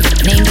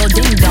 Chainz, name go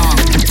ding dong.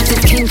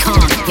 Just King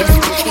Kong, yes,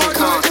 I'm King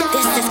Kong.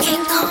 This is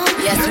King Kong,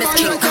 yes, Miss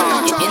King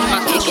Kong. In my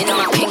kingdom.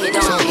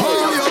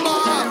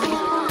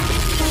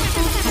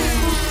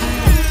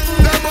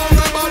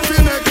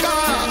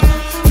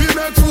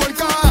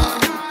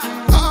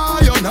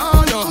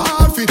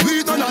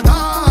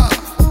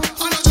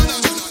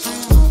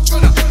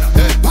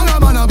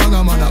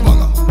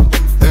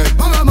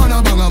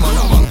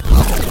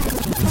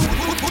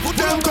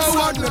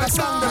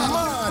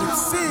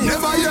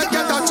 Never yet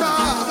get a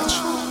charge,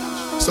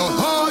 so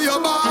hold your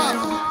back.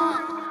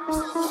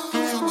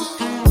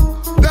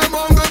 Them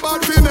hungry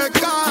bad fi make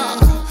car,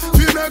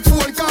 fi make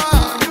phone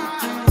car.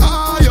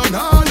 Iron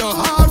on your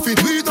heart, fi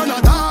do it on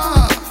a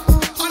dark.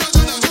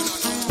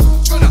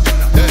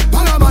 Hey,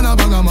 banga mana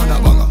banga mana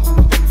banga.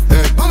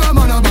 Hey, banga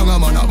mana banga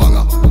mana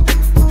banga.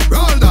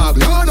 Roll dog,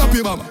 load up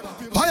your mama.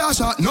 Fire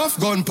shot, enough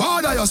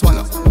gunpowder you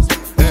swallow.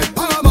 Hey,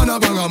 banga mana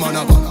banga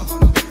mana banga.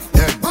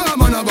 Hey, banga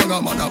mana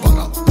banga mana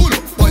banga. Pull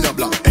up on your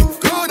block. Hey,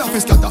 crowd up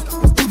is scatter.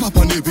 Pop up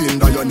on the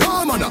window, you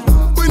know man.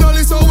 We no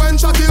listen when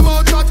shot him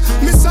out shot.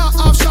 Miss a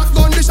half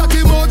shotgun, the shot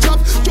him out drop.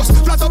 Just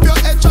flat up your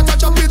head, chop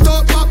it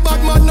up. Bad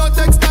man, no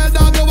textile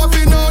dog, you have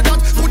to know that.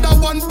 Put a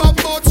one pop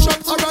boat shot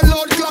or a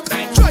loud clock.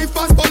 Drive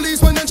past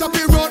police when they chop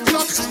the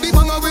roadblock. The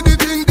banger with the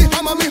thing, the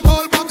hammer me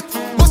hold back.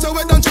 Bust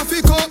away down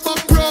traffic out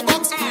back pro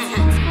box.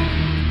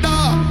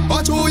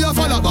 Watch who you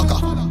follow back.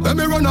 When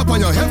me run up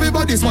on you,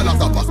 everybody swallow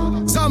copper.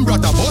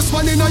 Zambrata, boss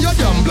one in your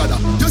damn bladder.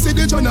 You see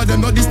the joint of them,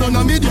 but this none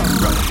of me damn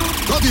brother.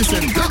 Love you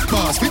send black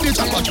bars, fit the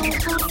chopper.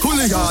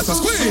 Fully heart to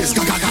squeeze,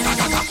 kaka.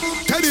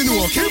 Teddy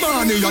no,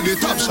 Kimani, you're the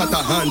top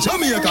shotter. And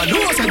Jamaica,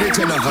 no, say the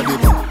tenor had the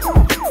bang.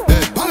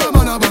 Hey, banga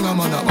mana, banga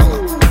mana, banga.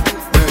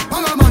 Hey,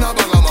 banga mana,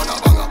 banga mana,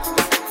 banga.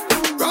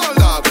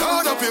 Roll up,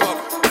 load up your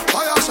mama.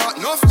 Fire shot,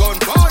 enough gun,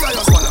 powder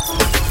you swallow.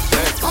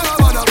 Hey, banga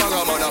mana, banga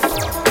mana,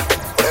 banga.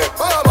 Hey,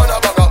 banga mana,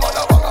 banga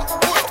mana, banga.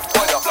 Pull up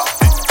on your block.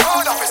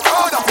 Crowd up is.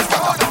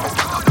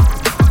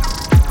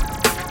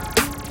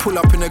 Pull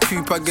up in a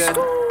coupe again.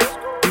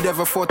 You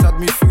never thought I'd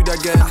meet food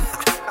again.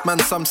 Man,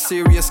 some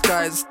serious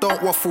guys.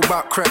 Don't waffle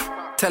about crap.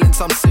 Telling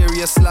some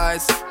serious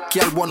lies.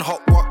 Gyal want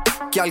hot what?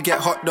 Gyal get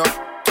hot dog.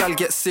 Gyal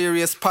get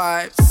serious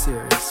pie.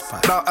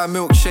 Bout a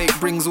milkshake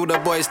brings all the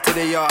boys to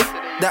the yard.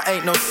 That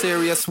ain't no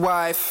serious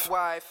wife.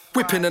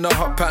 Whipping in a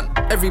hot pan.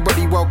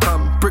 Everybody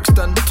welcome.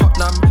 Brixton,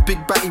 Tottenham,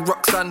 Big Batty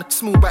Roxanne,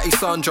 Small Batty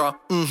Sandra.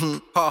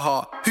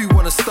 Haha. Who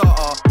wanna start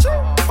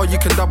her? Or you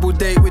can double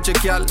date with your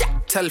gyal.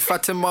 Tell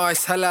Fatima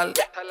it's halal.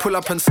 Pull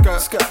up and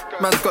skirt.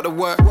 Man's got to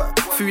work.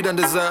 Food and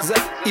dessert.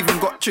 Even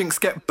got drinks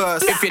get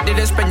burst. If you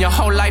didn't spend your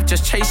whole life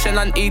just chasing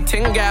and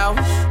eating girls,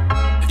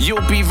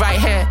 you'll be right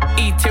here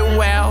eating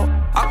well.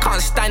 I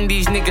can't stand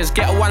these niggas.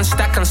 Get one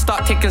stack and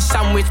start taking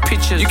sandwich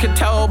pictures. You can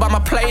tell by my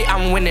plate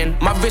I'm winning.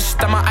 My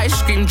wrist and my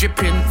ice cream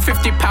dripping.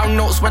 £50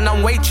 notes when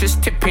I'm waitress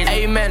tipping. dripping.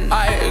 Amen.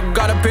 I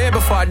gotta pray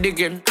before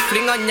digging.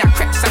 Fling on your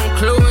crepes and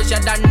clothes, you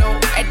don't know.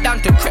 Head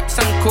down to crepes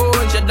and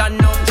codes, you don't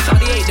know.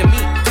 Shawty ate the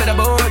meat to the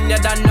bone, you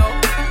don't know.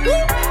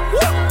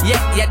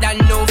 Yeah, you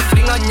don't know.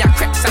 Fling on your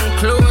crepes and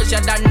clothes,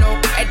 you don't know.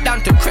 Head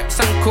down to crepes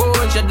and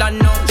codes, you don't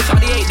know.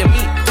 Shawty ate the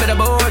meat to the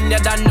bone, you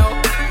don't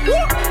know.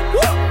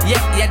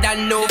 Yeah, you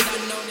don't know.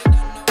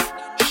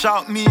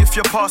 Shout me if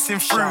you're passing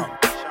through.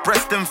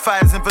 Breast and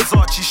thighs and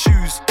Versace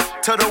shoes.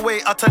 Tell the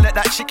waiter to let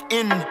that chick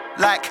in.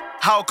 Like,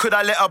 how could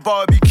I let her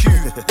barbecue?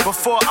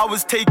 Before I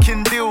was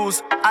taking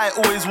deals, I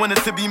always wanted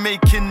to be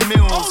making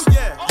meals.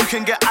 You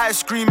can get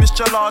ice cream, it's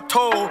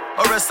gelato,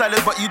 or a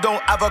salad, but you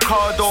don't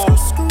avocado.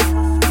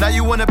 Now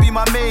you wanna be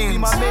my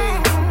main.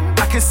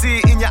 I can see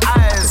it in your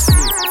eyes.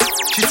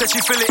 She said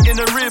she feel it in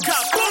the ribs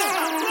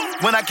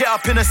when I get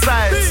up in the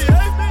sides.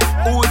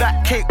 All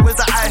that cake, where's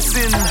the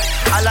icing?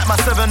 I like my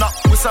 7-Up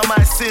with some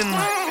icing.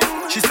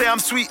 She say I'm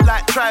sweet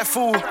like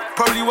trifle.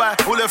 Probably why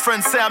all her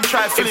friends say I'm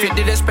trifling. If you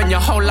didn't spend your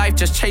whole life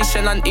just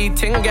chasing and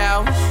eating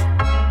girls,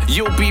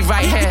 you'll be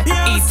right here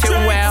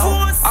eating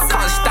well. I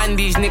can't stand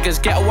these niggas.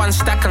 Get one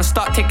stack and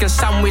start taking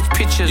sandwich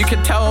pictures. You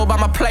can tell by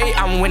my plate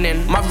I'm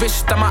winning. My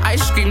wrist and my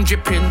ice cream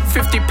dripping.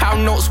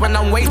 £50 notes when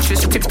I'm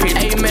waitress tipping.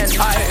 Amen.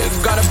 I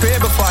gotta pray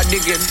before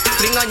digging.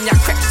 Fling on your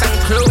crepes and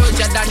clothes,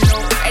 you don't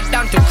know. Head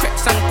down to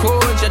crepes and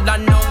codes, you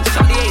don't know.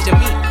 Shawty ate the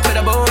meat to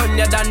the bone,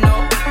 you don't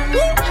know.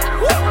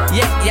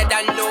 Yeah, you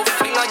don't know.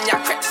 Fling on your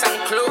crepes and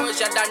clothes,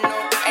 you don't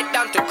know. Head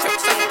down to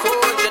crepes and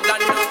codes, you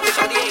don't know.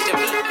 Shawty ate the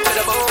meat to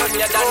the bone,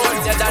 you don't know.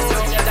 You don't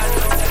know, you don't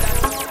know.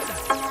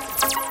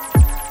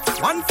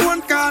 One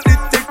phone call it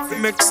take to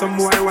make some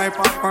boy wipe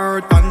up her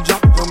hurt and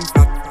drop down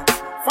flat.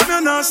 From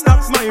you not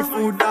stop my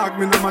food, dog.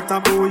 Me no matter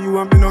about you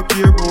and me no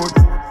care about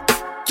you.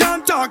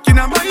 Can't talk in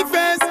my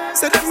face.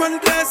 Say them one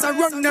place I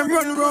run them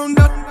run round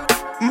that.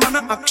 Man a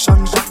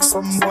action jack,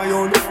 some boy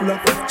only full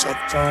of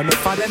chat.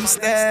 Enough of them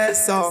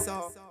stairs up,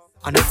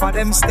 enough of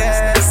them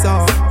stairs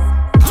up,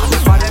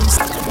 enough of them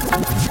stairs.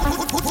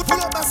 Pull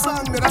up that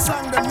song,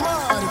 the man.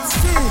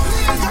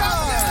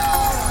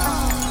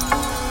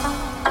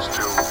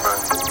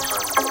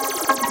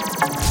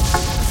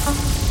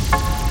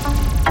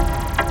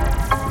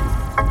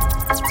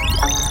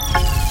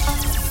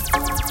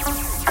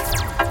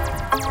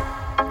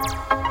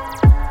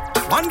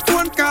 One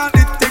phone call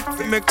it take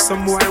to make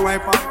some boy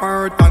wipe up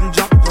her hurt and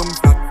drop down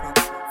flat.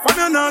 From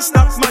you not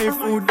stop my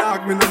food,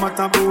 dog. Me no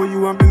matter about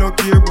you and me no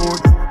care about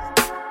you.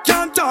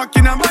 Can't talk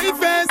in my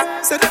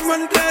face. Say them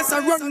one place I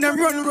run them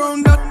run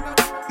round that.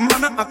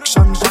 Man a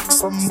action jack,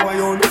 some boy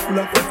only full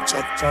of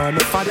chat.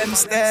 Enough of them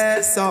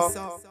stairs up,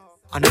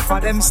 enough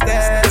of them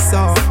stairs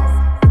up,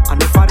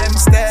 enough of them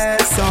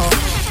stairs up.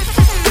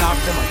 Talk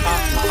them a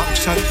talk, no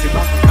action to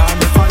back.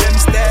 Enough of them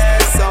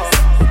stairs up,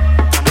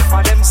 enough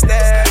of them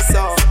stairs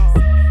up.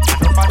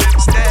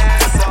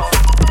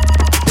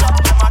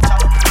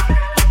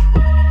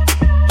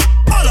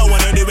 All I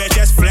wanna do is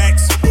just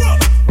flex.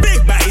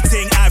 Big body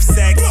thing, have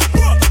sex.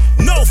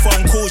 No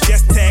phone calls,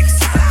 just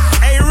text.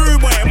 Hey,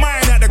 rude boy,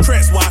 mine at the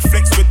crest. Why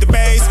flex with the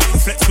bass?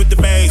 Flex with the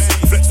bass.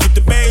 Flex with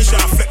the bass,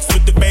 yeah, flex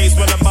with the bass.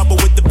 When I bubble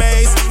with the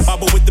bass.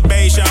 Bubble with the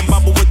bass, yeah,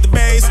 bubble with the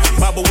bass.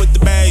 Bubble with the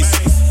bass.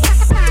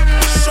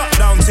 Shut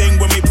down thing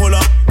when we pull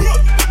up.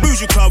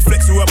 Bougie club,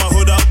 flex with my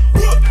hood up.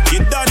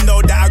 You done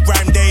know that I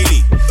grind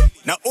daily.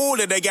 Now all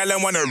of the gal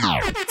wanna and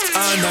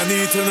I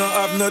need to not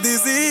have no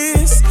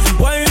disease.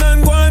 Wine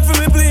and wine for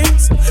me,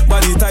 please.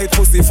 Body tight,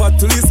 pussy fat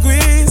till you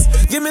squeeze.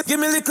 Give me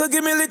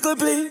little,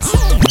 please.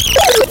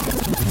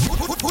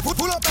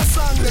 Pull up that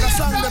song,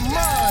 the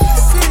man.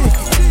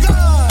 Sick,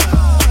 God.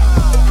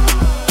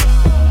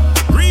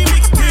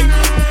 Remix thing.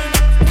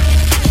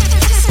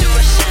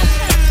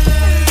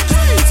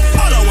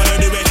 All I wanna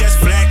do is just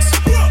flex.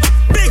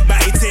 Big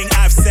body thing,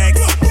 have sex.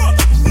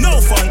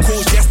 No phone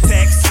calls, just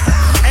text.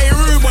 Hey,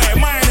 rude boy,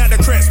 mine at the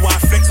crest. Why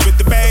flex with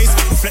the bass?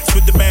 Flex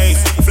with the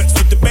bass. Flex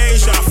with the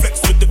bass, yeah,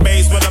 flex with the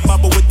bass. When I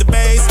bubble with the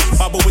bass.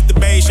 Bubble with the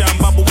bass, yeah,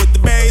 bubble with the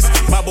bass.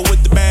 Bubble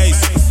with the bass.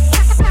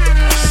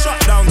 Shut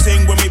down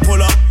thing when we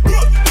pull up.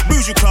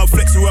 Bougie club,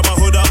 flex with my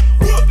hood up.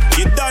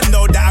 You done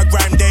know that I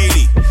grind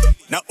daily.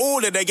 Now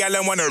all of the gal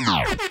wanna and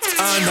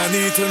I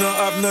need to not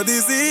have no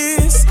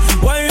disease.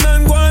 Wine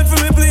and wine for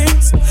me,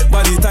 please.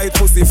 Body tight,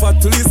 pussy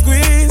fat till you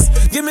squeeze.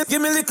 Give me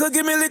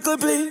little,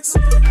 please.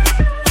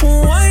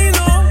 Wine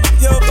on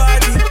your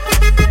body.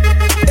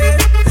 Hey,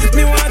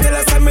 me wanna tell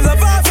us that me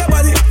love off your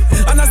body.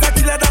 And as a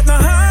killer that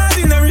not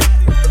ordinary.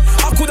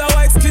 I coulda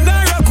white skin or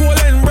a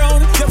golden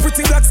brown. Your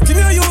pretty black skin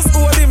you use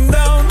hold him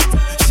down.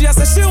 She a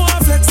say she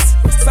want flex.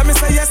 So me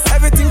say yes,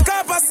 everything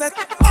set.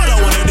 All I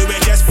wanna do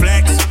is just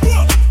flex.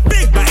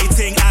 Big body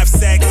thing, have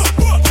sex.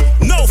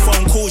 No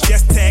phone calls,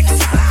 just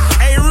text.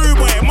 Hey, rude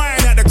boy,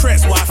 mine at the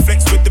crest. Why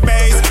flex with the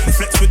bass?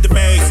 Flex with the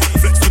bass.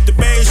 Flex with the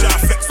bass, yeah,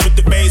 flex with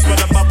the bass. When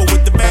I bubble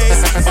with the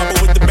bass. Bubble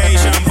with the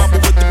bass, yeah, bubble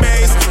with the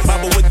bass.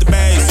 Bubble with the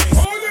bass.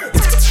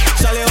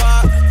 Shall you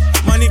walk?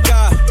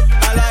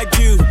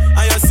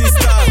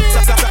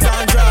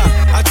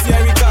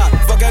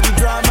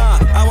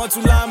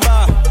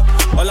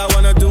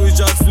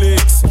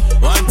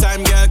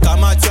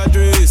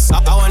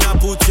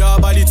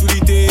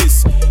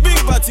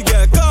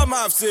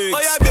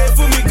 bed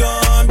for me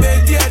gone,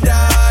 bed dear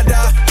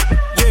dada.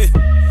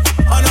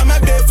 Yeah, and I'm a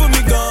bed for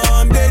me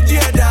gone, bed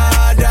dear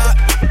dada.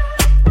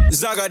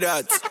 Zaga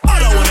that.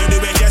 All I wanna do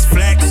is just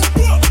flex.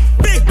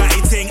 Big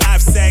body thing,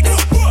 have sex.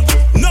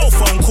 No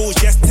phone calls,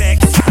 just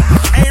text.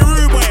 Hey,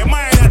 rude boy,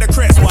 mine at the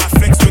crest. Why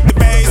flex with the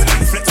bass?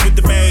 Flex with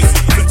the bass.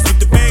 Flex with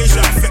the bass,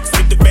 yeah. Flex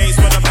with the bass.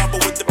 When I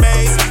bubble with the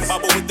bass.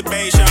 Bubble with the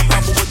bass, yeah.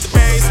 Bubble with the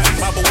bass.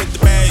 Bubble with the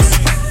bass.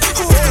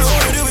 All I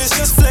wanna do is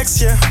just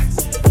flex, yeah.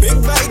 Big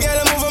body girl,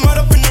 I move 'em right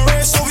up in the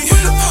race. So we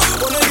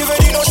wanna give it,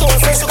 you know, show a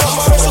face about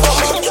my face about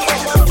my.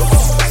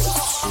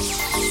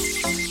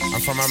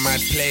 I'm from a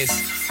mad place.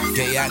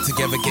 Get your act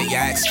together, get your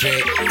act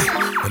straight.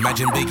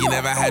 Imagine Biggie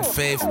never had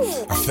faith.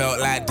 I felt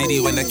like Diddy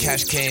when the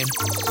cash came.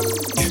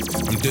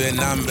 I'm doing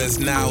numbers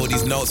now, all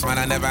these notes, man,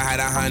 I never had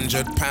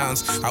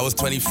 £100. I was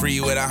 23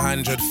 with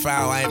 100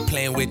 foul. I ain't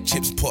playing with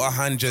chips, put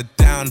 100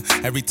 down.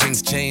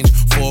 Everything's changed,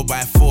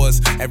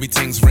 4x4s,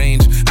 everything's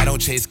range. I don't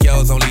chase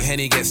girls, only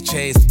Henny gets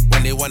chased.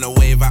 When they wanna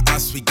wave at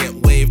us, we get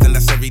waved, and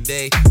that's every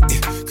day.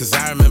 Cause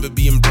I remember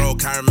being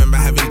broke, I remember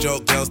having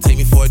joke girls take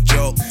me for a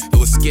joke. It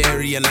was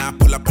scary and I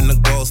pull up in the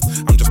ghost.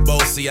 I'm just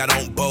bossy, I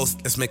don't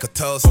boast, let's make a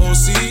toast.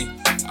 Bossy,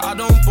 I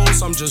don't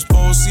boast, I'm just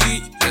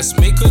bossy. Let's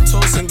make a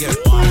toast and get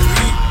party.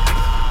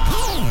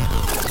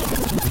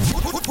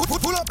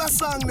 Pull up that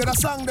song,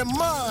 the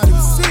man,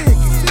 sick.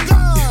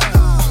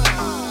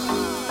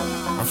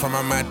 I'm from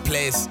a mad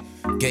place.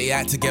 Get your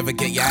act together,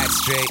 get your act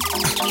straight.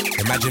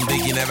 Imagine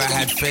Biggie never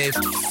had faith.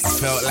 I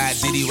felt like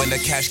Diddy when the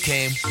cash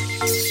came.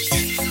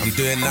 I'm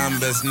doing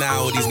numbers now,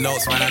 all these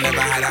notes, man, I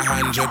never had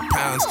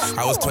 £100.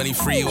 I was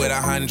 23 with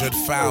 100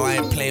 foul. I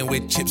ain't playing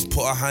with chips,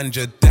 put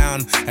 100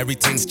 down.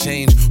 Everything's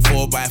changed,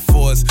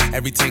 4x4s,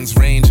 everything's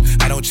range.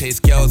 I don't chase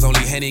girls,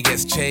 only Henny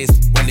gets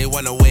chased. When they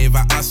wanna wave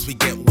at us, we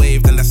get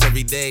waved, and that's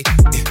every day.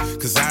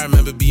 Cause I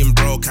remember being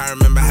broke, I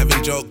remember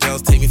having joke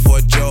girls take me for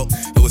a joke.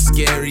 It was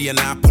scary and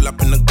I pull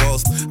up in the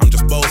ghost. I'm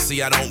just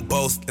bossy, I don't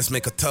boast, let's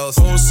make a toast.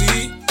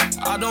 Bossy,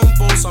 I don't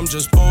boast, I'm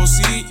just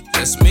bossy.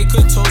 Let's make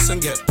a toast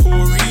and get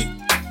poury.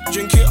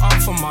 Drink it up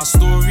for my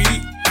story,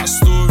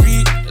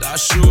 like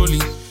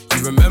surely.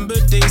 You remember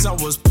days I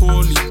was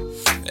poorly.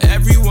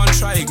 Everyone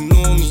try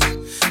ignore me.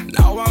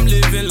 Now I'm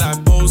living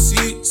like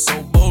bossy,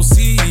 so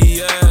bossy,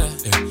 yeah.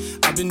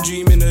 I've been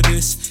dreaming of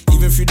this,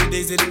 even through the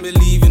days they didn't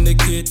believe in the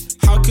kid.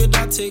 How could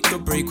I take a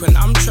break when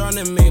I'm trying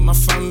to make my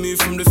fam move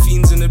from the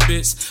fiends and the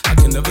bits? I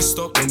can never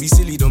stop, don't be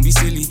silly, don't be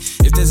silly.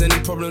 If there's any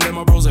problem, then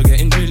my bros are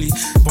getting drilly.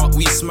 But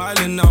we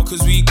smiling now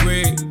cause we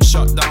great.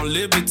 Shut down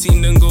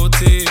Libertine, then go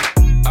take.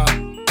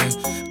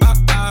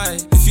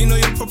 If you know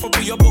you're proper,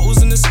 put your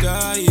bottles in the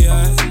sky,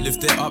 yeah.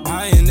 Lift it up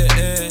high in the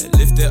air,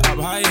 lift it up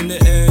high in the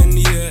air,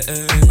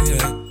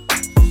 yeah.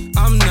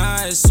 I'm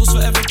nice, sauce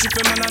forever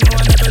dripping, man, I know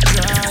I never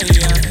dry,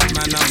 yeah.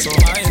 Man, I'm so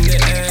high in the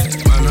air,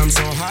 man, I'm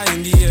so high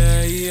in the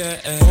air,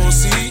 yeah.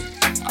 Bossy,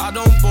 I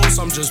don't boast,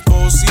 I'm just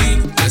bossy.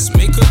 Let's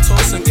make a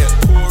toast and get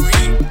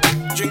poury.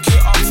 Drink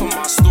it up for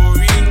my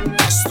story,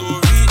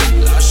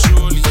 like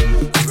surely.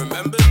 You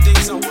remember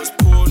days I was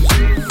poorly.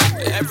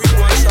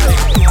 Everyone try to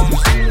ignore me.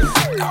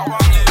 Now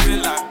I'm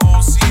living like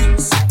bossy.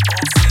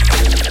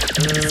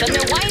 So me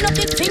wind up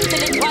the thing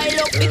till it pile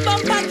up. Big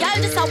bumper girl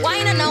just a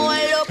wine and a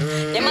wild up.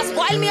 They must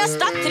spoil me a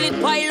stock till it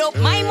pile up.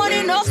 My money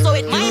enough, so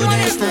it my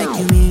money dance like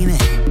you mean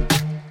it.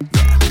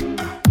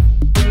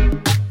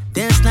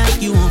 Dance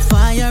like you on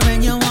fire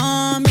and you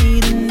want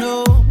me to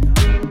know.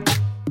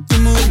 You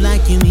move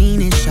like you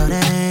mean it, shorty.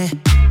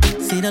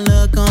 See the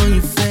look on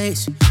your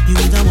face. You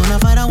either wanna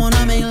fight or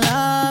wanna make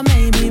love,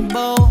 maybe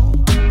both.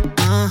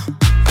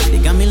 They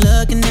got me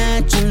looking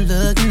at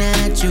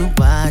you,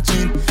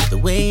 watching the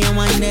way you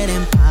wind it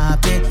and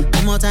pop it.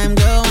 One more time,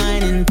 go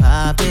wine and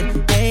pop it,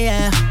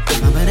 yeah.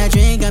 But that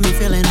drink got me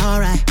feeling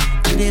alright.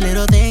 Pretty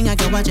little thing, I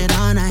can watch it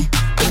all night.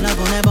 Pull up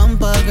on that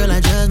bumper, girl, I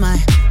just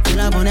might. Pull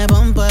up on that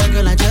bumper,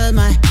 girl, I just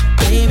might.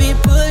 Baby,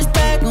 push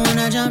back when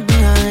I jump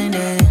behind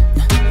it.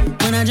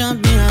 When I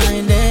jump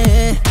behind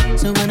it.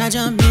 So when I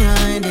jump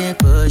behind it,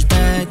 push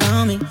back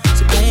on me.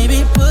 So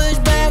baby, push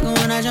back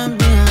when I jump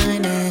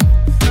behind it.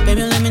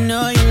 Baby, let me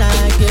know you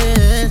like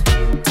it.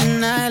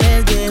 Tonight,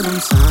 let's give them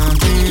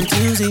something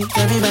to see.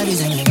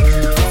 Everybody's in it.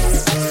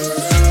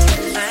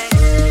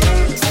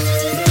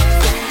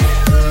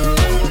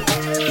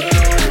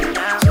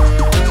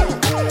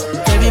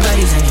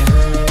 Everybody's in it.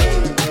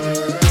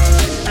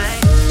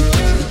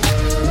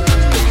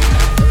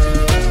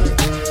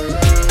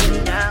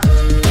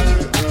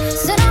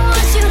 Said I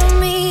want you to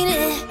mean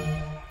it,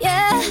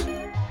 yeah.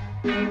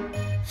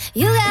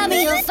 You got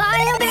me on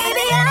fire,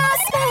 baby,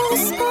 I'm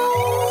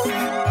smooth.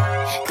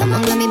 Come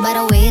on, grab me by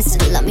the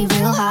waist and love me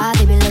real hard.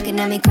 They be looking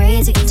at me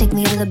crazy. Take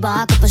me to the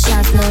bar, couple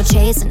shots, no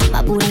chasing.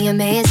 My booty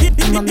amazing.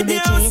 Come on, baby,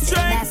 chase it.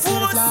 Back to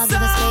the floor,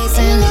 give a space.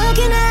 And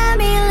looking at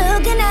me,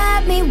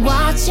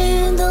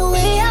 watching the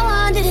way I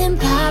wanted and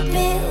pop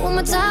it. One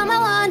more time, I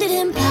wanted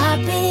and pop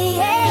it,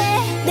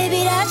 yeah.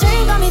 Baby, that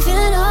drink got me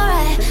feeling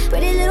alright.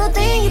 Pretty little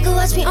thing, you could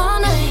watch me all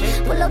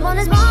night. Pull up on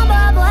this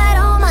bomba, boy, I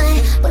don't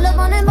mind. Pull up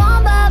on this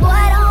bomba, boy,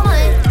 I don't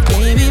mind.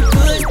 Baby,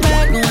 push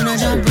back when I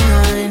jump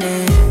behind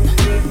it.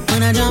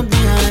 When I jump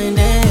behind behind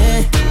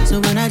it. So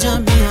when I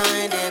jump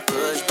behind it,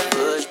 push,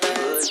 push,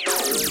 push,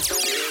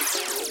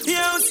 push.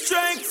 Yo,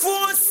 strike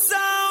force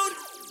sound.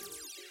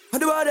 How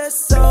do I that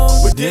sound?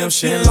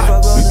 Redemption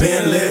life, we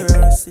been lit.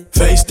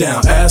 Face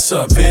down, ass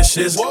up,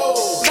 vicious.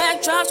 Whoa.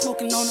 Backdrop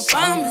smoking on the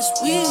bottomless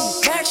weed.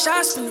 Back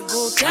shots finna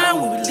go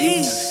down when we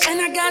leave.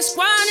 And I got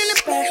squad in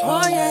the back,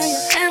 oh yeah,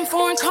 yeah. And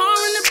foreign car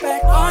in the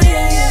back, oh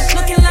yeah, yeah.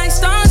 Looking like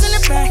stars in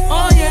the back,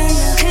 oh yeah,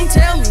 yeah. Can't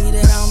tell me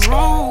that I'm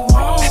wrong,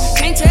 wrong.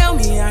 Can't tell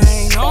me I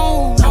ain't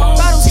on, no.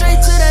 Bottle straight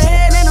to the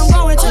head and I'm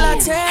going till I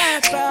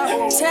tap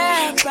out,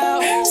 tap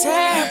out,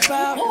 tap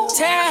out,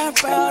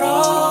 tap out,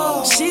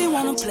 oh. She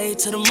wanna play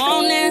to the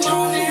morning,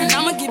 and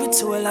I'ma give it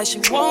to her like she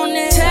want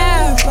it.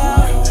 Tap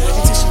out,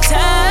 until she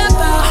tap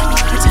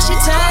out, until she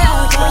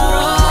tap out,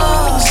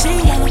 oh. She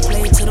wanna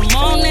play to the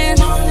morning,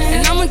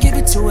 and I'ma give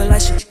it to her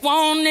like she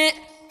want it.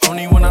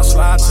 Only when I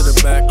slide to the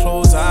back,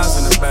 close eyes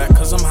in the back,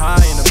 cause I'm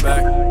high in the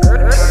back.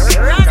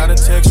 Got a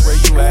text where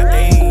you at,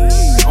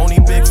 ayy. Only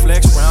big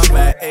flex where I'm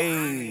at,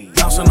 ayy.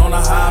 Bouncing on the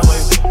highway,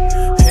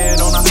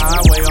 head on the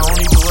highway, I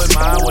only do it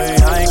my way.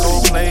 I ain't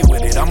gon' play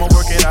with it, I'ma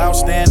work it out,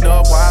 stand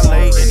up while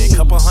late in it.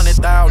 Couple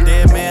 100,000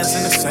 dead man's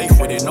in the safe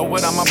with it. Know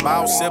what I'm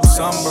about, sip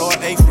some, blow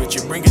an eighth with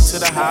you, bring it to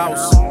the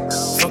house.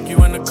 Fuck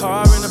you in the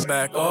car in the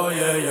back, oh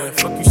yeah, yeah.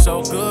 Fuck you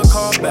so good,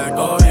 call back,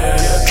 oh yeah,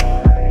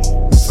 yeah.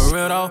 For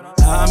real though,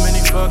 how many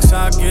fucks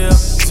I give?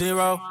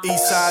 0.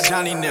 Eastside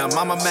Johnny Nem,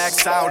 Mama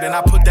max out and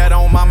I put that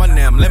on Mama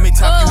Nem. Let me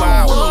top you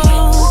out.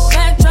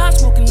 Backdrop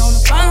smoking on the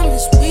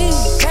bottomless weed.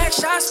 Back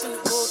shots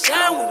finna go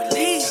down when we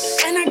leave.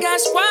 And I got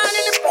squad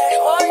in the back,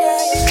 oh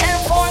yeah, yeah.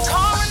 And foreign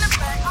car in the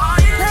back, oh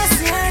yeah. Lo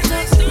siento,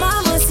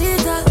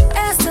 mamacita,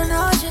 esta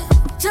noche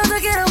yo te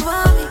quiero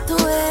pa' mí. Tú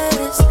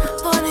eres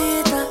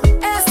bonita,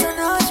 esta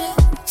noche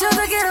yo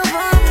te quiero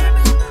pa' mí.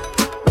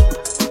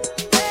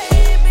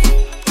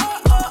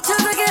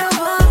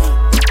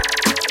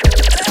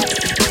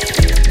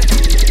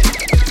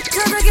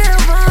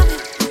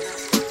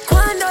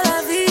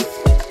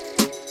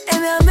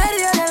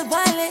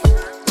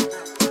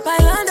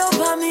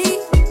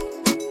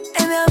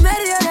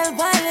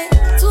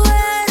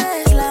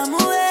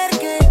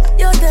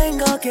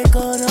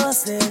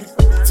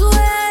 Tú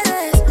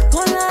eres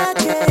con la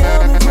que yo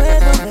me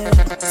puedo ver.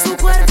 Su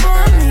cuerpo a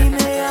mí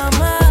me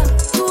llama.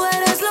 Tú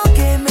eres lo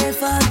que me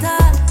falta.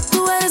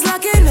 Tú eres la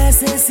que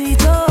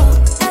necesito.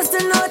 Esta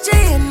noche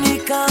en mi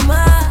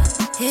cama.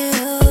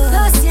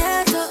 Lo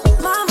siento,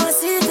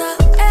 mamacita.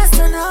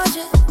 Esta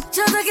noche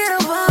yo te quiero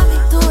pa' mí.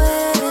 Tú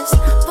eres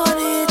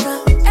bonita.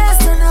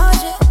 Esta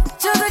noche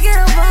yo te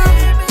quiero pa'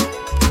 mí.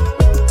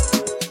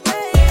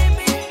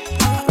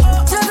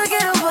 Yo te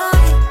quiero pa'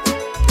 mí.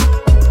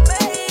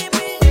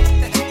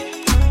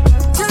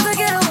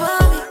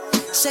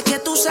 Sé que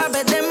tú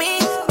sabes de mí,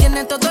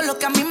 tienes todo lo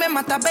que a mí me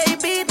mata,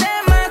 baby. Te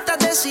mata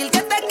decir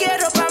que te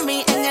quiero pa'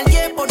 mí. En el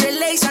jet por el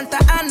ley, Santa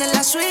Ana en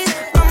la suite.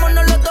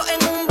 Vámonos los dos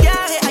en un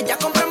viaje. Allá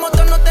compramos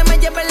todo, no te me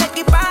lleve el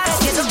equipaje.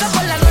 Quiero que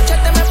por la noche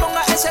te me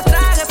ponga ese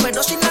traje,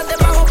 pero sin nada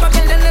debajo pa'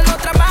 que el nene no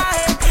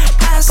trabaje.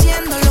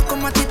 Haciéndolo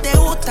como a ti te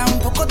gusta, un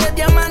poco de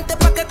diamante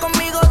pa' que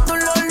conmigo tú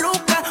lo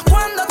lucas.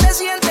 Cuando te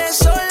sientes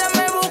sola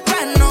me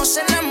buscas, no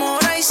se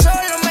enamora y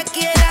solo me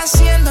quiere.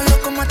 Haciéndolo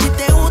como a ti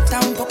te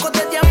gusta, un poco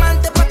de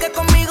diamante pa' que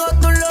conmigo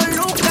tú lo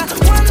lucas.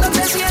 Cuando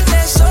te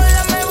sientes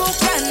sola me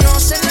buscas, no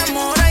se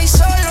enamora y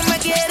solo me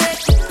quiere.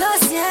 Lo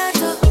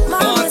siento,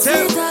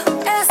 mamacita,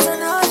 esta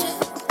noche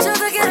yo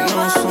te quiero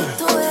pa' mí.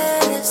 Tú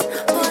eres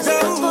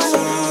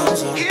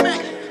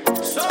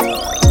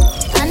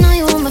I know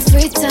you want my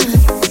free time.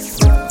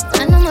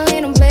 I know my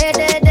little bed,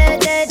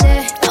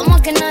 I'm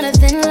walking on a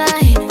thin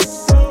line.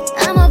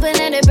 I'm hoping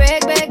that it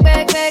break.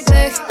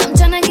 I'm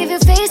tryna give you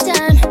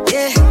FaceTime,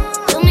 yeah.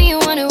 Tell me you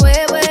want it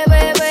way.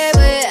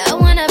 I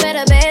want a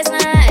better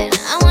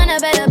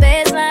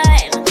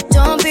baseline.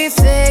 Don't be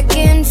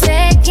faking,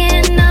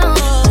 no.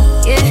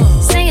 Yeah,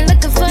 say you're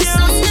looking for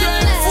something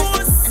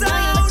less. I know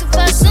you're looking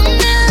for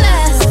something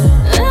less.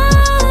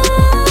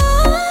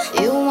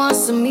 You want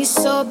some me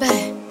so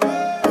bad.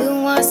 You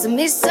want some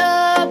me so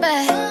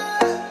bad.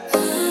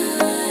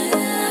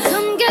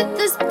 Come get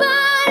this body.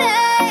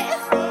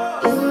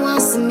 You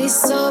want some me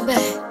so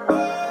bad.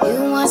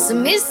 You want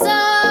some me so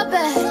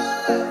bad.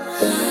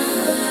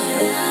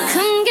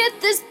 Come get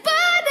this body.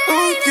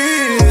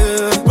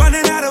 Yeah,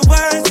 running out of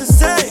words to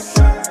say.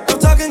 I'm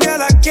talking,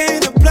 girl, I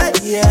came to play.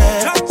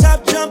 Yeah, drop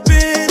top, jump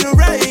in the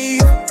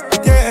rave.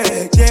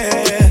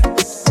 Yeah.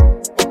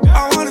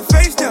 I wanna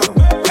face down,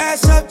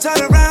 ass up,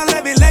 turn around,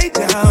 let me lay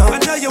down. I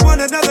know you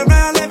want another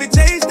round, let me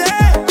taste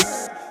that.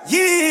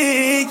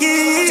 Yeah.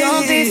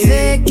 Don't be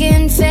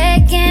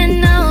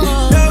faking, no.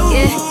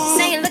 Yeah,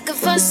 say you're looking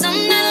for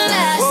something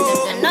less.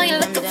 I know you're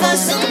looking for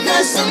something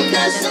less.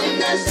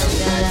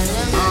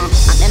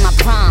 I'm in my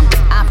prime,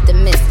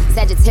 optimist.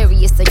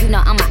 Sagittarius, so you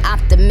know I'm an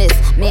optimist.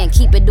 Man,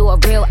 keep it all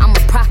real, I'm a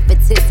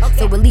prophetess.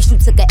 So at least least you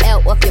took a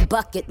L off your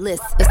bucket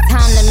list. It's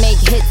time to make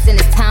hits and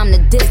it's time to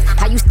diss.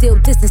 How you still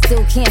diss and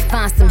still can't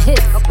find some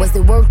hits? Was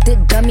it worth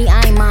it, dummy?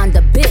 I ain't mind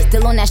a bit.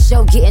 Still on that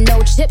show, getting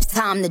no chips,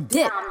 time to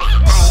dip.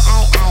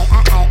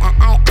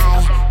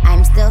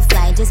 I'm still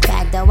fly, just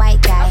bag the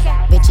white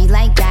guy. Bitchy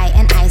like guy,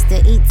 and I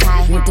still eat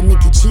Thai. Want the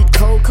nigga cheat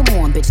code? Come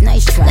on, bitch,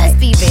 nice try. Let's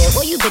be real,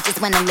 all you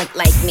bitches wanna look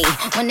like me.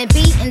 Wanna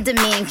be in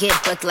demand, get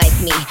booked like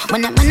me.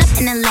 Wanna run up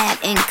in the lab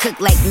and cook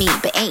like me.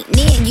 But ain't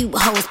near you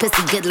hoes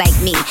pussy good like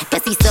me.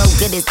 Pussy so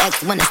good his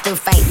ex wanna still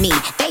fight me.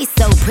 Face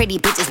so pretty,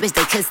 bitches wish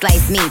they could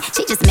slice me.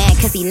 She just mad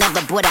cause he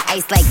never bought a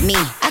ice like me.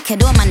 I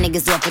cut all my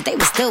niggas off, but they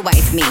would still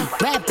wife me.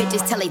 Rap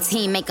bitches tell they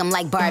team make them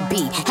like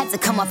Barbie. Had to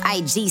come off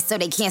IG so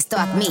they can't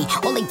stalk me.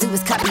 All they do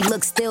is copy,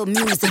 look still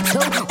music too.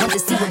 Want to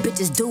see what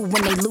bitches do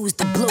when they lose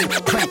the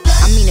blueprint.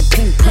 I mean a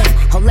pink print,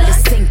 oh let it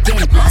sink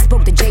in. I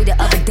spoke to Jay the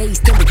other day, he's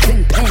still a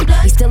kingpin.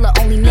 He's still the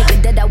only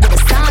nigga that I would've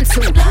signed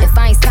to. If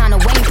I ain't signed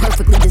away,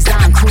 perfectly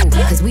designed crew.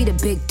 Cause we the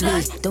big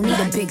three, don't need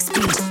a big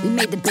speech. We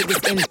made the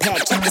biggest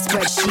impact, check the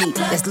spreadsheet.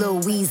 That's Lil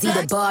Weezy,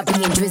 the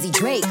Barbie, and Drizzy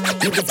Drake.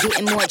 Niggas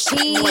getting more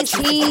cheese.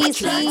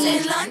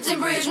 London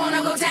Bridge,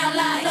 wanna go down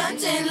like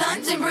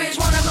London Bridge,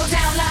 wanna go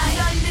down like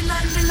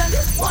London,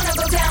 wanna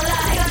go down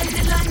like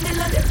London,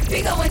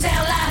 we going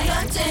down like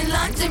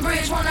London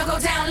Bridge, wanna go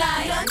down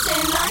like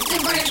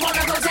London Bridge,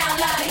 wanna go down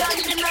like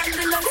London,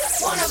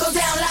 wanna go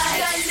down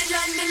like London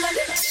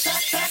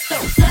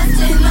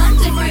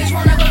Bridge,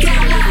 wanna go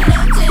down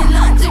like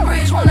London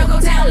Bridge, wanna go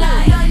down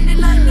like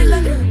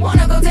London,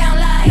 wanna go down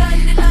like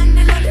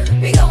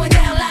London, we going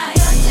down like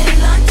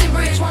London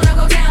Bridge, wanna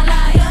go down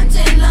like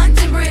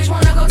London Bridge,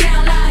 wanna go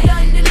down like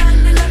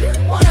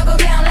London, wanna go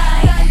down like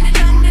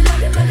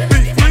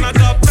Man, I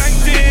got bank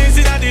things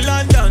in the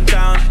London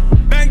town.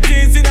 Bank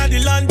things in the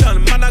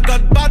London. Man, I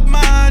got bad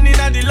man in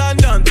the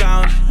London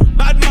town.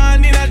 Bad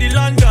man in the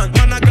London.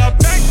 Man, I got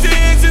bank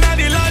things in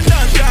the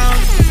London town.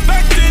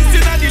 Bank things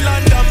in the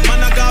London.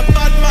 Man, I got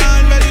bad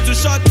man ready to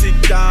shut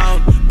it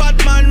down.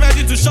 Bad man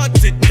ready to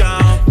shut it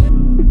down.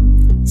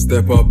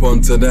 Step up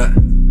onto that.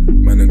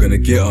 Man, I'm gonna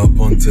get up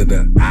onto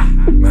that.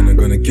 Man, I'm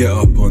gonna get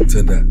up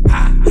onto that.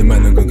 Yeah,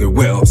 man, I'm gonna get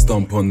wet up,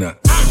 stomp on that.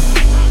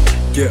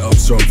 Get up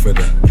strong for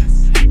that.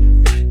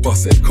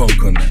 Bust it,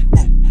 conk on that.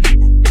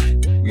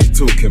 What you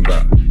talking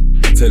about?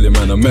 I tell you,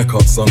 man, a make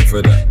up song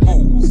for that.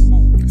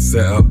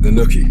 Set up the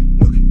nookie.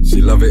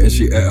 She love it and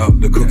she ate up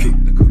the cookie.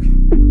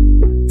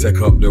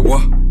 Take up the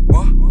what?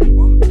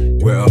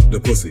 Wet up the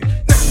pussy.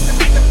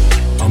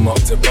 I'm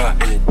up to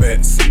battle,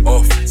 bets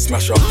off,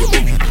 smash up your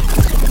bookie.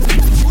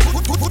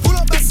 Pull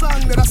up that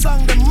song, that I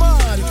sang the man.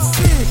 Man,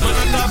 I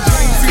got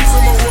paintings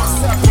on my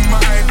WhatsApp on my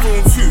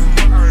iPhone 2.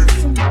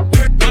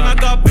 Man, I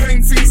got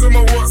paintings on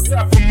my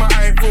WhatsApp on my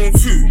iPhone 2.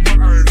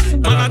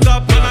 Man, I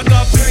got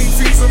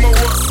paintings on my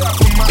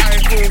WhatsApp on my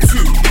iPhone 2.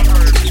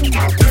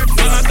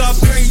 Man, I got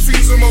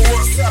paintings on my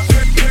WhatsApp.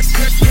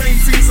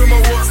 Paintings on my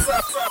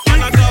WhatsApp.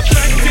 Man, I got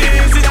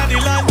paintings in the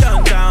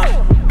London town.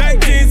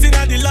 Paintings in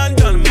the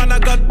London. Man, I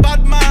got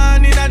bad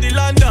man in the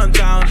London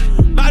town.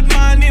 Bad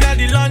man in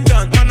the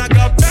London. Man, I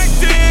got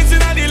paintings in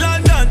the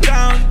London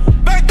town.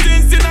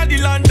 Paintings in the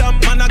London.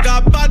 Man, I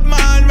got bad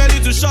man ready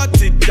to shut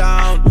it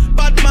down.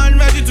 Bad man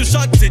ready to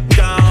shut it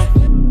down.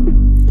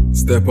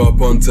 Step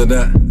up onto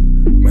that.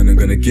 Man, I'm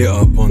gonna get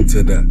up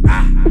onto that.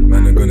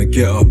 Man, I'm gonna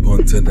get up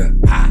onto that.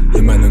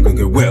 Yeah, man, I'm gonna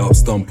get wet up,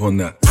 stomp on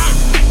that.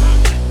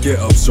 Get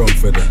up strong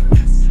for that.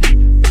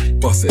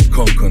 Bust it,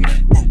 conk on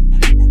that.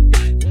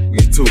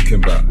 What you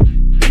talking about?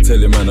 I tell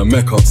you, man, a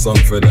make up song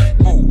for that.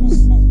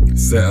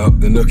 Set up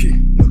the nookie.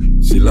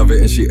 She love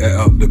it and she ate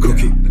up the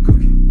cookie.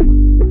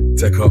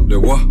 Take up the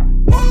what?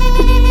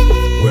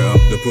 Wet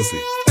up the pussy.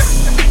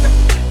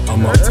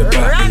 I'm up to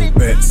battle,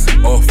 bets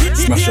off,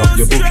 smash up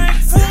your bookie.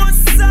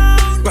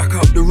 Back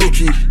up the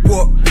rookie,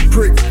 what?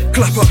 Prick,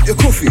 clap up your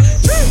coffee.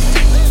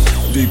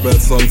 Big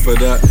bad song for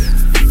that.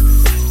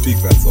 Big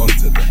bad's on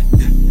to that.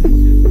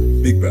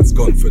 Big bad's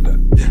gone for that.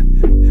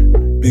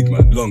 Big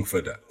man long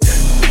for that.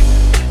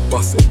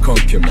 Bust it,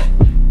 conk him up.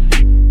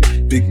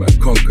 Big man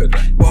conquer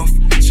that. Buff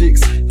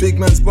chicks, big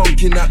man's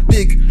bonking that.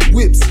 Big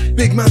whips,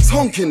 big man's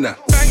honking that.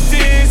 Bank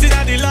things in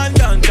the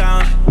London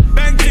town.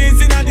 Bank things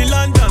in the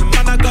London.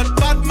 Man, I got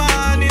bad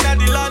man in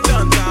the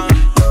London town.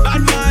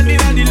 Bad man in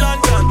the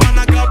London. Man,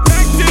 I got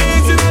bank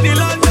things in the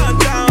London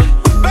town.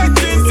 Bank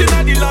things in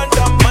the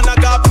London. Man, I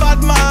got bad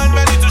man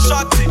ready to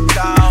shut it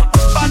down.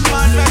 Bad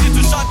man ready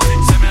to shut it.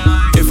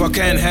 If I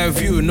can't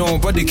have you,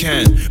 nobody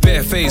can.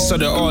 Bare face so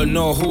they all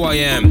know who I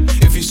am.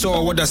 If you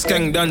saw what the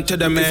skank done to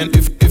the man.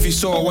 If you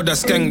saw what the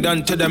skank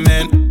done to the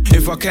man.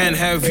 If I can't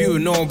have you,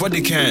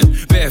 nobody can.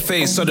 Bare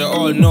face so they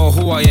all know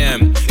who I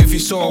am. If you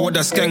saw what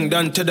the skank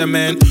done to the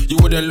man, you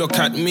wouldn't look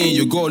at me,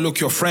 you go look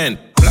your friend.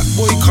 Black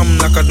boy come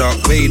like a Dark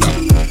Vader.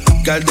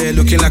 Girl there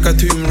looking like a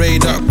Tomb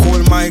Raider.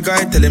 Call my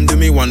guy, tell him do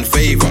me one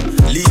favor.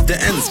 Leave the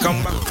ends,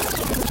 come back.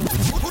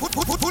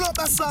 Pull up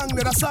that song,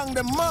 that I sang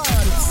the man.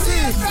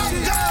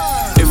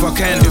 If I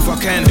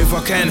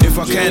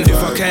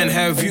can't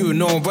have you,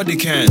 nobody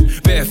can.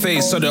 Bare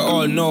face so they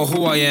all know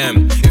who I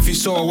am. If you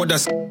saw what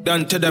the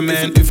done to the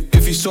man,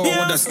 if you saw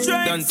what the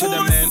done to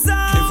the man,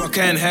 if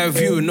can't have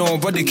you,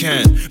 nobody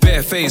can.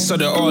 Bare face so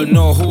they all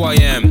know who I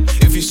am.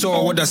 If you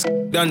saw what I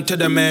done to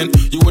the man,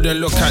 you wouldn't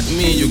look at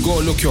me, you go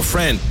look your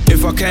friend.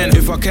 If I can't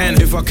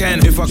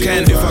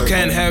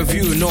have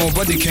you,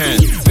 nobody can.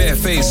 Bare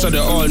face so they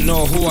all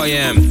know who I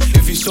am.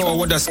 If you saw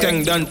what I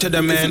skeng done to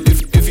the man,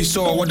 if you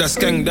saw what I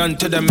skeng done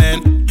to the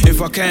man.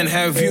 If I can't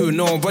have you,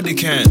 nobody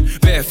can.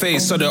 Bare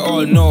face so they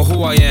all know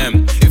who I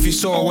am. If you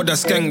saw what I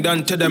skeng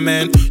done to the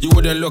man, you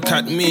wouldn't look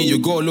at me, you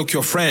go look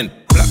your friend.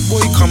 Black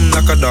boy come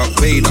like a dark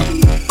Vader.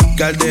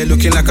 Gal there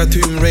looking like a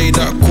Tomb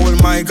Raider. Call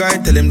my guy,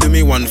 tell him do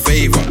me one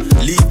favor.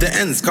 Leave the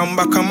ends, come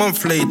back a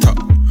month later.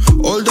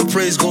 All the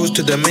praise goes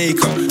to the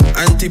maker.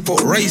 Auntie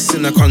put rice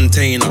in a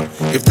container.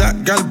 If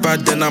that gal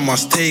bad, then I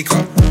must take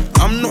her.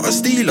 I'm not a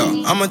stealer,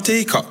 I'm a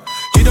taker.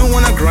 He don't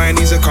wanna grind,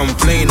 he's a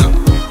complainer.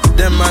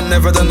 Them man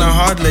never done a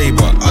hard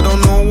labor. I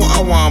don't know what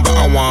I want, but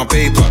I want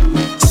paper.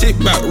 Sit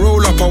back,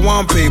 roll up, I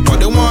want paper.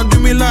 They want do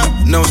me like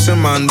Nelson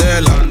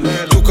Mandela.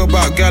 Talk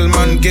about gal,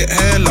 man, get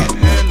hella.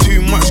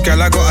 Too much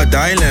gal, I got a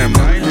dilemma.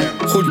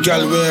 Hood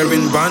gal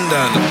wearing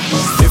bandana.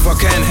 If I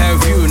can't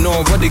have you,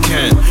 nobody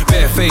can.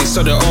 Bare face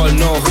so they all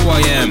know who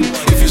I am.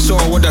 If you saw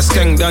what I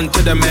skeng done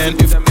to the man,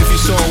 if you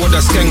saw what I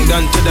skeng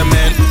done to the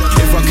man.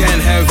 If I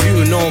can't have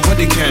you,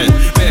 nobody can.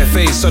 Bare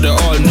face so they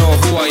all know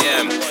who I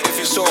am. If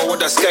you saw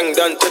what I skeng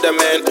done to the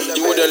man,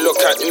 you wouldn't look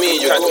at me,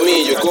 you go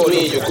me.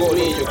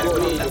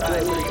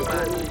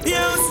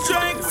 You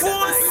strike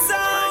force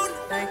sound.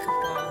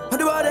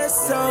 What about that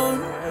sound?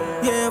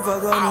 Yeah, if I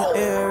got no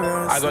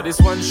errors. I got this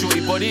one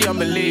shorty body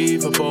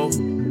unbelievable.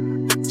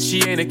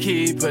 She ain't a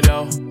keeper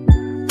though.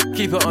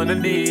 Keep it on the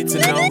need to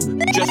know.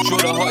 Just drew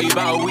the hottie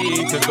about a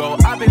week ago.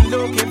 I've been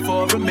looking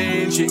for a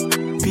main chick.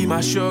 Be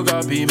my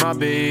sugar, be my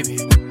baby.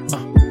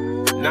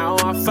 Now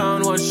I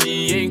found one,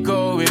 she ain't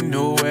going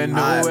nowhere.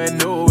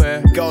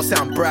 Girls say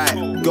I'm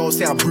bright, girls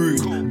say I'm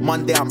rude.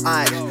 Monday I'm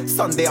aight,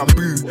 Sunday I'm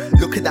boo.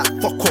 Look at that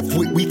fuck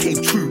off, we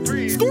came true.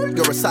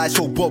 You're a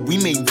sideshow Bob, we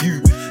made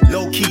you.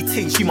 Low key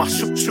ting, she my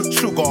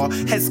sugar.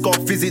 Head scarf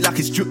visit like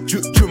it's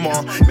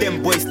drummer.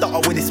 Them boys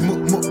stutter when it's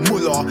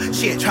muller.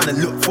 She ain't tryna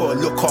look for a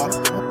looker.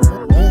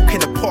 Walk in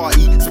the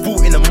party,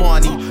 sporting the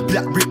money.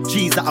 Black ripped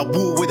jeans that I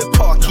wore with a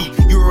car key.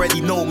 You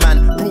already know,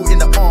 man, brought in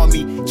the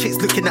army. Chicks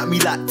looking at me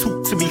like,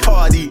 talk to me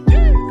hardy.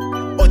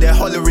 Or they're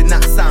hollering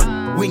that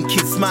sound.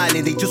 Winking,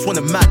 smiling, they just want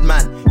a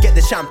madman. Get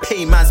the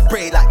champagne, man,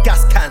 spray it like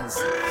gas cans.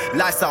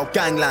 Lifestyle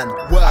gangland.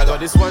 I got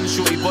this one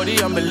shorty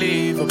body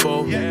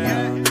unbelievable.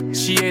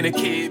 She ain't a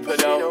keeper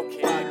though.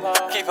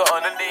 Keep her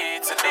on the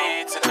need to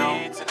need.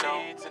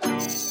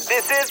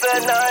 This is the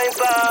 9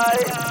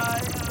 side.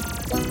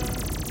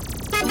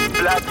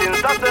 Latin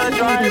after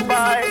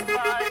drive-by.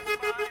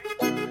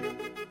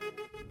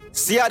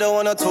 See, I don't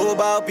wanna talk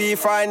about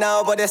beef right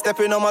now, but they're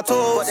stepping on my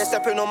toes.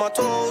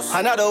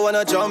 And I don't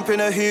wanna jump in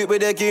a hoop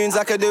with the goons,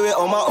 I could do it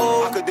on my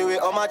own. I could do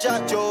it on my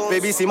Jack Jones.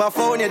 Baby, see my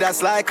phone, yeah,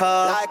 that's like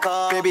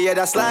her. Baby, yeah,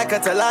 that's like her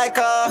to like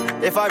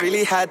her. If I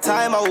really had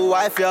time, I would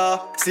wife ya.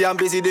 See, I'm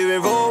busy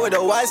doing roll with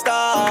a white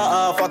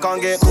star. If I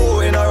can't get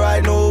caught in a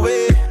ride, no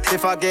way.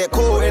 If I get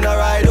caught in a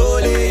ride,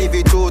 only. If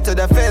you talk to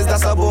the feds,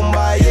 that's a boom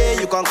by, yeah.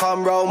 You can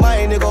come round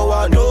mine, nigga,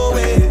 out no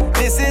way.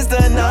 This is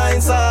the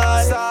 9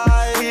 side.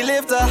 We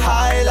live the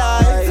high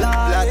life.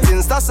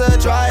 Latins, that's a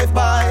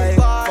drive-by.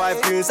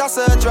 5 goons, that's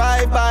a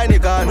drive-by.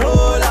 Nigga, no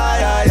lie.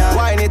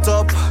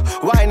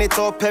 Wine it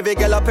up. Every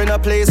girl up in a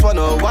place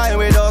wanna wine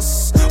with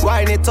us.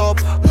 Wine it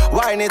up.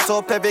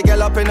 Every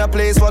girl up in a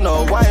place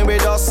wanna wine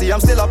with us. See,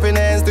 I'm still up in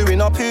hands doing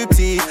up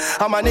hoopty.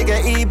 I'm a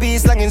nigga EB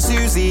slanging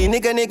Susie.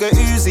 Nigga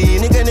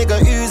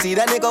Uzi.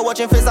 That nigga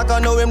watching face like I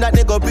know him, that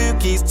nigga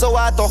bookies. So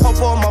I had to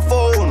hop on my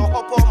phone.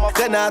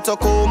 Then I had to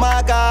call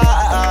my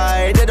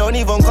guy. They don't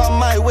even come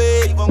my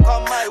way.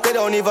 They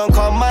don't even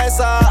come my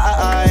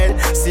side.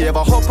 See, if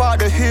I hop out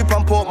the hoop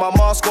and put my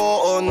mask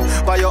on,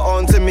 but you're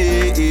on to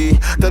me.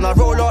 Then I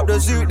roll up the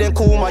zoot, then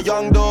call my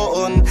young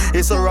daughter.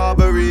 It's a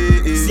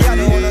robbery. See, I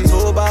don't wanna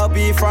talk about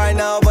beef right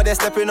now, but they're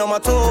stepping on my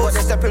toes.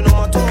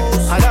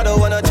 And I don't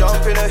wanna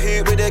jump in a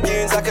hoop with the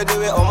goons, I could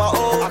do it on my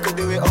own. I could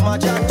do it on my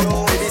Jack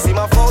Jones. Baby, see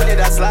my phone, yeah,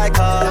 that's like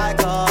her.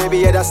 Baby,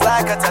 yeah, that's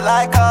like her to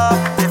like her.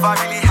 If I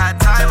really had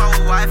time, I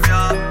would wife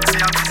ya. See,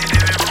 I'm busy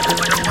doing roll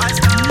with a white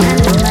star.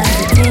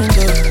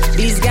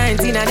 This kind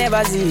thing I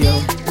never see,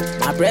 yo.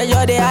 My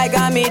pressure, they high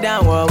got me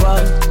down, whoa.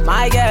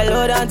 My girl,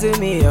 hold on to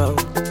me, yo.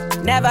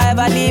 Never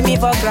ever leave me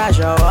for crash,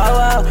 oh.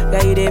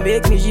 Girl, you they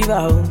make me shiver,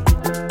 oh.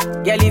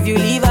 Girl, if you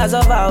leave us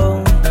over,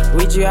 oh.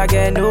 With you I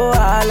get no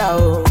allow,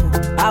 oh.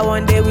 I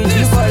one day with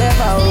you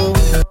forever, oh.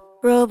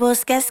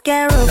 Robos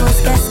casca.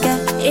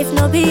 If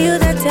no be you,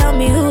 then tell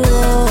me who.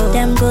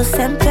 Them go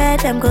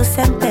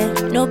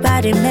sempe.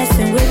 Nobody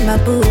messing with my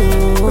boo.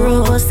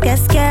 Robos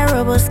casca.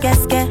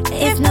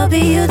 If no be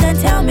you, then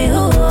tell me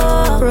who.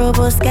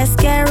 Robos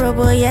casca.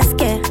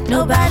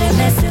 Nobody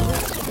messing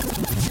with.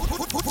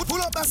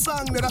 Pull up that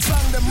song,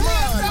 them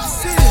mad.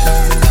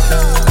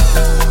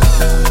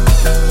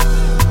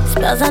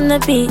 Spells on the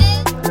beat.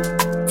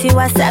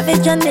 Tiwa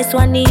Savage on this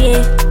one,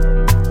 yeah.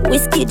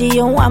 Whiskey, do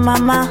you want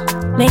mama?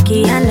 Make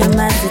it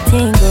animals to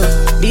tingle.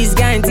 This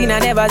kind thing I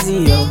never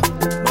see, yo.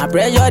 My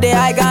pressure, they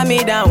high got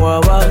me down, whoa,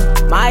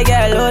 whoa. My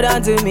girl, hold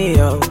on to me,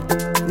 yo.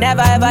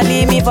 Never ever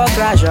leave me for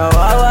crash, oh,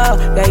 oh,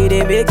 oh. Girl, you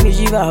they make me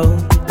shiver, oh.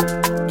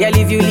 Girl,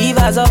 if you leave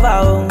us over,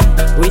 oh.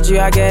 With you,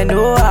 I get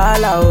no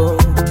holla, oh.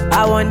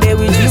 I want day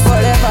with you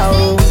forever,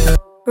 oh.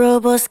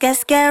 Robos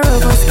casca.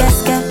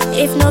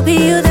 If no be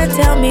you, then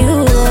tell me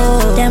who.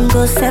 Them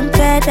go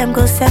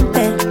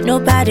sempe.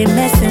 Nobody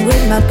messing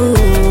with my boo.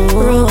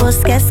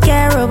 Robos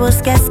casca.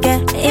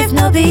 If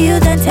no be you,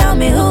 then tell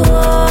me who.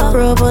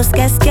 Robos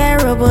casca,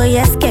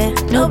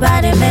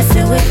 nobody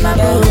messing with my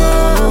boo.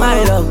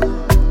 My love,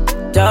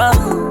 duh.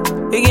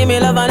 You give me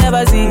love I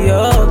never see,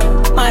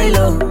 yo. My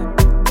love,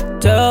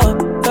 duh.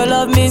 Your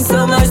love means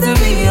so much to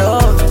me, yo.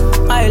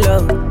 My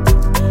love,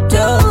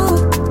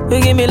 duh. You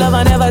give me love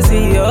I never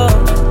see, yo.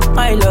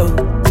 My love,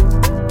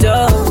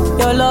 duh.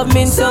 Your love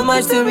means so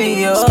much to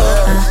me, yo.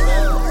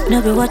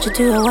 No be what you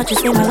do or what you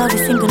say, my love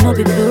is single, no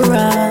be plural,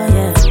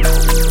 yeah.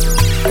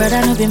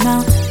 Brother, no be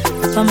mount,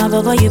 but my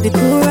baba, you be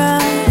cool,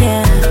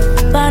 yeah.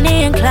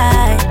 Bonnie and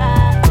Clyde,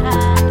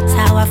 that's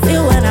how I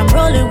feel when I'm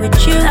rolling with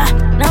you.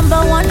 Number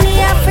one,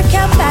 the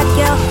African bad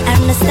girl,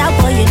 and the star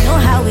boy, you know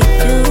how we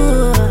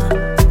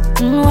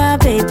do. Well,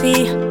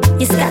 baby,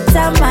 you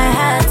scatter my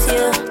heart,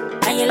 you.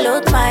 And you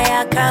load my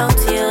account,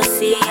 you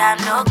see, I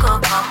no go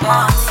come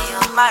out, you.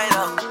 My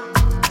love,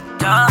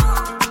 duh.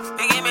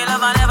 You give me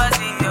love I never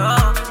see, yo.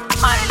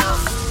 My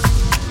love,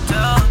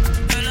 duh.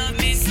 Your love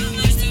means so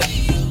much to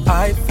me.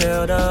 I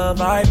feel the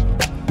vibe,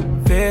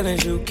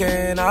 feelings you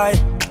can't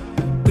hide.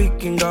 We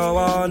can go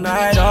all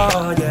night,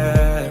 oh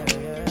yeah.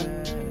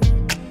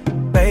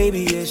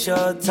 Baby, it's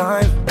your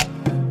time.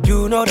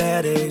 You know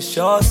that it's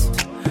yours.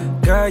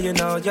 Girl, you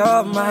know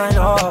you're mine,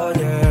 oh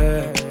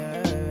yeah.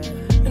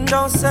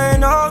 Don't say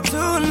no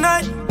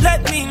tonight.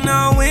 Let me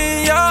know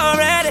when you're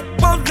ready.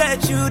 Won't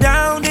let you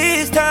down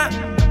this time.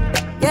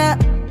 Yeah.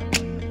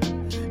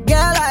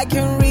 Girl, I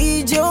can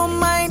read your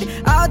mind.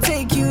 I'll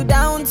take you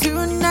down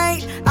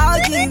tonight.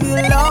 I'll give you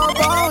love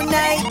all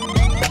night.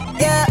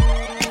 Yeah.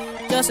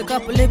 Just a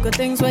couple little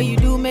things where you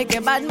do make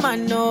a bad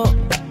man know.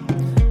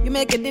 You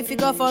make it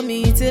difficult for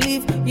me to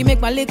leave. You make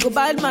my little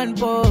bad man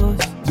pause.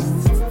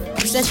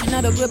 You said she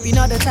not a group, you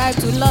not the type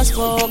to lust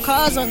for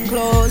cars and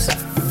clothes.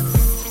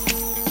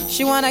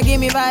 She wanna give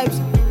me vibes,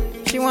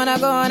 she wanna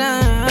go all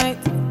night.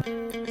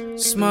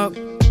 Smoke,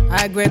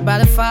 I grip by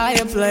the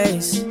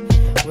fireplace,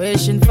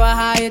 wishing for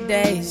higher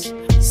days,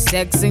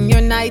 sexing your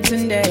night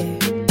and day.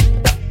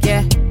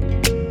 Yeah,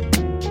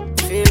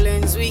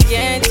 feelings we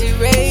can't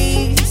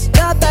erase.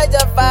 Not that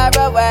you're far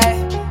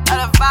away,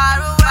 I'm far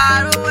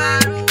away.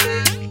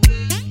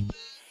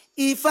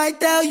 If I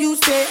tell you,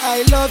 say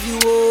I love you,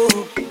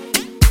 oh.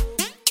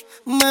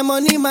 My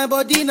money, my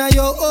body, now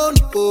your own,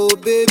 oh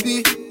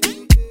baby.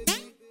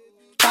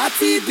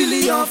 30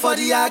 billion for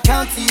the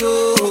account,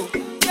 yo.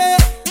 Yeah.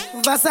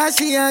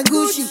 Versace and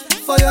Gucci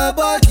for your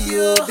body,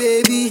 oh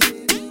baby.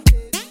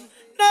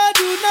 No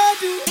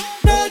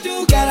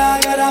do,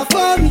 gotta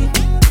for me.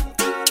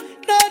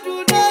 No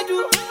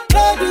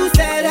do,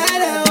 say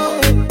that, oh.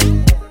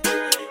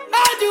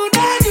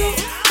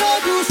 No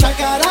do,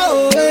 shakara, oh.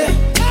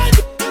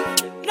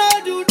 No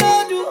do,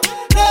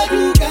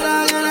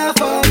 gotta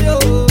for me, oh.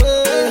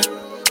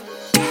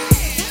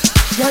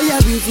 Girl,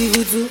 you're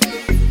beautiful too.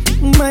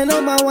 My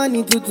number one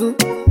in tutu.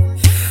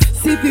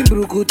 Sipping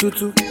bruku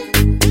tutu.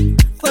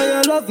 For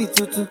your love it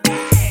tutu.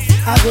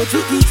 I go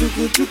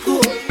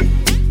chuku.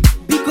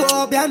 Biko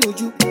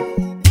obianuju.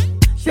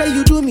 Say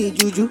you do me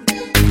juju.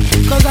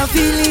 Cause I'm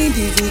feeling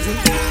the juju.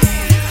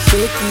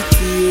 Shake it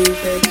to you.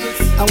 Take it.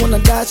 I wanna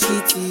dash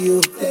it to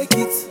you. Take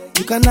it.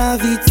 You can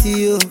have it to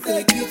you.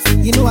 Take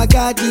it. You know I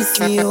got this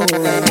in you. I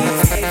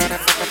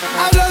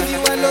love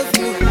you.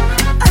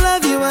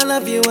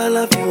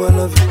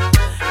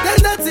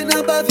 There's nothing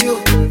above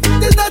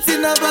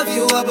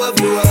you. Above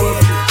you.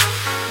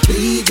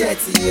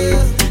 Bridget, you.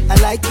 I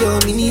like your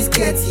mini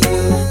skirt,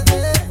 you.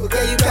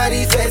 Okay, you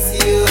carry face,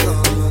 you.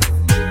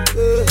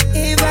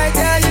 If I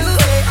tell you,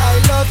 hey, I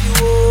love you,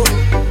 oh.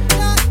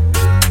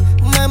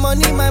 My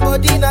money, my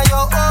body, now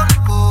your own,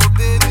 oh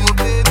baby.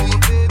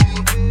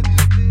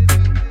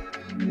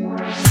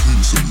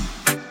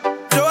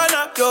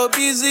 Joanna, your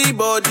busy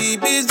body,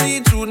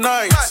 busy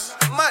tonight.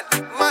 Mad.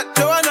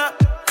 Joanna,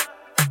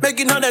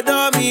 making all the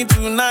dummy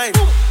tonight.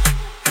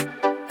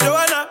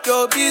 Joanna,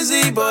 your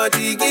busy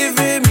body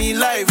giving me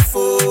life,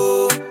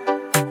 oh.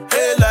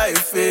 Hey,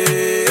 life,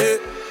 hey.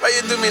 Why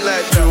you do me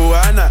like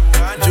Joanna?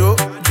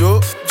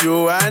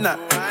 Joanna.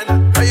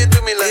 Why you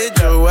do me like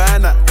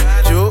Joanna?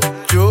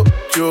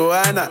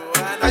 Joanna.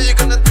 How you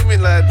gonna do me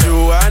like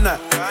Joanna?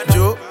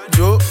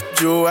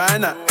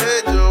 Joanna.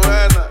 Hey,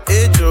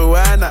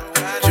 Joanna.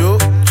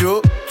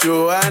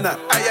 Joanna.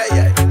 Ay.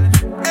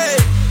 Hey,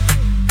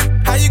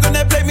 how you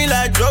gonna play me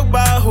like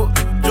Drogba, ho?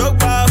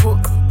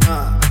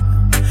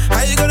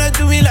 How you gonna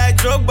do me like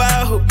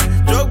Drogba, ho?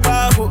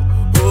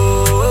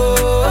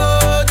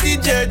 Oh,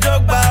 DJ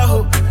Drogba,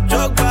 ho.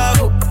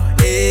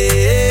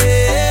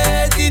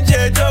 Hey,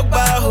 DJ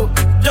Drogba, ho.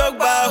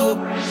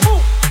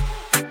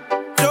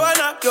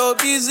 Joanna, your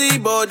busy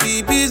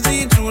body,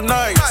 busy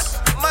tonight.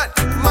 Mad.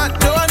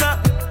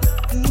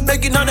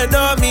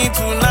 adore me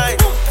tonight.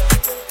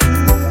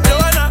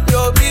 Joanna,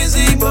 your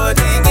busy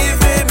body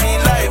giving me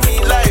life, me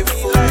life.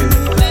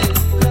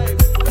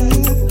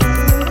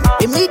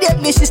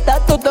 Immediately she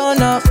start to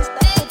turn up.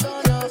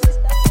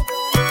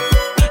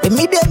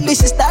 Immediately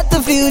she start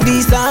to feel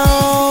the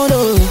sound.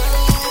 Oh.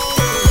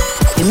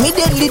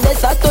 Immediately they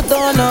start to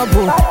turn up.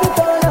 Oh.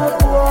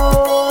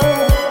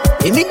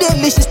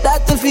 Immediately she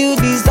start to feel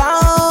the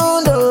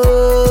sound.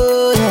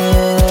 Oh,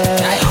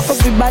 yeah.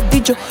 Everybody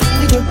jo,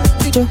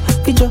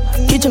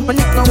 when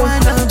it no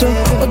wine jo,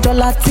 ojo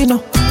Latino,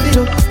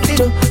 jo,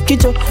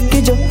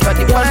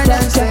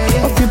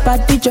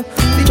 everybody jo,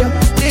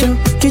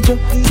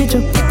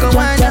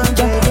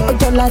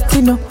 ojo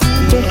Latino,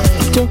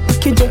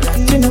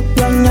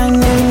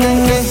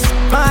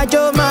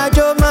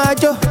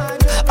 majo,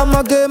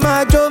 I'ma get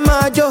majo,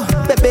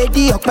 baby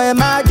di ọpẹ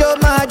majo,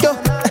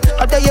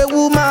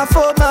 ọdẹyewu ma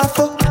fo,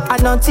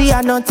 ananti,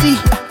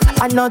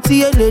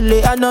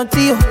 elele,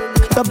 ananti o.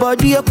 Your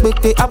body a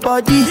quick, a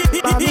body.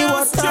 Mommy,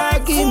 water,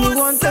 give me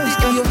one taste.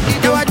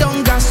 Now I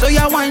don't gas, so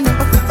you wind up.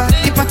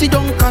 The party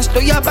don't cast, so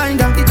you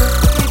bind up.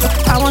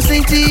 I want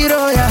city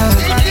royal. I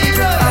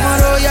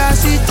want royal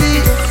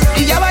city.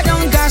 Yeah, I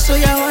don't gas, so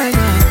you wind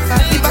up.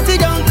 The party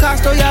don't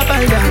cast, so you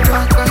bind up.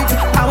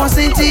 I want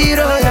city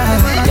royal.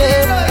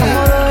 Yeah, I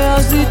want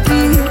royal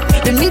city.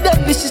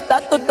 Immediately she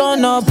start to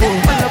turn up.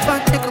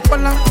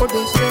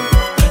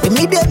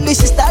 Immediately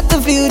she start to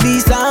feel the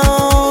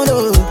sound.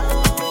 Oh.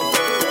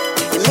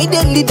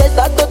 Immediately they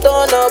start to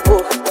turn up.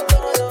 Oh.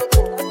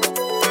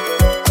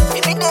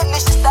 Immediately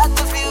she start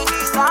to feel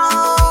the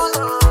sound.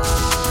 Oh.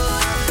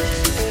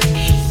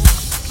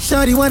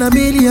 Shawty want $1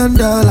 million.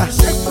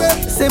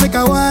 Say make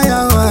a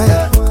wire.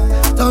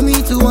 Tell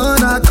me to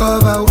wanna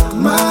cover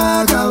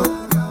my girl.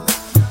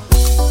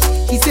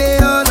 He say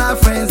all our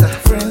friends are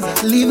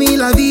living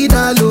la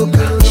vida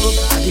loca.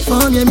 I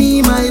define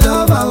me my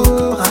lover.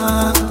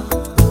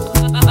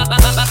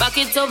 Back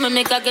it up, me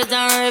make a get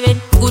and rev it.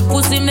 Good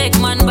pussy make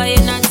man buy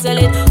it and sell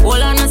it.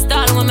 Hold on a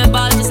stall when me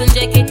ball just and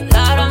check it.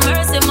 Lord of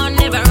mercy, man,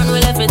 never run, we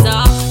left it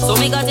off. So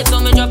me got it, so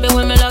me drop it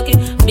when me lock it.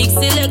 Big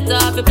selector,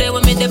 if you play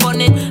with me, they on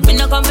it. Me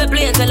no come for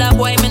play, tell a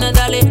boy, me no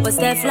dolly. But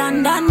Steph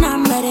London,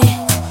 I'm ready.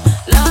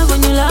 Love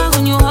when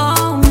you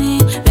hold me.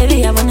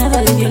 Baby, I will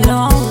never leave you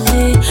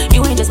lonely.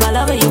 You ain't just my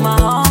lover, you my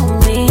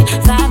homie.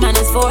 5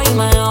 minutes 4, you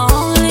my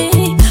only.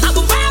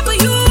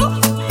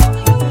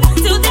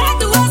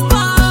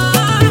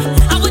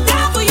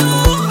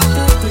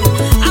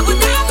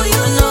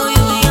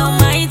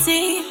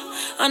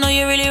 I know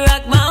you really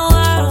rock my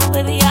world,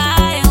 baby.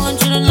 I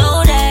want you to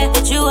know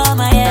that you are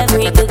my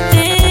every good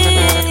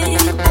thing.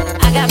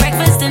 I got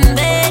breakfast in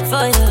bed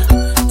for you,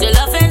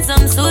 jollof and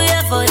some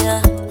suya for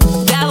you.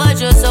 Got what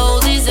your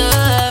soul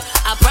deserves.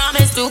 I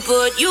promise to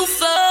put you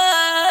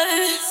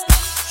first.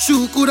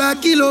 Shukura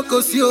kilo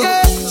kosio,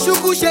 yeah.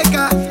 Shuku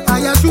sheka,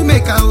 aya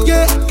shumeka, oh.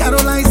 Yeah.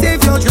 Caroline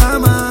save your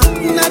drama. I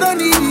don't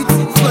need it,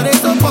 for the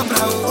soap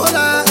opera.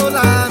 Hola,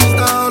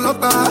 Mr.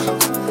 Olopa.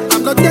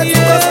 I'm not there to go.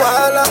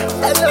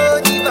 Hello.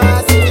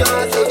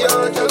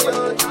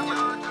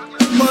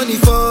 Money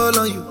fall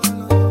on you,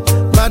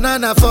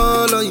 banana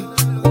fall on you,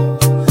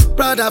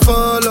 Prada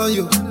fall on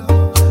you,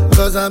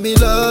 cause I'm in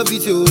love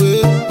with you.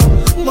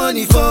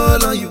 Money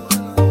fall on you,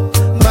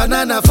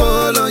 banana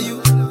fall on you,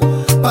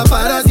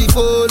 paparazzi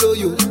follow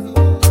you,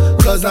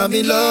 cause I'm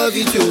in love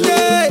with you.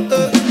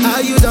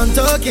 Are you done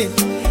talking?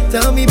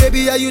 Tell me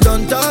baby, are you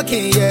done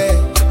talking? Yeah.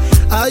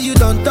 Are you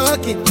done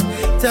talking?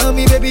 Tell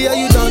me baby, are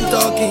you done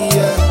talking?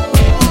 Yeah.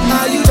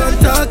 Are you done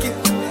talking?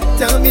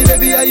 Tell me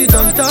baby, are you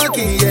done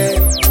talking? Yeah.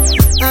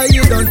 Are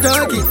you done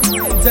talking?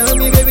 Tell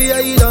me baby,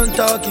 are you done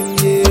talking?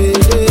 Yeah.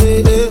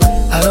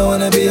 I don't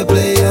wanna be a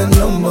player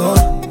no more.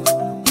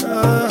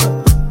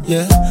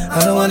 Yeah. I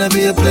don't wanna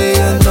be a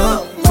player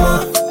no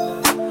more.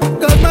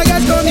 Cause my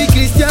guys call me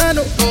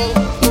Cristiano,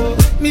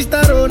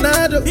 Mr.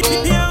 Ronaldo.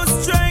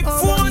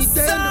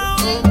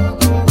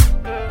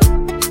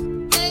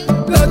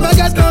 Cause my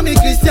guys call me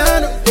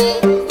Cristiano,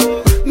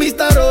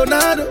 Mr.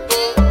 Ronaldo.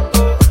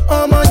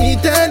 I'm on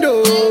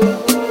Nintendo.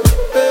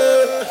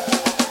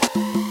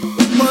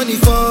 Money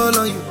fall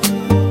on you,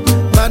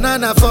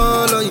 banana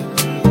fall on you,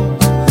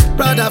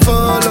 Prada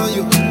fall on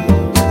you,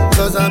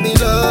 cause I'm in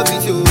love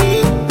with you.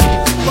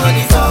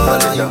 Money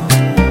fall on you,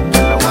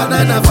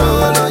 banana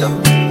fall on you,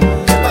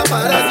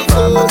 paparazzi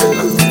follow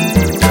you,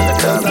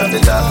 cause I'm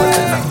in love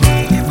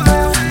with you.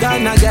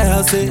 Ghana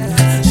girl say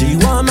she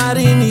want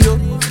marry me yo.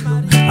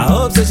 I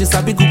hope so she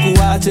sabi kuku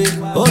wache.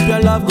 Hope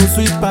your love go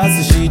sweet past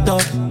the shit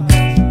up.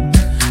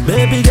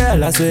 Baby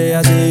girl, I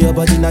swear your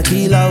body na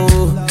killer,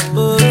 oh.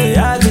 Oh,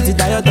 yeah, I get it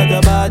tired of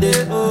your body,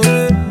 oh,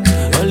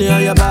 only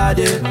on your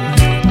body.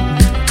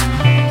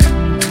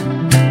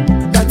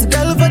 That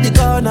girl for the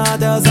corner,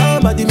 there's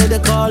somebody made a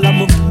call,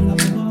 I'm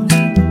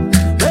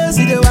where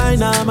see the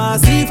wine, I'm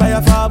see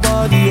fire for her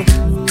body, oh.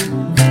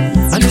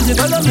 And if you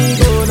follow me,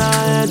 go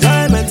now,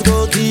 enjoyment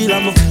go kill,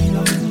 I'm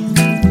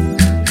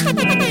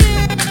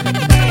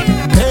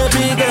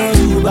baby girl,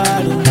 you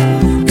bad,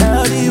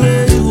 girl, the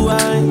way you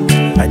whine.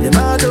 I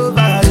demand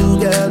over you,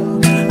 girl.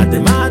 I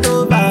demand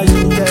over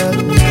you, girl.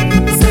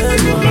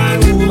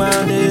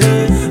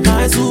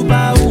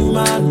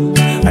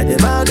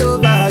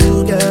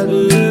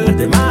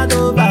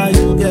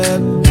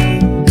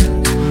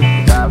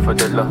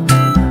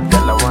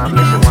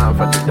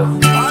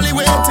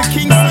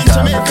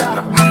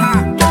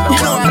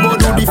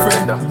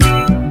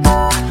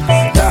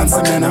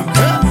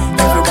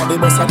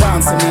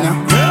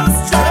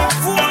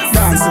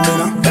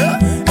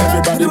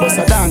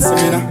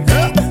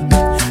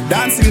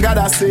 dancing,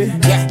 gotta say.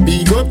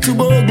 Big up to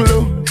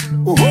Boglo.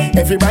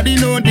 Everybody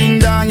know ding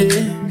dong,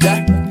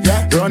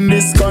 yeah. Run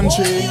this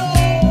country.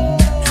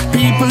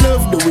 People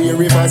love the way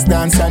rivers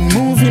dance and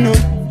move, you know.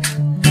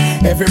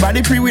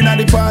 Everybody pre-win at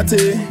the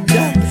party.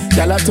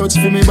 Y'all a touch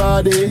for me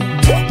body.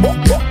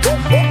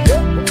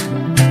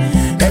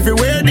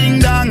 Everywhere ding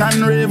dong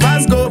and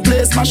rivers go.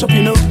 Play smash up,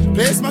 you know.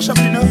 Play smash up,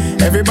 you know.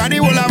 Everybody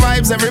will have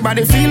vibes.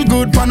 Everybody feel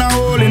good. Pan a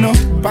hole, you know.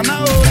 Pan a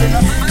hole, you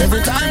know.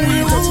 Every time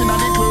we touching on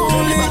the club,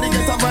 everybody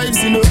get a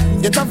vibes, you know.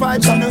 Get a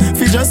vibes, you know.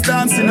 Fi just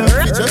dance, you know.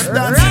 Fi just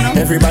dance, you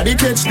know. Everybody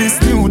catch this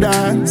new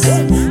dance.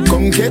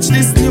 Come catch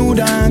this new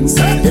dance.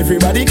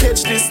 Everybody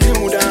catch this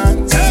new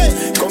dance.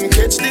 Come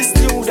catch this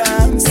new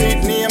dance.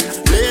 It name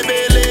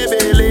Lebe,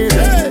 Lebe,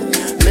 Lebe.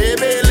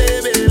 Lebe,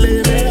 Lebe,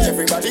 Lebe.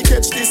 Everybody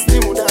catch this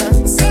new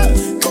dance.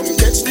 Come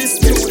catch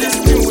this new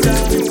dance, new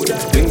dance, new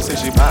dance. Things say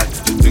she bad,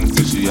 things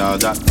say she all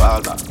that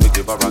fall back. We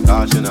give her a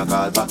call, she not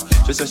call back.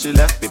 She say she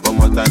left me, but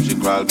more time she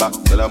crawl back.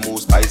 Tell her move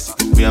spicy,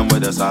 me and where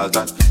the salt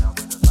at.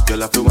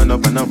 Girl, I feel when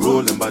up and I'm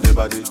rolling body.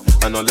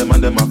 And all them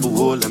and them have to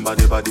hold them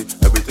body.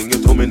 Everything you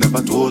told me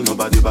never told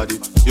nobody.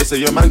 You say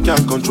your man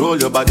can't control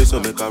your body, so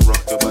make her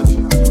rock your body.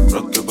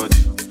 Rock your body,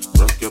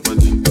 rock your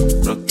body,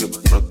 rock your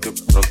body,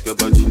 rock your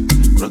body.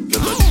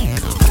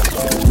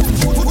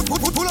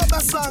 Pull up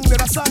that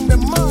song,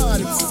 them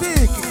mad, it's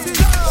sick.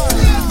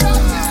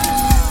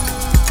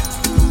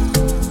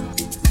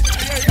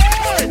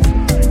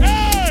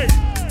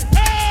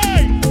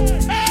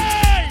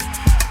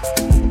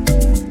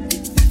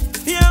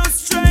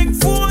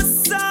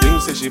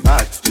 She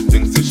bad, she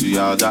thinks that she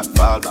all that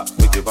fall back.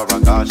 We give her a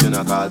call, she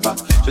not call back.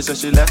 She said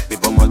she left me,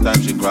 but more time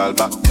she crawl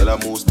back. Tell her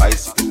move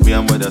spicy, me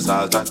and where the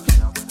salt at.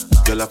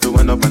 Girl, I feel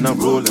when up and I'm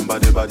rolling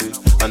body.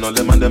 And all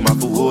them and them have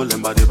to hold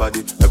them body.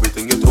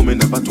 Everything you told me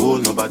never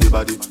told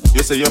nobody.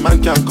 You say your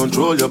man can't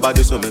control your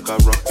body, so make her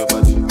rock your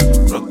body.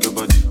 Rock your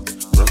body,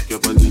 rock your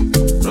body,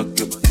 rock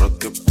your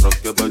body, rock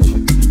your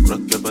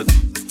body,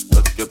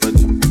 rock your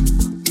body.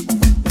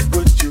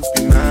 Would you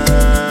be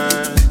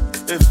mine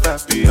if I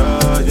be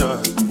all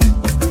yours?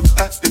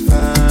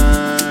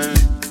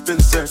 Been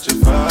searching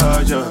for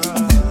you.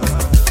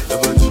 Your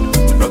body,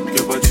 rock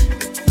your body,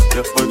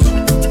 your body.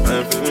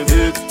 I'm feeling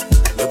it.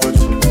 Your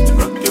body,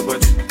 rock your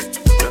body,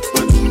 your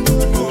body.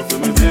 Move for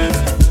me, baby.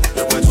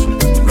 Your body,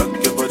 rock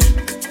your body,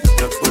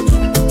 your body.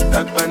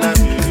 That banana,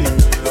 baby.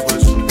 Your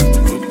body,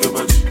 move your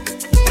body,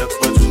 your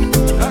body.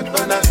 That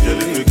banana,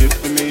 girl, if you give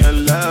me your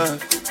love,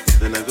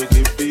 then I go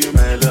give you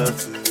my love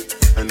too.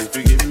 And if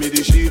you give me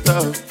the sheet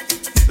off,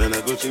 then I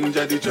go change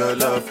the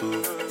jollof.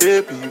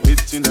 Baby,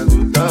 waiting I go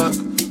talk.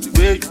 The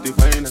way you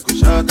define I go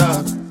shut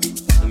up.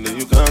 And then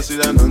you can't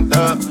sit down on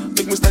top.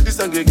 Make me start this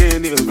song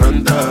again, you'll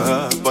run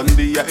top. One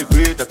day I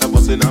agree that I'm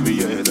busting on me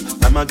head.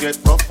 I'ma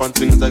get rough and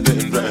things are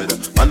getting red.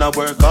 Man, I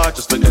work hard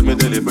just to get me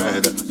daily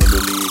bread. So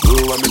me leave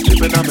you and me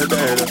sleeping on my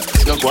bed.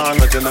 You're going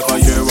like you never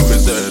hear what me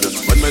said.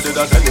 When me did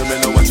I tell you me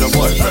know what your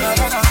boyfriend.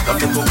 Come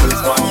to go with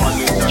one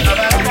man in the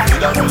need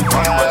a real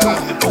man, but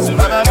I'm the pussy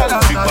red.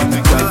 Big party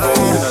girl,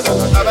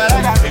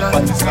 big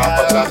party scarf,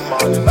 a black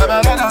man.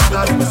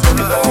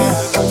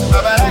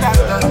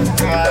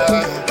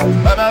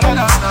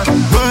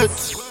 But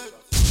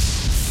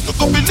no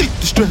go believe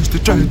the stress they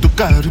trying to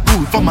carry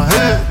food for my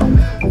head.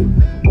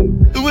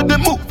 The way they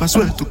move, I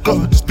swear to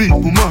God, these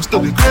people must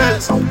have the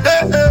grace.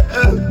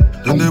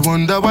 Then they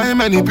wonder why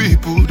many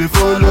people they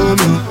follow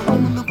me.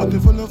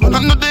 I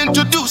know they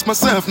introduce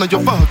myself, now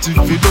your fault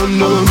if you don't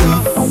know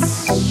me.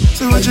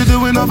 So what you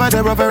doing over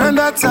there, over on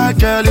that side,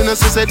 girl? You know,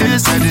 so say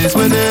this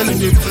winning.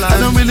 I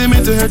don't really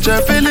mean to hurt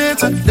your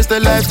feelings. It's the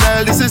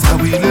lifestyle, this is how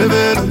we live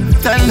it.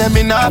 Tell them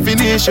it not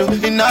finish,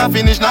 not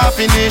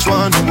finish.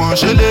 One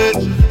shit.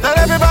 Tell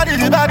everybody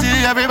the body,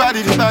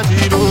 don't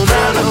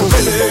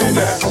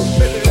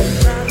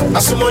I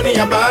some money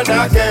about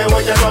that game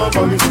when you know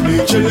for me to be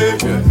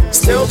chillin'.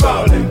 Still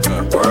ballin',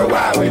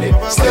 worldwide with it.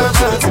 Still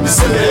turn to the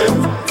celeb.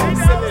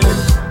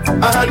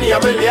 Honey,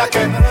 I'm really I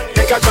can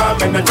take a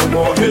comment and no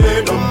more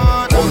healing.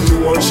 Only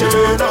one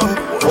shilling,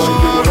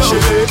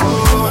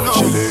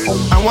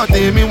 And what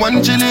day me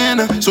one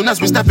chillin'. Soon as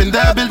we step in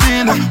the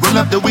building, roll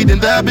up the weed in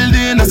the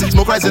building.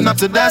 Smoke rising up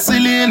to the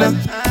ceiling.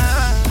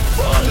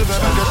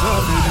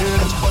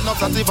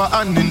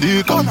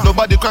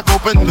 Nobody crack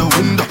open the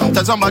window.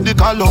 Tell somebody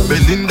call up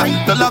Belinda.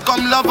 Tell her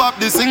come love up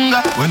the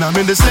singer. When I'm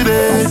in the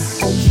city,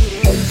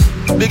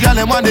 the girl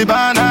them want the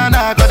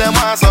banana, cause them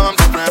want some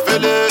different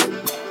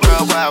feeling.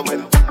 Well, they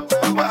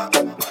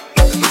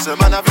know say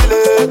man a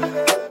villain.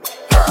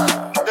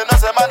 They know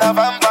say man a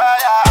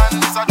vampire,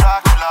 and this a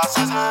Dracula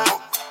season.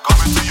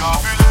 Coming to your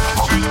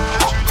village.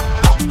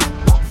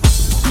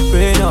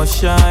 Rain or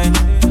shine,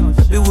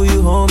 baby, will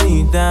you hold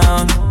me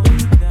down?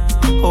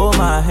 Hold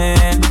my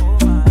hand,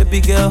 baby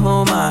girl,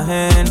 hold my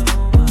hand.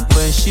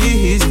 When she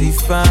hits the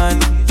fan,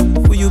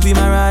 will you be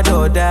my ride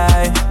or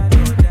die?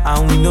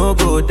 And we no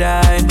go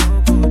die,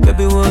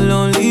 baby we'll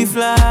only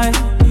fly.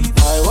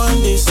 I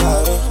want this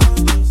harder,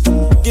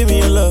 give me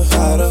your love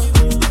harder.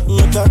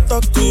 Make I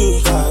talk to you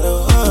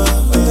harder.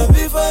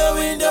 Be for your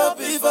window,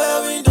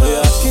 you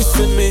are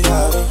kissing me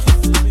harder.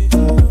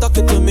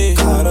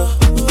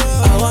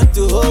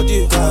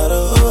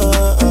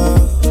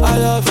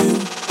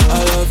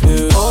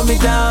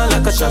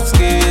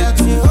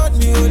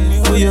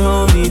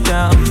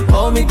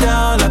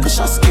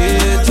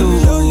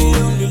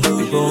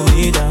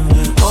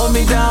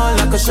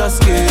 shot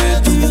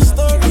skate.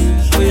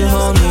 Will you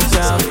hold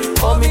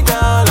me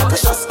down like a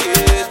shot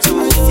skate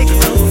too.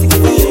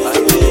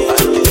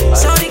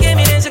 Shorty gave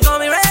me then she call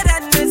me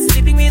red-handed,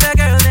 sleeping with a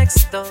girl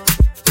next door.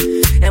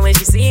 And when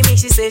she see me,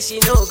 she says she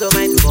no go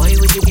mind. Boy,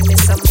 would you give me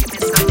some?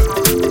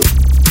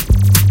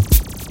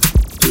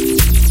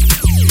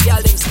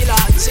 Y'all them still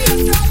out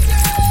chill.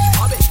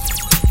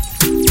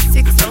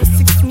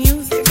 606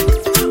 music.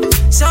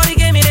 Shorty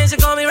gave me then she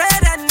call me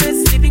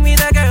red-handed, sleeping with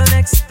a girl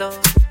next door.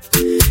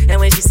 And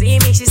when she see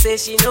me, she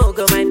says she no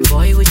go mind.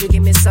 Boy, would you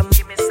give me some?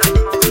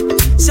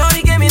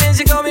 Shorty gave me then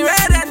she call me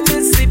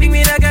red-handed, sleeping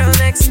with a girl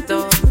next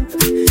door.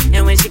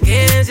 And when she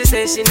came, she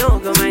says she no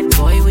go mind.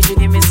 Boy, would you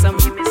give me some?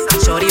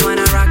 Shorty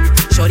wanna rock,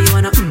 shorty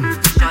wanna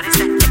Shorty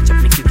said ketchup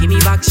make you give me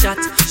back shot.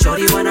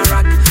 Shorty wanna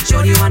rock,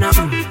 shorty wanna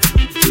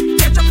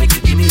ketchup make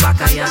you give me back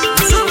a yacht.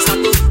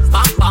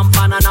 Pam pam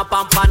panana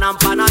pam panam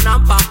pananam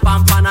pam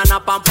pam panana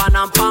pam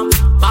panam pam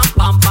pam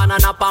pam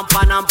panana pam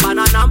panam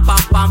pananam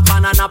pam pam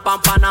panana pam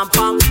panam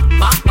pam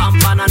pam pam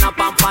panana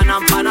pam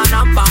panam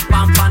pananam pam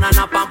pam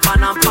panana pam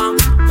panam pam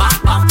pam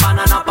pam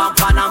panana pam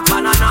panam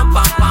pananam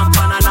pam pam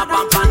panana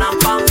pam panam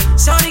pam.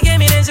 Shorty gave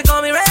me then she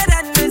call me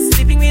red-handed,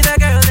 sleeping with a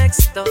girl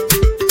next door.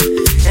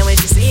 And when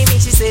she see me,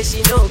 she says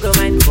she no go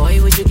mind.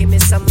 Boy, would you give me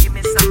some? More.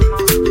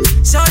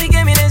 Shorty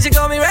gave me then she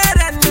call me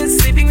red-handed,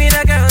 sleeping with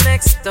a girl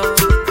next door.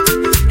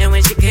 And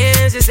when she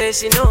came, she says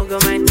she no go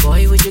mind.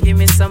 Boy, would you give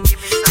me some? She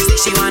say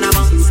she wanna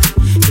bounce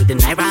to the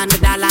naira and the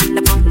dollar and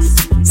the pounds.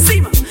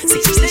 See ma,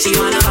 see she say she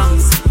wanna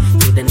bounce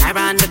to the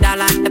naira and the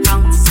dollar and the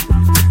pounds.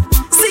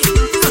 See,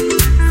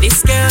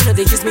 this girl no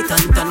they use me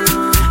ton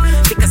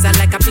because I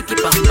like a picky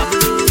bum bum.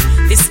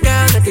 This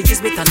girl no they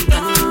use me ton.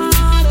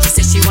 She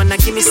says she wanna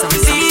give me some.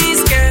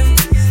 This girl,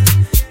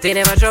 they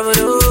never trouble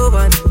no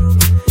one.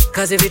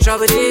 Cause if you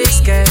trouble this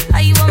girl, how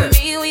you want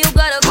me when you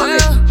got a girl?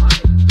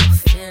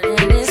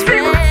 Feeling this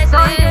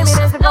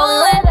reckless,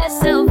 knowing that's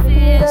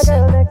selfish,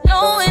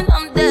 knowing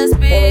I'm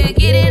desperate,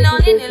 getting all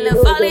in it,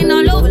 falling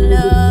all over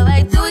love.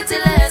 I do it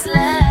till last.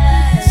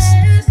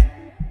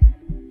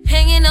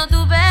 Hanging out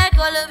the back,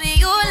 all of it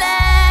you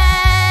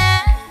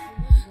laugh.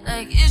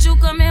 Like, is you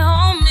coming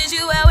home? Is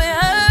you out with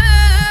her?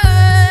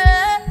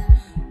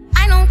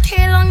 I don't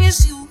care long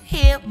as you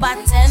here by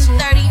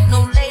 10:30,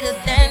 no later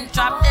than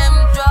drop them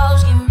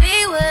draws, give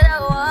me what I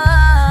want.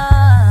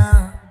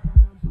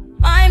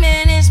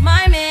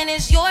 My man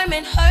is your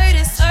man, hurt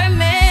is her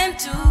man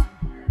too.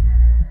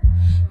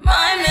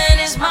 My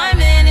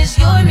man is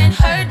your man,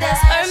 hurt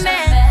that's her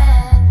man.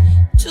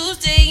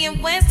 Tuesday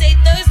and Wednesday,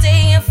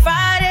 Thursday and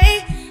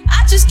Friday,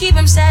 I just keep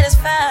him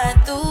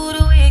satisfied through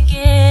the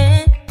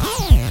weekend.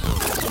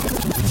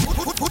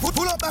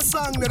 Pull up that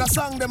song,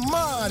 the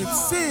mad, it's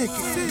sick,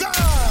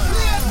 God.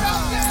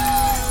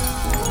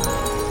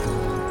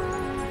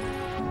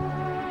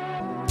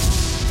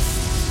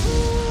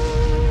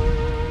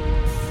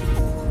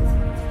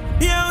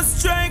 Yeah,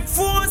 strike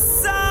force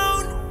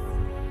sound.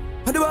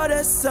 What about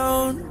that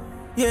sound?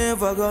 You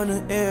ever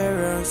gonna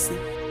hear us?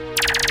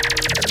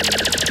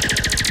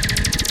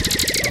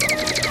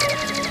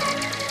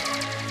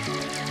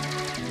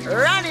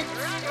 run it.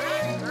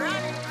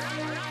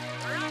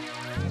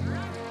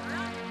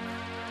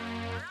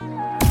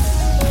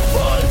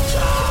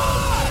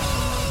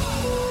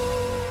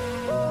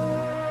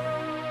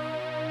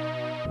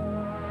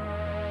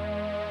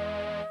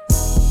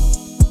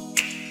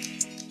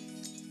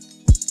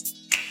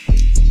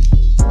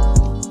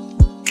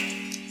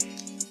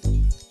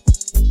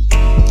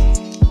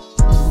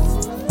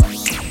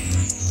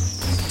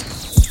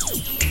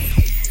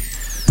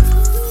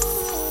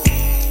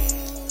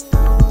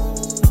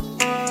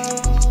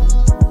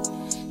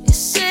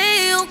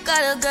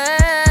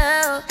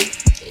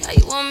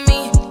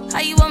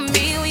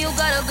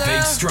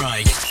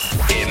 Strike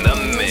in the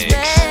mix.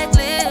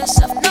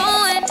 Reckless of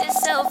knowing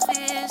it's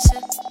selfish,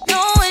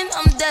 knowing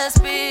I'm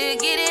desperate,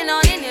 getting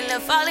on in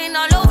it, falling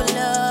all over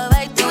love.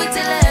 I do it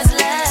till last.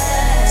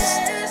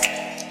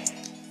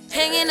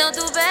 Hanging out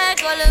the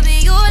back, all of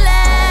it you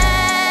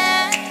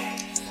laugh.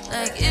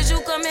 Like, is you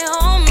coming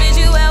home? Is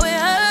you out with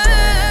her?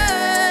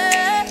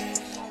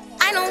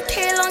 I don't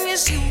care long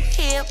as you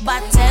here by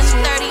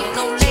 10:30,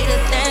 no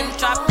later than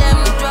drop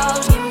them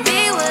draws. Give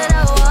me what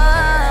I want.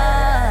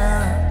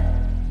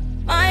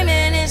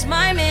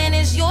 My man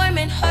is your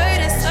man, hurt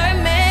is her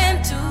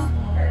man too.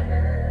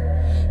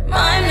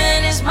 My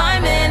man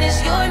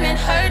is your man,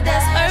 hurt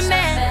that's her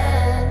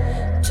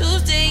man.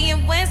 Tuesday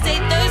and Wednesday,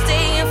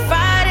 Thursday and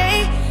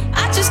Friday,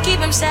 I just keep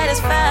him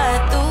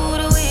satisfied through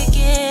the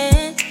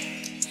weekend.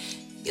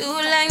 You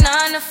like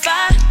 9 to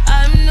 5,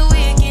 I'm the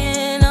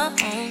weekend.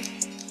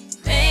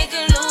 Make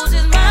him lose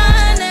his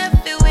mind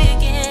every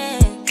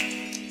weekend.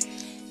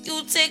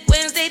 You take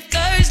Wednesday,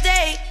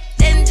 Thursday,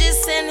 then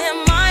just send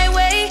him my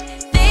way.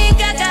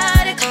 I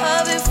got it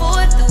covered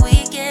for the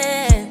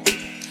weekend.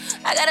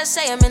 I gotta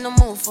say I'm in the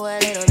mood for a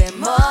little bit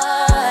more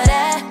of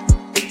that.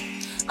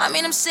 I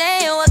mean, I'm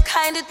saying what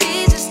kind of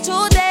these is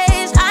 2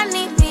 days. I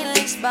need me at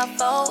least about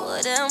 4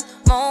 of them,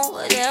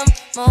 more of them,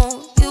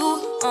 more.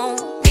 You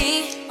on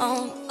me,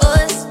 on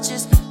us.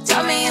 Just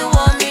tell me you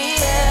want me,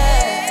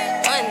 yeah.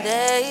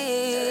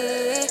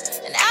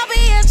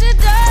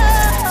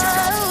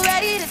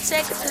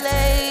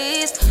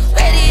 necklace.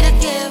 Ready to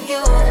give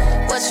you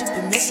what you've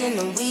been missing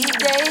on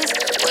weekdays.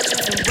 What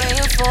you've been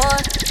waiting for.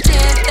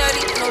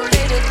 10:30, no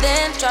later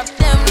than. Drop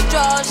them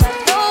drawers, I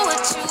know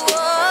what you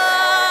want.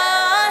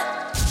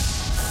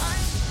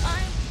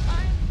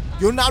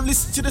 You're now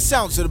listening to the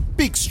sounds of the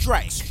big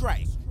strike.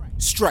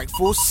 Strike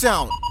Force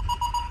Sound.